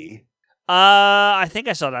Graffiti. I think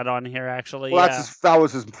I saw that on here actually. Well, yeah. that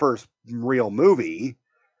was his first real movie.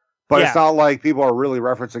 But it's Yeah. not like people are really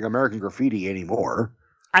referencing American Graffiti anymore.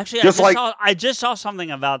 Actually, just like- I just saw something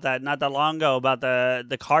about that not that long ago about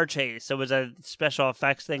the car chase. There was a special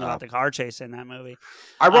effects thing about the car chase in that movie.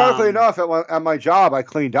 Ironically Um, enough, at my job, I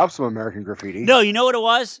cleaned up some American Graffiti. No, you know what it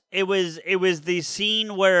was? It was the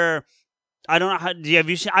scene where I don't know how. Have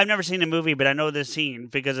you seen? I've never seen the movie, but I know this scene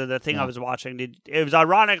because of the thing I Yeah. was watching. It was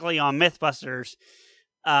ironically on MythBusters.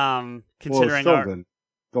 Well, Considering it's our filmed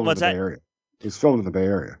in What's the that? Bay Area. It's filmed in the Bay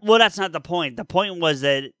Area. Well, that's not the point. The point was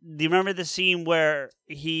that do you remember the scene where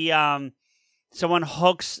someone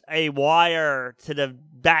hooks a wire to the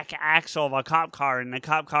back axle of a cop car and the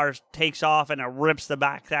cop car takes off and it rips the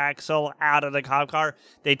back axle out of the cop car?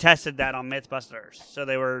 They tested that on MythBusters. So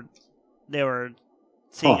they were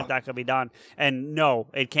seeing Huh. if that could be done. And no,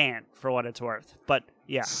 it can't for what it's worth. But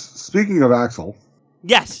yeah. Speaking of Axel,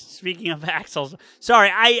 Yes, speaking of axles. Sorry,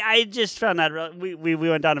 I just found that we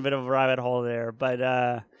went down a bit of a rabbit hole there,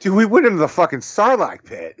 but dude, we went into the fucking Sarlacc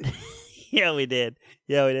pit. yeah, we did.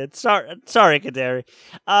 Sorry, Kaderi.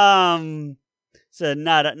 So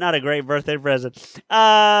not a great birthday present.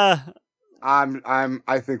 I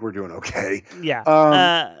think we're doing okay.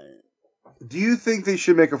 Yeah. Do you think they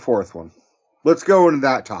should make a fourth one? Let's go into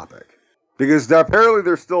that topic. Because apparently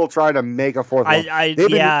they're still trying to make a fourth one. They've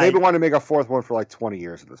been wanting to make a fourth one for like 20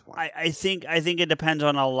 years at this point. I think it depends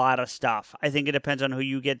on a lot of stuff. I think it depends on who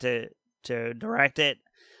you get to direct it.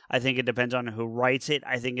 I think it depends on who writes it.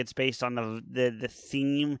 I think it's based on the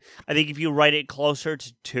theme. I think if you write it closer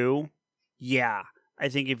to 2, yeah. I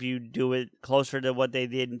think if you do it closer to what they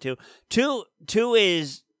did in 2. 2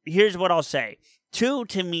 is, here's what I'll say. 2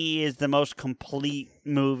 to me is the most complete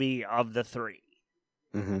movie of the 3.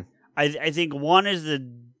 Mm-hmm. I think 1 is the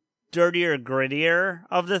dirtier, grittier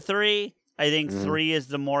of the 3. I think 3 is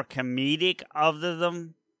the more comedic of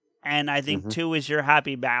them. And I think 2 is your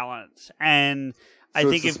happy balance. And so I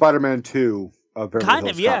think it's Spider-Man 2 of Beverly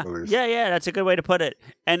Hills Cop movies. Yeah, that's a good way to put it.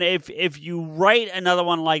 And if you write another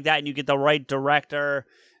one like that and you get the right director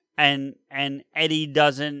and Eddie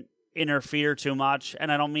doesn't interfere too much,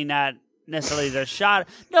 and I don't mean that necessarily as a shot.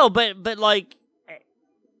 No, but like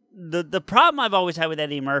the problem I've always had with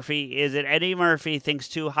Eddie Murphy is that Eddie Murphy thinks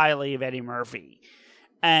too highly of Eddie Murphy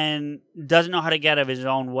and doesn't know how to get out of his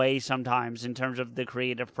own way sometimes in terms of the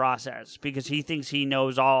creative process because he thinks he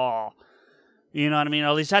knows all. You know what I mean? Or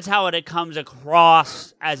at least that's how it comes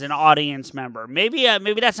across as an audience member. Maybe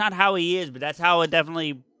that's not how he is, but that's how it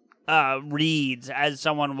definitely reads as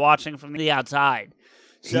someone watching from the outside.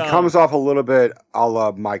 So, he comes off a little bit a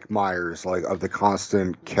la Mike Myers, like of the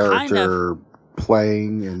constant character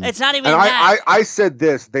playing. And it's not even that. I said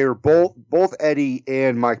this. They were both Eddie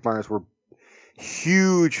and Mike Myers were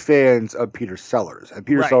huge fans of Peter Sellers. And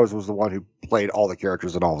Peter Sellers was the one who played all the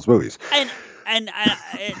characters in all his movies. And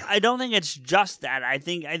I don't think it's just that. I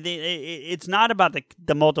think it's not about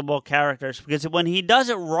the multiple characters because when he does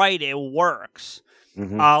it right, it works.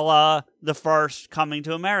 Mm-hmm. A la the first Coming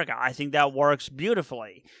to America. I think that works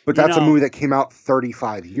beautifully. But that's a movie that came out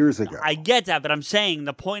 35 years ago. I get that, but I'm saying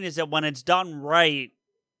the point is that when it's done right,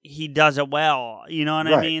 he does it well. You know what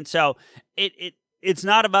I mean? So it's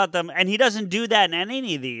not about them, and he doesn't do that in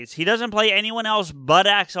any of these. He doesn't play anyone else but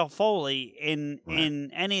Axel Foley in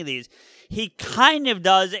any of these. He kind of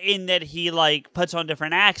does in that he like puts on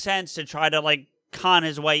different accents to try to like con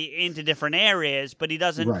his way into different areas, but he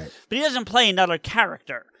doesn't. But he doesn't play another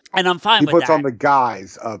character, and I'm fine with that. He puts on the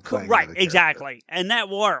guise of playing exactly, and that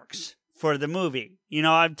works for the movie. You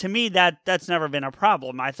know, to me that's never been a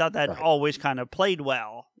problem. I thought that always kind of played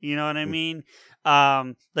well. You know what I mean?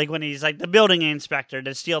 Like when he's like the building inspector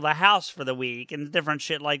to steal the house for the week and different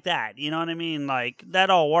shit like that. You know what I mean? Like that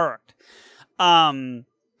all worked.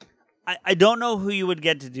 I don't know who you would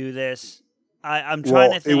get to do this. I'm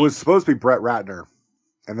trying to think. It was supposed to be Brett Ratner,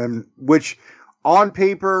 and then which on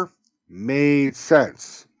paper made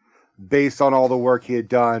sense based on all the work he had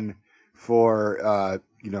done for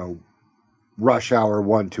Rush Hour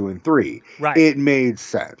 1, 2, and 3. Right. It made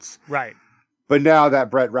sense. Right. But now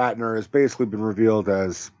that Brett Ratner has basically been revealed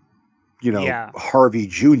as, Harvey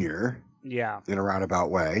Jr. Yeah. In a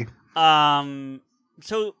roundabout way.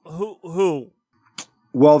 So who?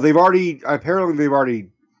 Well, they've already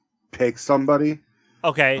picked somebody.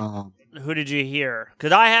 Okay. Who did you hear?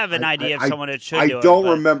 Because I have an idea of someone that should do it. I don't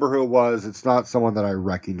remember who it was. It's not someone that I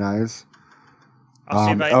recognize.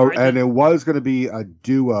 And it was going to be a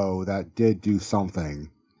duo that did do something.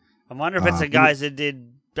 I wonder if it's the guys that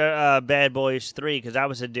did Bad Boys 3, because that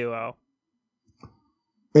was a duo.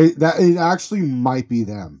 It actually might be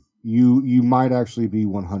them. You might actually be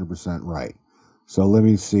 100% right. So let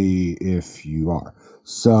me see if you are.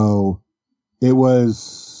 So it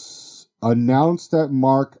was announced that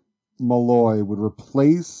Mark Malloy would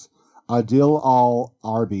replace Adil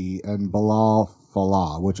Al-Arbi and Bilal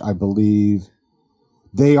Fallah, which I believe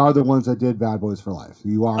they are the ones that did Bad Boys for Life.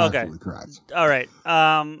 You are absolutely correct. All right.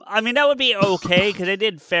 I mean, that would be okay because they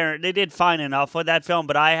did fine enough with that film,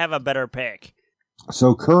 but I have a better pick.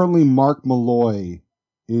 So currently Mark Malloy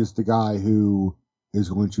is the guy who is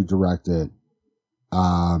going to direct it.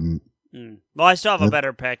 Well, I still have a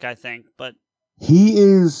better pick, I think, but he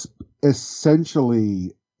is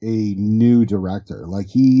essentially a new director. Like,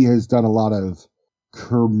 he has done a lot of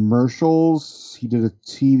commercials. He did a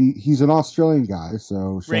TV. He's an Australian guy,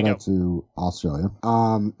 so shout out to Australia.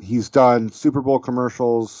 He's done Super Bowl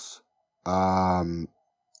commercials. Do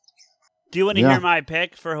you want to hear my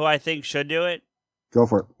pick for who I think should do it? Go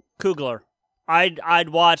for it. Coogler. I'd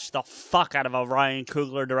watch the fuck out of a Ryan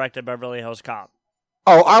Coogler directed Beverly Hills Cop.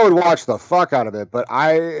 Oh, I would watch the fuck out of it, but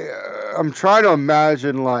I'm trying to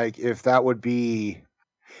imagine like if that would be,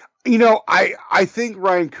 I think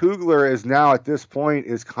Ryan Coogler is now at this point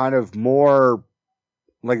is kind of more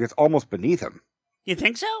like it's almost beneath him. You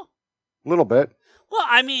think so? A little bit. Well,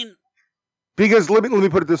 I mean, because let me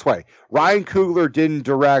put it this way: Ryan Coogler didn't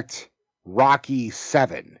direct Rocky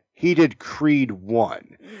 7. He did Creed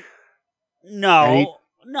 1. No,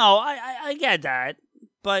 I get that,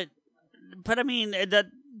 but I mean that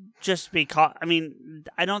just because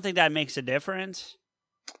I don't think that makes a difference.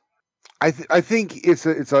 I think it's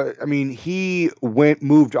a. I mean, he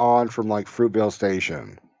moved on from like Fruitvale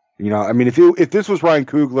Station. You know, I mean, if this was Ryan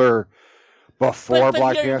Coogler before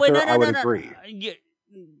Black Panther, I would agree.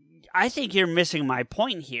 I think you're missing my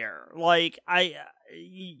point here. Like,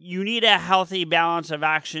 you need a healthy balance of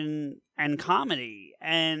action and comedy,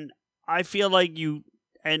 and I feel like you.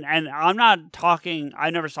 And I'm not talking.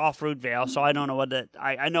 I never saw Fruitvale, so I don't know what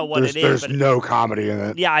I know what it is. There's but no comedy in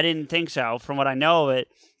it. Yeah, I didn't think so. From what I know of it,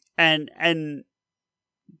 and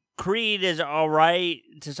Creed is all right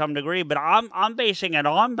to some degree, but I'm basing it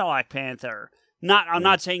on Black Panther. I'm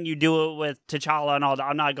not saying you do it with T'Challa and all that.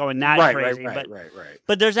 I'm not going that crazy, right.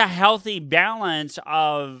 But there's a healthy balance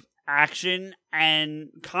of action and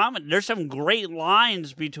comedy. There's some great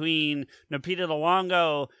lines between Lupita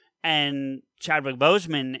Nyong'o and Chadwick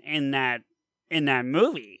Boseman in that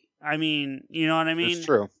movie. I mean, you know what I mean?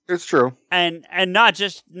 It's true. And not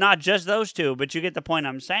just those two, but you get the point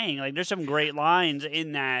I'm saying. Like, there's some great lines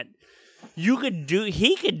in that he could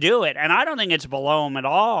do it, and I don't think it's below him at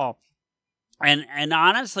all. And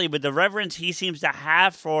honestly, with the reverence he seems to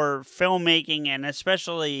have for filmmaking and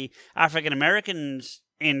especially African Americans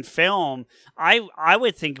in film, I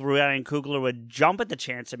would think Ryan Coogler would jump at the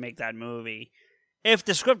chance to make that movie if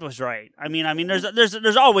the script was right. I mean,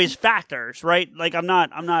 there's always factors, right? Like, I'm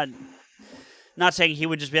not saying he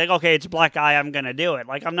would just be like, okay, it's a black guy, I'm gonna do it.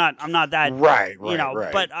 Like, I'm not that right. You know,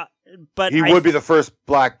 right. But he would be the first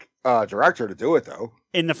black director to do it, though.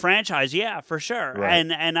 In the franchise, yeah, for sure. Right.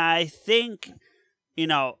 And I think, you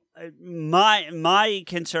know, my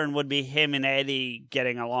concern would be him and Eddie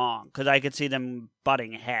getting along, because I could see them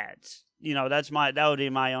butting heads. You know, that would be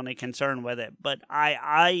my only concern with it. But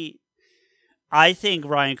I think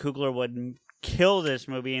Ryan Coogler would kill this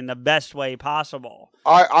movie in the best way possible.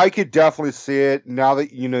 I could definitely see it now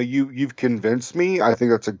that you've convinced me. I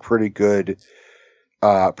think that's a pretty good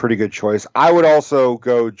choice. I would also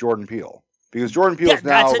go Jordan Peele, because Jordan Peele is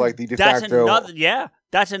now like the de facto.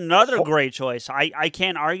 That's another great choice. I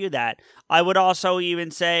can't argue that. I would also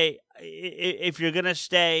even say if you're gonna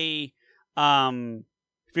stay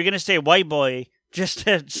white boy, just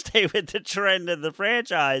to stay with the trend of the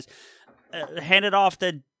franchise, hand it off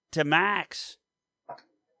to Max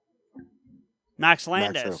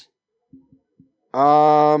Landis.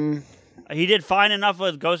 He did fine enough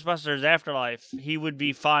with Ghostbusters Afterlife. He would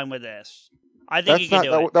be fine with this. I think he can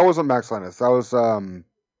do it. That wasn't Max Landis. That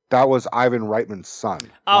was Ivan Reitman's son.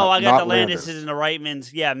 Oh, I got the Landises and the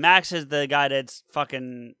Reitmans. Yeah, Max is the guy that's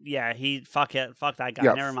fucking. Yeah, fuck that guy.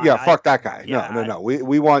 Yeah, never mind. Yeah, fuck that guy. Yeah, no.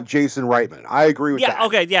 We want Jason Reitman. I agree with that. Yeah,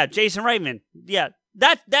 okay, yeah, Jason Reitman. Yeah,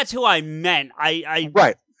 that's who I meant.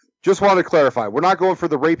 Right. Just want to clarify. We're not going for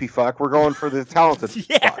the rapey fuck. We're going for the talented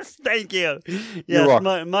yes, fuck. Thank you. Yes,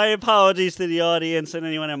 my apologies to the audience and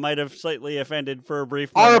anyone I might have slightly offended for a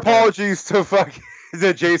brief moment. Our apologies to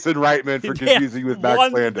Jason Reitman for confusing with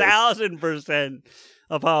Max Landis. 1,000%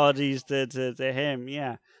 apologies to him.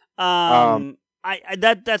 Yeah.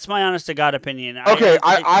 That's my honest to God opinion. Okay,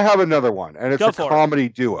 I have another one, and it's a comedy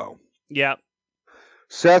duo. Yep.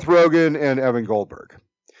 Seth Rogen and Evan Goldberg.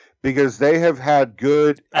 Because they have had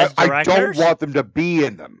good. I don't want them to be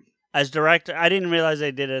in them as director. I didn't realize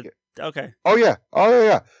they did it. Okay. Oh yeah.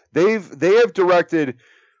 They have directed,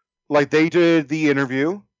 like, they did The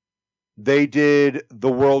Interview. They did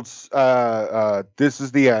the world's. This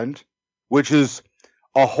Is the End, which is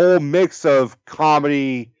a whole mix of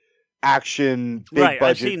comedy, action, big budget.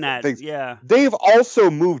 I've seen that. Things. Yeah. They've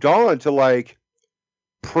also moved on to like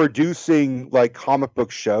producing like comic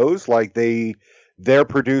book shows. Like they're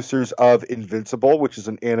producers of Invincible, which is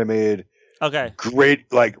an animated,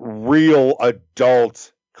 great, like, real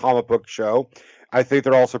adult comic book show. I think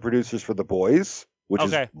they're also producers for The Boys, which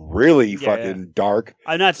is really fucking dark.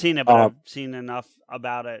 I've not seen it, but I've seen enough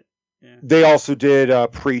about it. Yeah. They also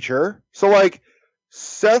did Preacher. So, like,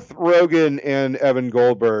 Seth Rogen and Evan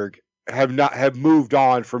Goldberg have moved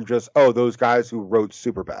on from just, those guys who wrote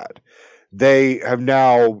Superbad. They have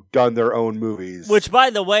now done their own movies. Which,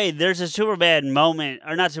 by the way, there's a Superbad moment,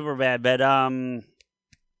 or not Superbad, but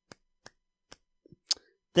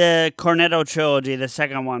the Cornetto trilogy, the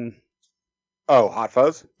second one. Oh, Hot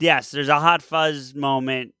Fuzz? Yes, there's a Hot Fuzz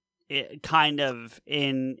moment, kind of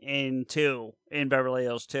in Beverly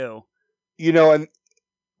Hills 2. You know, and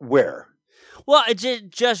where? Well, it's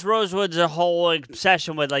just Rosewood's whole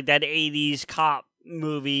obsession with like that 80s cop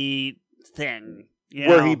movie thing.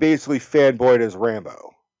 Where he basically fanboyed as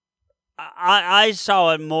Rambo. I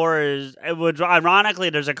saw it more as it would. Ironically,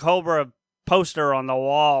 there's a Cobra poster on the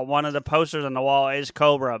wall. One of the posters on the wall is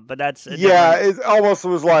Cobra, but that's yeah. It almost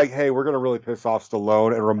was like, hey, we're gonna really piss off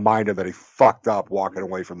Stallone and remind him that he fucked up walking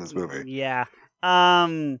away from this movie. Yeah.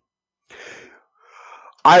 I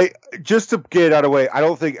just to get it out of the way, I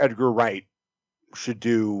don't think Edgar Wright should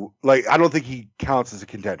do I don't think he counts as a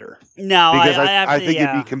contender. No, because I think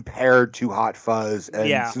it'd be compared to Hot Fuzz,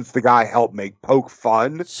 and since the guy helped make Poke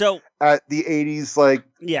fun, so at the '80s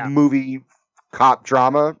movie cop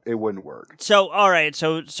drama, it wouldn't work. So all right,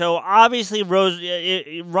 so obviously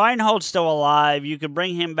Reinhold's still alive. You could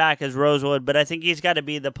bring him back as Rosewood, but I think he's got to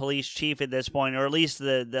be the police chief at this point, or at least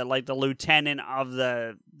the lieutenant of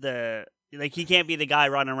the. He can't be the guy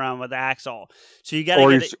running around with Axel. So you got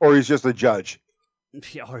to or he's just a judge.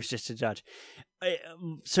 Yeah, or he's just a judge.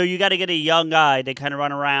 So you got to get a young guy to kind of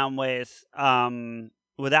run around with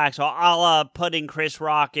Axel, a la putting Chris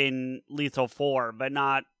Rock in Lethal 4, but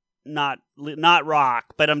not Rock.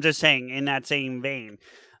 But I'm just saying in that same vein.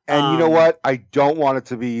 And you know what? I don't want it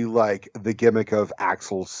to be like the gimmick of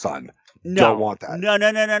Axel's son. No, don't want that. No.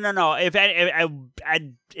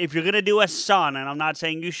 If you're gonna do a son, and I'm not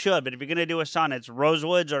saying you should, but if you're gonna do a son, it's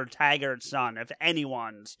Rosewood's or Taggart's son. If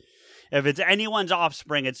it's anyone's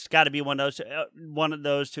offspring, it's got to be one of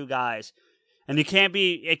those two guys. And it can't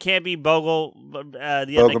be Bogle,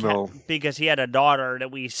 the other because he had a daughter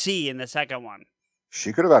that we see in the second one.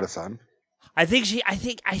 She could have had a son.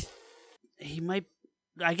 He might.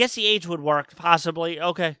 I guess the age would work possibly.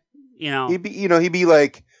 Okay, he'd be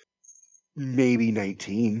like. Maybe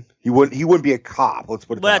 19. He wouldn't be a cop. Let's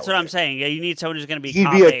put it. Well, that's way. what I'm saying. Yeah, you need someone who's going to be.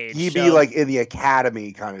 He'd be like in the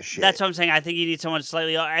academy kind of shit. That's what I'm saying. I think you need someone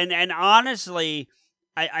slightly. And honestly,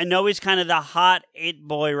 I know he's kind of the hot it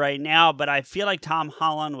boy right now, but I feel like Tom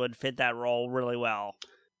Holland would fit that role really well.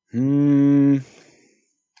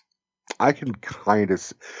 I can kind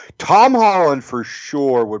of. Tom Holland for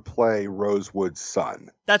sure would play Rosewood's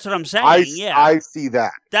son. That's what I'm saying. I see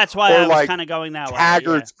that. That's why I was kind of going that way.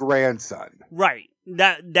 Taggart's grandson. Right.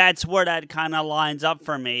 That's where that kind of lines up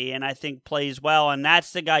for me, and I think plays well. And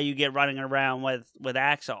that's the guy you get running around with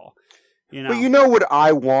Axel. But you know what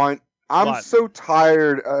I want? I'm so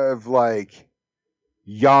tired of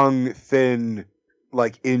young, thin,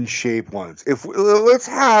 in shape ones. Let's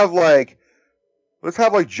have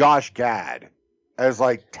Josh Gad as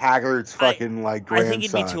Taggart's fucking grandson. I think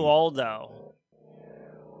he'd be too old though.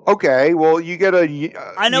 Okay, well you get a.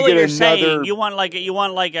 I know what you're saying. You want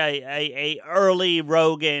a early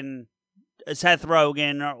Rogan, Seth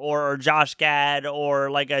Rogen, or Josh Gad, or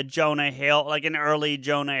a Jonah Hill, an early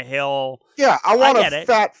Jonah Hill. Yeah, I want a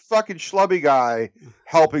fat fucking schlubby guy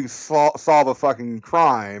helping solve a fucking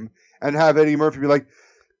crime, and have Eddie Murphy be like,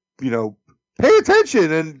 pay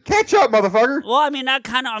attention and catch up, motherfucker. Well,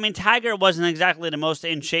 Taggart wasn't exactly the most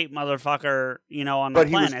in shape motherfucker, on the planet. But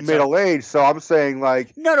he was middle-aged, so I'm saying No,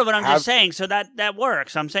 but I'm just saying, so that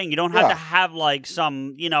works. I'm saying you don't have to have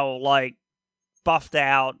some, buffed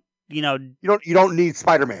out, You don't need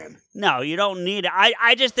Spider-Man. No, you don't need it.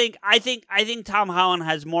 I just think Tom Holland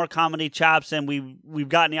has more comedy chops than we've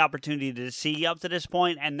gotten the opportunity to see up to this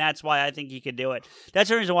point, and that's why I think he could do it. That's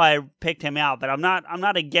the reason why I picked him out. But I'm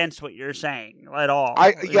not against what you're saying at all.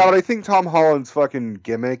 But I think Tom Holland's fucking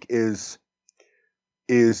gimmick is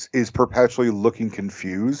perpetually looking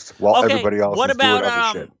confused while everybody else is doing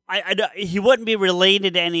other shit. He wouldn't be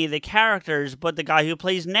related to any of the characters, but the guy who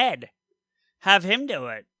plays Ned, have him do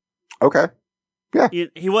it. Okay. Yeah.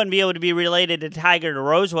 He wouldn't be able to be related to Taggart or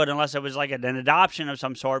Rosewood unless it was an adoption of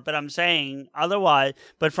some sort. But I'm saying otherwise.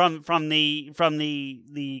 But from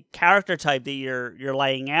the character type that you're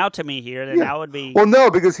laying out to me here, then that would be. Well,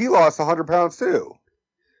 no, because he lost 100 pounds too.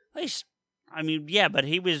 But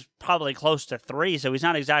he was probably close to 3, so he's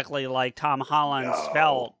not exactly like Tom Holland's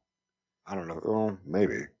felt. I don't know. Well,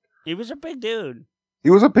 maybe. He was a big dude. He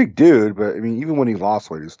was a big dude, but even when he lost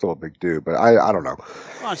weight, he was still a big dude. But I don't know.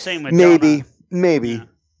 Well, same with maybe. Yeah.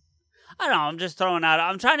 I don't know. I'm just throwing out.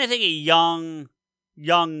 I'm trying to think of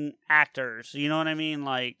young actors. You know what I mean?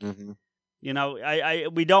 We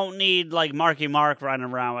don't need Marky Mark running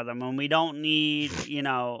around with them, and we don't need you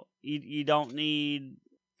don't need.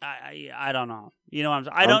 I don't know. You know what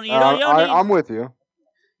I'm with you.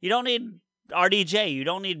 You don't need RDJ. You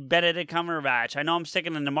don't need Benedict Cumberbatch. I know I'm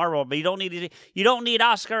sticking in the Marvel, but you don't need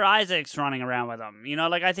Oscar Isaacs running around with him.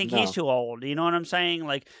 I think he's too old. You know what I'm saying?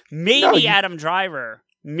 Adam Driver.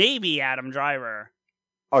 Maybe Adam Driver.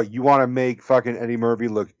 Oh, you want to make fucking Eddie Murphy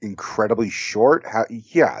look incredibly short? Oh,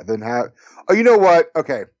 you know what?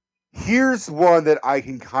 Okay. Here's one that I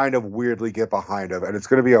can kind of weirdly get behind of, and it's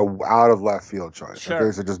going to be a out of left field choice. Sure.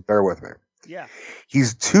 Okay, so just bear with me. Yeah.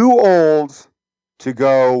 He's too old to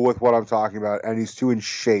go with what I'm talking about, and he's too in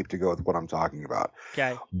shape to go with what I'm talking about.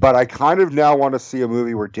 Okay. But I kind of now want to see a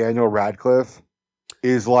movie where Daniel Radcliffe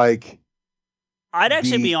is like. I'd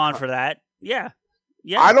actually be on for that. Yeah.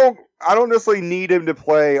 Yeah. I don't necessarily need him to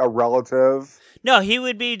play a relative. No, he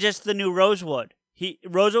would be just the new Rosewood.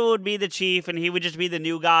 Rosewood would be the chief, and he would just be the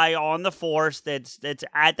new guy on the force that's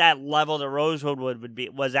at that level that Rosewood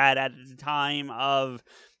was at the time of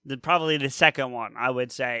probably the second one. I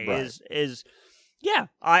would say Right. is yeah.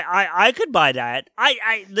 I could buy that.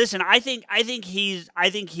 I listen. I think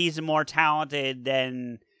he's more talented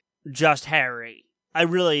than just Harry. I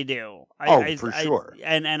really do. For sure.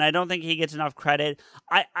 And I don't think he gets enough credit.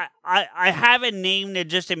 I have a name that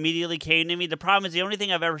just immediately came to me. The problem is the only thing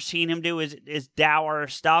I've ever seen him do is dour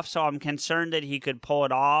stuff, so I'm concerned that he could pull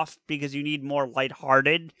it off because you need more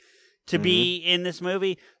lighthearted to be in this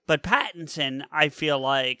movie. But Pattinson, I feel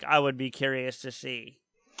like I would be curious to see.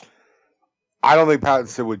 I don't think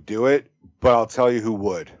Pattinson would do it, but I'll tell you who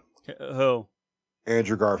would. Who?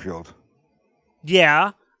 Andrew Garfield.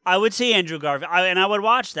 Yeah. I would see Andrew Garfield, and I would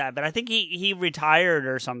watch that, but I think he retired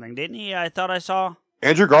or something, didn't he? I thought I saw.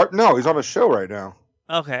 Andrew Garfield? No, he's on a show right now.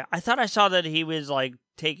 Okay, I thought I saw that he was like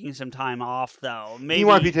taking some time off, though. Maybe He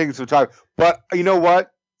might be taking some time, but you know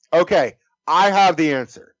what? Okay, I have the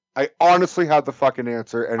answer. I honestly have the fucking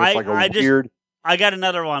answer, and it's weird. I got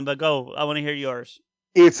another one, but go. I want to hear yours.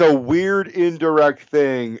 It's a weird indirect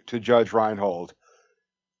thing to Judge Reinhold.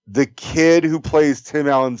 The kid who plays Tim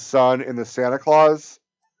Allen's son in the Santa Claus,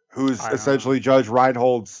 who's essentially Judge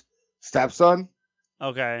Reinhold's stepson.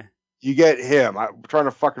 Okay. You get him. I'm trying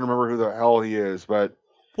to fucking remember who the hell he is, but...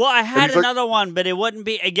 Well, I had another one, but it wouldn't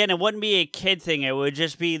be a kid thing. It would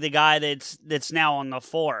just be the guy that's now on the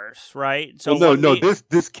force, right? So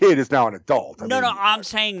this kid is now an adult. I'm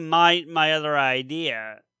saying my other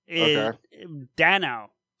idea is Dano.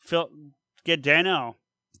 Get Dano.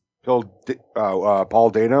 Paul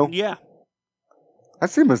Dano? Yeah. I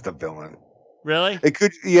see him as the villain. Really? It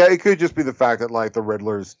could just be the fact that like the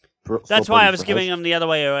Riddler's. That's why I was giving him the other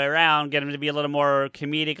way around, get him to be a little more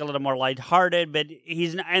comedic, a little more lighthearted. But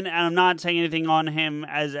and I'm not saying anything on him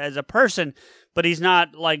as a person, but he's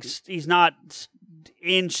not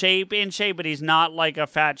in shape, but he's not like a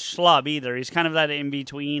fat schlub either. He's kind of that in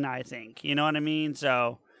between, I think. You know what I mean?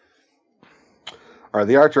 So. All right,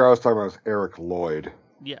 the actor I was talking about was Eric Lloyd.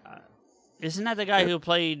 Yeah, isn't that the guy who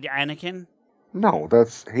played Anakin? No,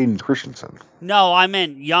 that's Hayden Christensen. No, I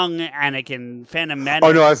meant young Anakin, Phantom Menace.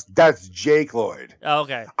 Oh no, that's Jake Lloyd. Oh,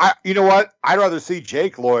 okay. You know what? I'd rather see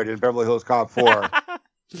Jake Lloyd in Beverly Hills Cop 4.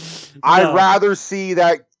 I'd rather see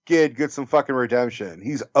that kid get some fucking redemption.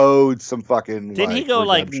 He's owed some fucking. Didn't he go redemption.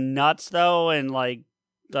 like nuts though, and like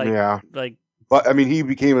yeah, like? But I mean,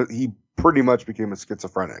 he pretty much became a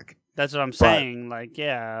schizophrenic. That's what I'm saying. Like,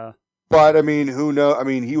 yeah. But I mean, who knows? I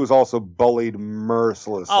mean, he was also bullied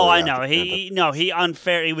mercilessly. Oh, I know. He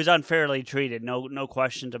was unfairly treated. No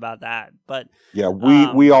questions about that. But yeah,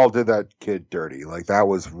 we all did that kid dirty. Like that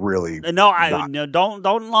was really don't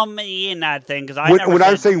lump me in that thing because when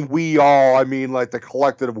I'm saying we all, I mean like the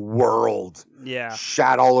collective world. Yeah,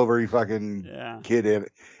 shat all over you fucking kid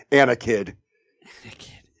and a kid.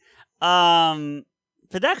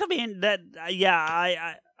 But that could be in that.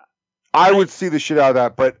 Yeah, I would see the shit out of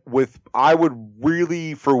that, but I would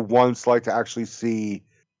really, for once, like to actually see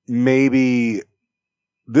maybe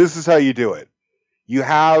this is how you do it. You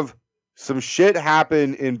have some shit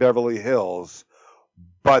happen in Beverly Hills,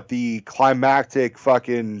 but the climactic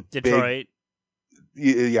fucking Detroit.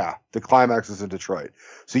 The climax is in Detroit.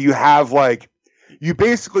 So you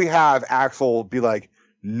basically have Axel be like,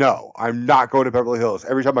 no, I'm not going to Beverly Hills.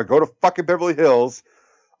 Every time I go to fucking Beverly Hills,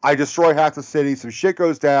 I destroy half the city. Some shit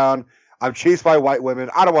goes down. I'm chased by white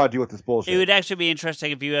women. I don't want to deal with this bullshit. It would actually be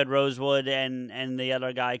interesting if you had Rosewood and the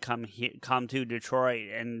other guy come to Detroit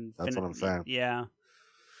and. That's what I'm saying. Yeah,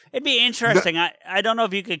 it'd be interesting. I don't know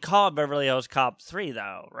if you could call it Beverly Hills Cop 3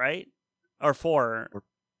 though, right? Or 4.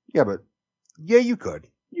 Yeah, but you could.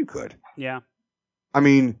 You could. Yeah. I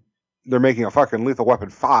mean, they're making a fucking Lethal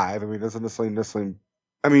Weapon 5. I mean, doesn't necessarily.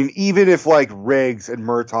 I mean, even if like Riggs and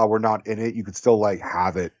Murtaugh were not in it, you could still like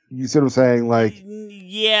have it. You see what I'm saying? Like,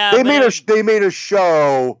 yeah, they made a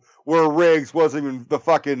show where Riggs wasn't even the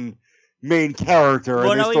fucking main character,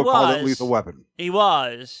 and they still called it Lethal Weapon. He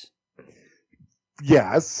was.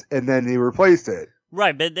 Yes, and then he replaced it.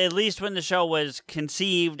 Right, but at least when the show was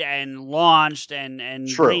conceived and launched and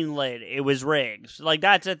greenlit, it was Riggs. Like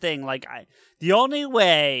that's the thing. Like the only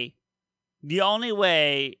way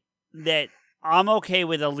that I'm okay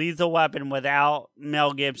with a Lethal Weapon without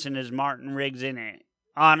Mel Gibson as Martin Riggs in it,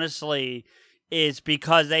 honestly, is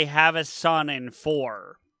because they have a son in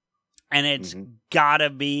 4. and it's gotta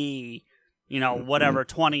be, whatever,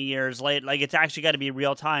 20 years late. Like, it's actually got to be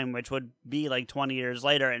real time, which would be like 20 years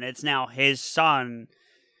later, and it's now his son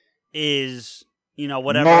is,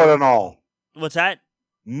 whatever. Mullet and all. What's that?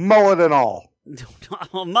 Mullet and all.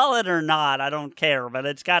 Mullet or not, I don't care, but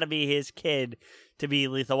it's got to be his kid to be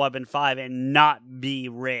Lethal Weapon 5 and not be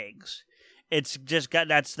Riggs. It's just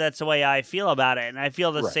that's the way I feel about it, and I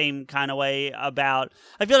feel the same kind of way about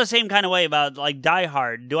like Die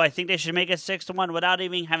Hard. Do I think they should make a sixth one without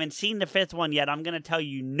even having seen the fifth one yet? I'm gonna tell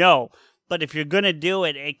you no. But if you're gonna do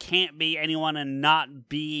it, it can't be anyone and not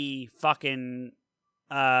be fucking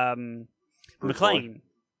McClane.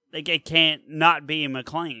 Like, it can't not be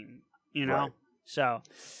McClane. Right. So.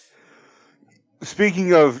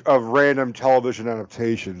 Speaking of random television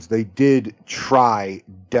adaptations, they did try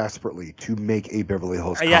desperately to make a Beverly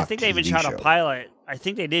Hills Cop I think they even TV shot show. a pilot. I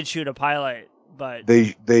think they did shoot a pilot, but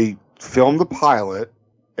they filmed the pilot,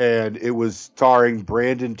 and it was starring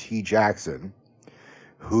Brandon T. Jackson,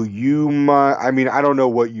 who I don't know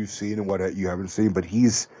what you've seen and what you haven't seen, but he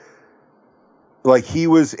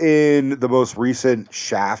was in the most recent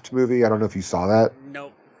Shaft movie. I don't know if you saw that.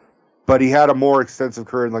 Nope. But he had a more extensive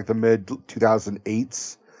career in like the mid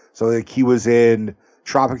 2008s. So like he was in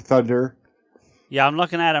Tropic Thunder. Yeah, I'm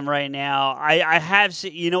looking at him right now. I have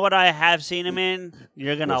seen. You know what I have seen him in?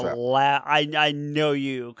 You're gonna laugh. I know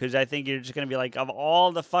you, because I think you're just gonna be like, of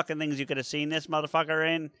all the fucking things you could have seen this motherfucker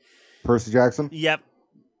in. Percy Jackson. Yep.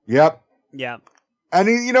 And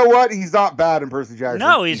you know what? He's not bad in Percy Jackson.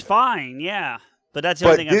 No, he's fine. Yeah, but that's the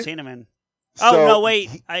only thing I've seen him in. Oh no, wait.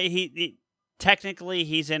 He technically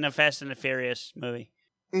he's in a Fast and the Furious movie.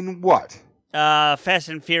 In what? Fast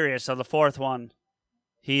and Furious, so the fourth one.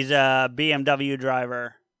 He's a BMW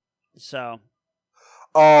driver. So.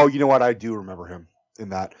 Oh, you know what? I do remember him in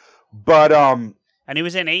that. But and he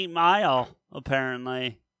was in 8 Mile,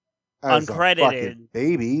 apparently. Uncredited.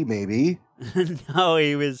 Baby, maybe. No,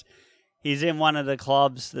 he's in one of the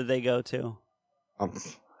clubs that they go to.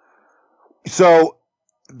 So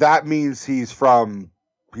that means he's probably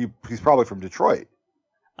from Detroit.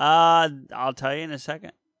 I'll tell you in a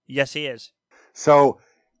second. Yes, he is. So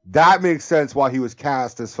that makes sense why he was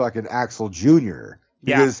cast as fucking Axel Jr.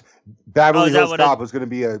 Because Beverly Hills Cop was going to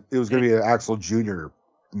be an Axel Jr.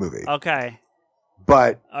 movie. Okay.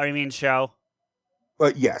 But you mean show?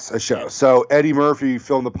 But yes, a show. Yeah. So Eddie Murphy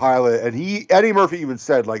filmed the pilot, and Eddie Murphy even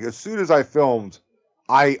said, like, as soon as I filmed,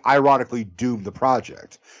 I ironically doomed the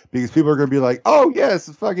project because people are going to be like, oh yes,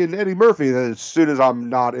 it's fucking Eddie Murphy. And then as soon as I'm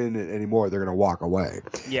not in it anymore, they're going to walk away.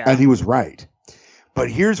 Yeah. And he was right. But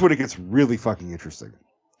here's when it gets really fucking interesting.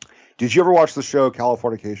 Did you ever watch the show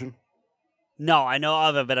Californication? No, I know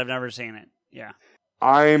of it, but I've never seen it. Yeah.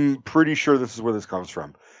 I'm pretty sure this is where this comes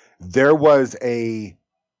from. There was a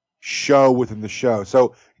show within the show.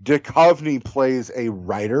 So Duchovny plays a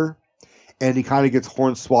writer, and he kind of gets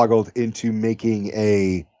hornswoggled into making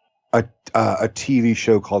a TV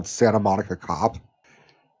show called Santa Monica Cop,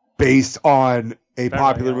 based on a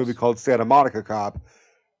popular movie called Santa Monica Cop,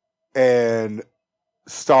 and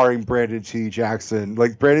starring Brandon T. Jackson.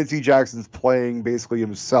 Like, Brandon T. Jackson's playing basically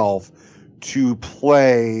himself to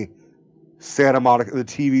play Santa Monica, the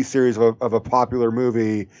TV series of a popular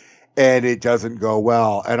movie, and it doesn't go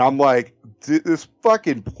well. And I'm like, this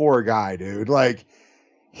fucking poor guy, dude. Like,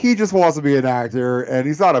 he just wants to be an actor, and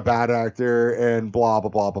he's not a bad actor, and blah, blah,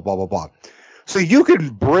 blah, blah, blah, blah, blah. So you can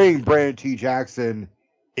bring Brandon T. Jackson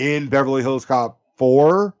in Beverly Hills Cop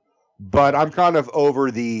 4, but I'm kind of over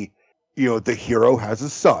the hero has a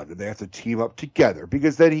son, and they have to team up together,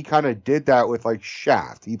 because then he kind of did that with, like,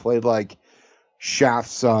 Shaft. He played, like,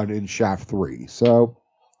 Shaft's son in Shaft 3. So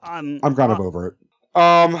I'm kind of over it.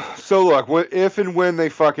 So look, if and when they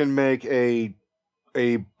fucking make a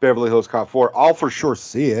Beverly Hills Cop 4, I'll for sure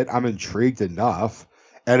see it. I'm intrigued enough.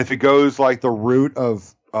 And if it goes like the route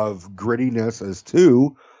of grittiness as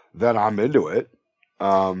 2, then I'm into it.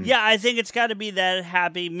 Yeah, I think it's got to be that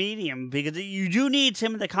happy medium, because you do need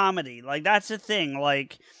some of the comedy. Like, that's the thing.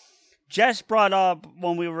 Like, Jess brought up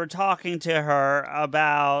when we were talking to her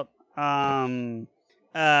about the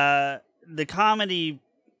comedy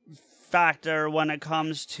factor when it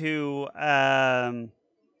comes to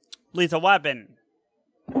Lethal Weapon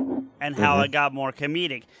and how it got more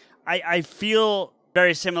comedic. I feel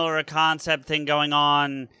very similar a concept thing going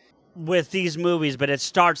on with these movies, but it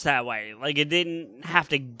starts that way. Like, it didn't have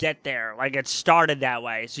to get there. Like, it started that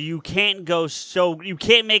way. So you can't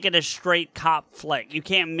make it a straight cop flick. You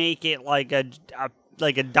can't make it like a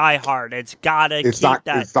Die Hard. It's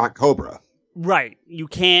not Cobra. Right. You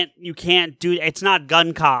can't do it's not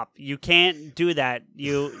Gun Cop. You can't do that.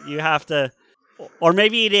 You have to, Or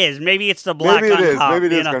maybe it is. Maybe it's the black gun cop. Maybe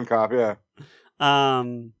it is gun cop, yeah.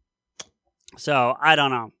 So, I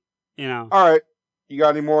don't know. All right. You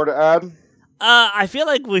got any more to add? I feel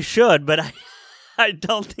like we should, but I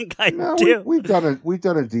don't think I do. We've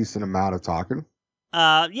done a decent amount of talking.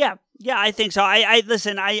 Yeah, I think so. I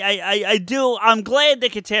listen. I do. I'm glad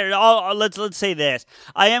that Kateri. Let's say this.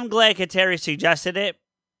 I am glad Kateri suggested it.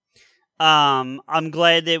 I'm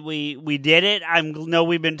glad that we did it.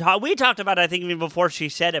 We talked about it, I think, even before she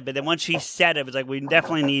said it. But then once she said it was like we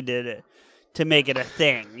definitely needed to make it a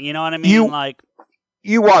thing. You know what I mean?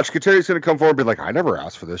 You watch. Kateri's going to come forward and be like, I never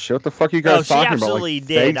asked for this shit. What the fuck are you guys talking about? She absolutely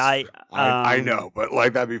did. I know, but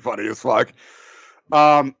that'd be funny as fuck.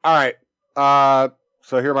 All right. So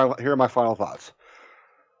here are my final thoughts.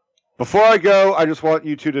 Before I go, I just want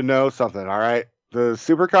you two to know something. All right. The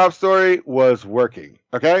Super Cop story was working.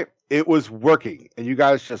 Okay. It was working, and you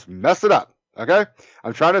guys just messed it up. Okay.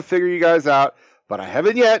 I'm trying to figure you guys out, but I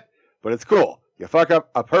haven't yet. But it's cool. You fuck up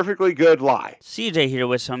a perfectly good lie. CJ here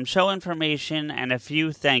with some show information and a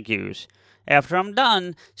few thank yous. After I'm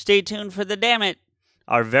done, stay tuned for the Dammit,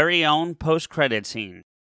 our very own post-credit scene.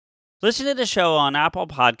 Listen to the show on Apple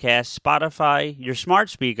Podcasts, Spotify, your smart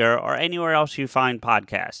speaker, or anywhere else you find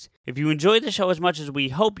podcasts. If you enjoy the show as much as we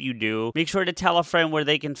hope you do, make sure to tell a friend where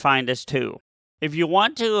they can find us too. If you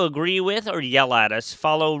want to agree with or yell at us,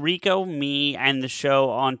 follow Rico, me, and the show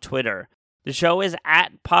on Twitter. The show is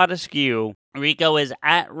at Podaskew. Rico is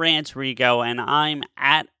at RantsRico, and I'm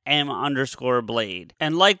at M_Blade.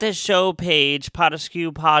 And like the show page,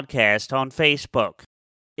 Podaskew Podcast on Facebook.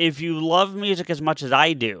 If you love music as much as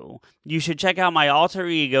I do, you should check out my alter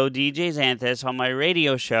ego, DJ Xanthus, on my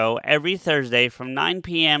radio show every Thursday from 9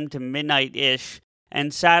 p.m. to midnight-ish,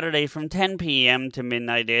 and Saturday from 10 p.m. to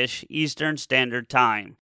midnight-ish Eastern Standard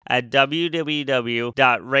Time at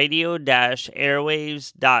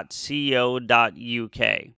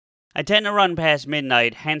www.radio-airwaves.co.uk. I tend to run past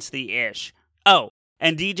midnight, hence the ish. Oh,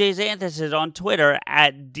 and DJ Xanthus is on Twitter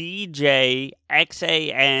at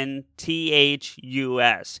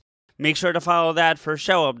DJXANTHUS. Make sure to follow that for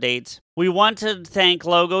show updates. We want to thank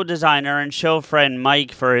logo designer and show friend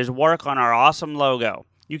Mike for his work on our awesome logo.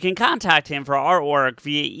 You can contact him for artwork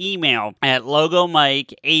via email at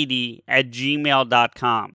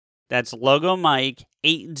logomike80@gmail.com. That's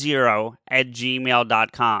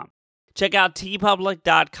logomike80@gmail.com. Check out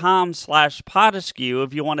tpublic.com/Podaskew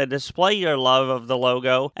if you want to display your love of the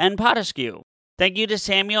logo and Podaskew. Thank you to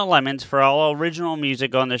Samuel Lemons for all original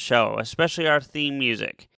music on the show, especially our theme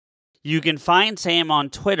music. You can find Sam on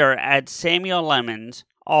Twitter at Samuel Lemons,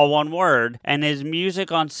 all one word, and his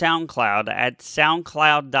music on SoundCloud at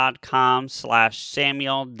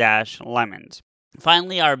soundcloud.com/Samuel-Lemons.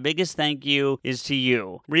 Finally, our biggest thank you is to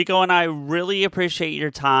you. Rico and I really appreciate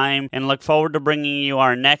your time and look forward to bringing you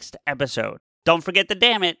our next episode. Don't forget the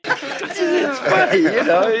Dammit. It's funny,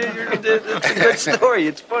 it's a good story.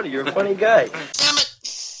 It's funny. You're a funny guy.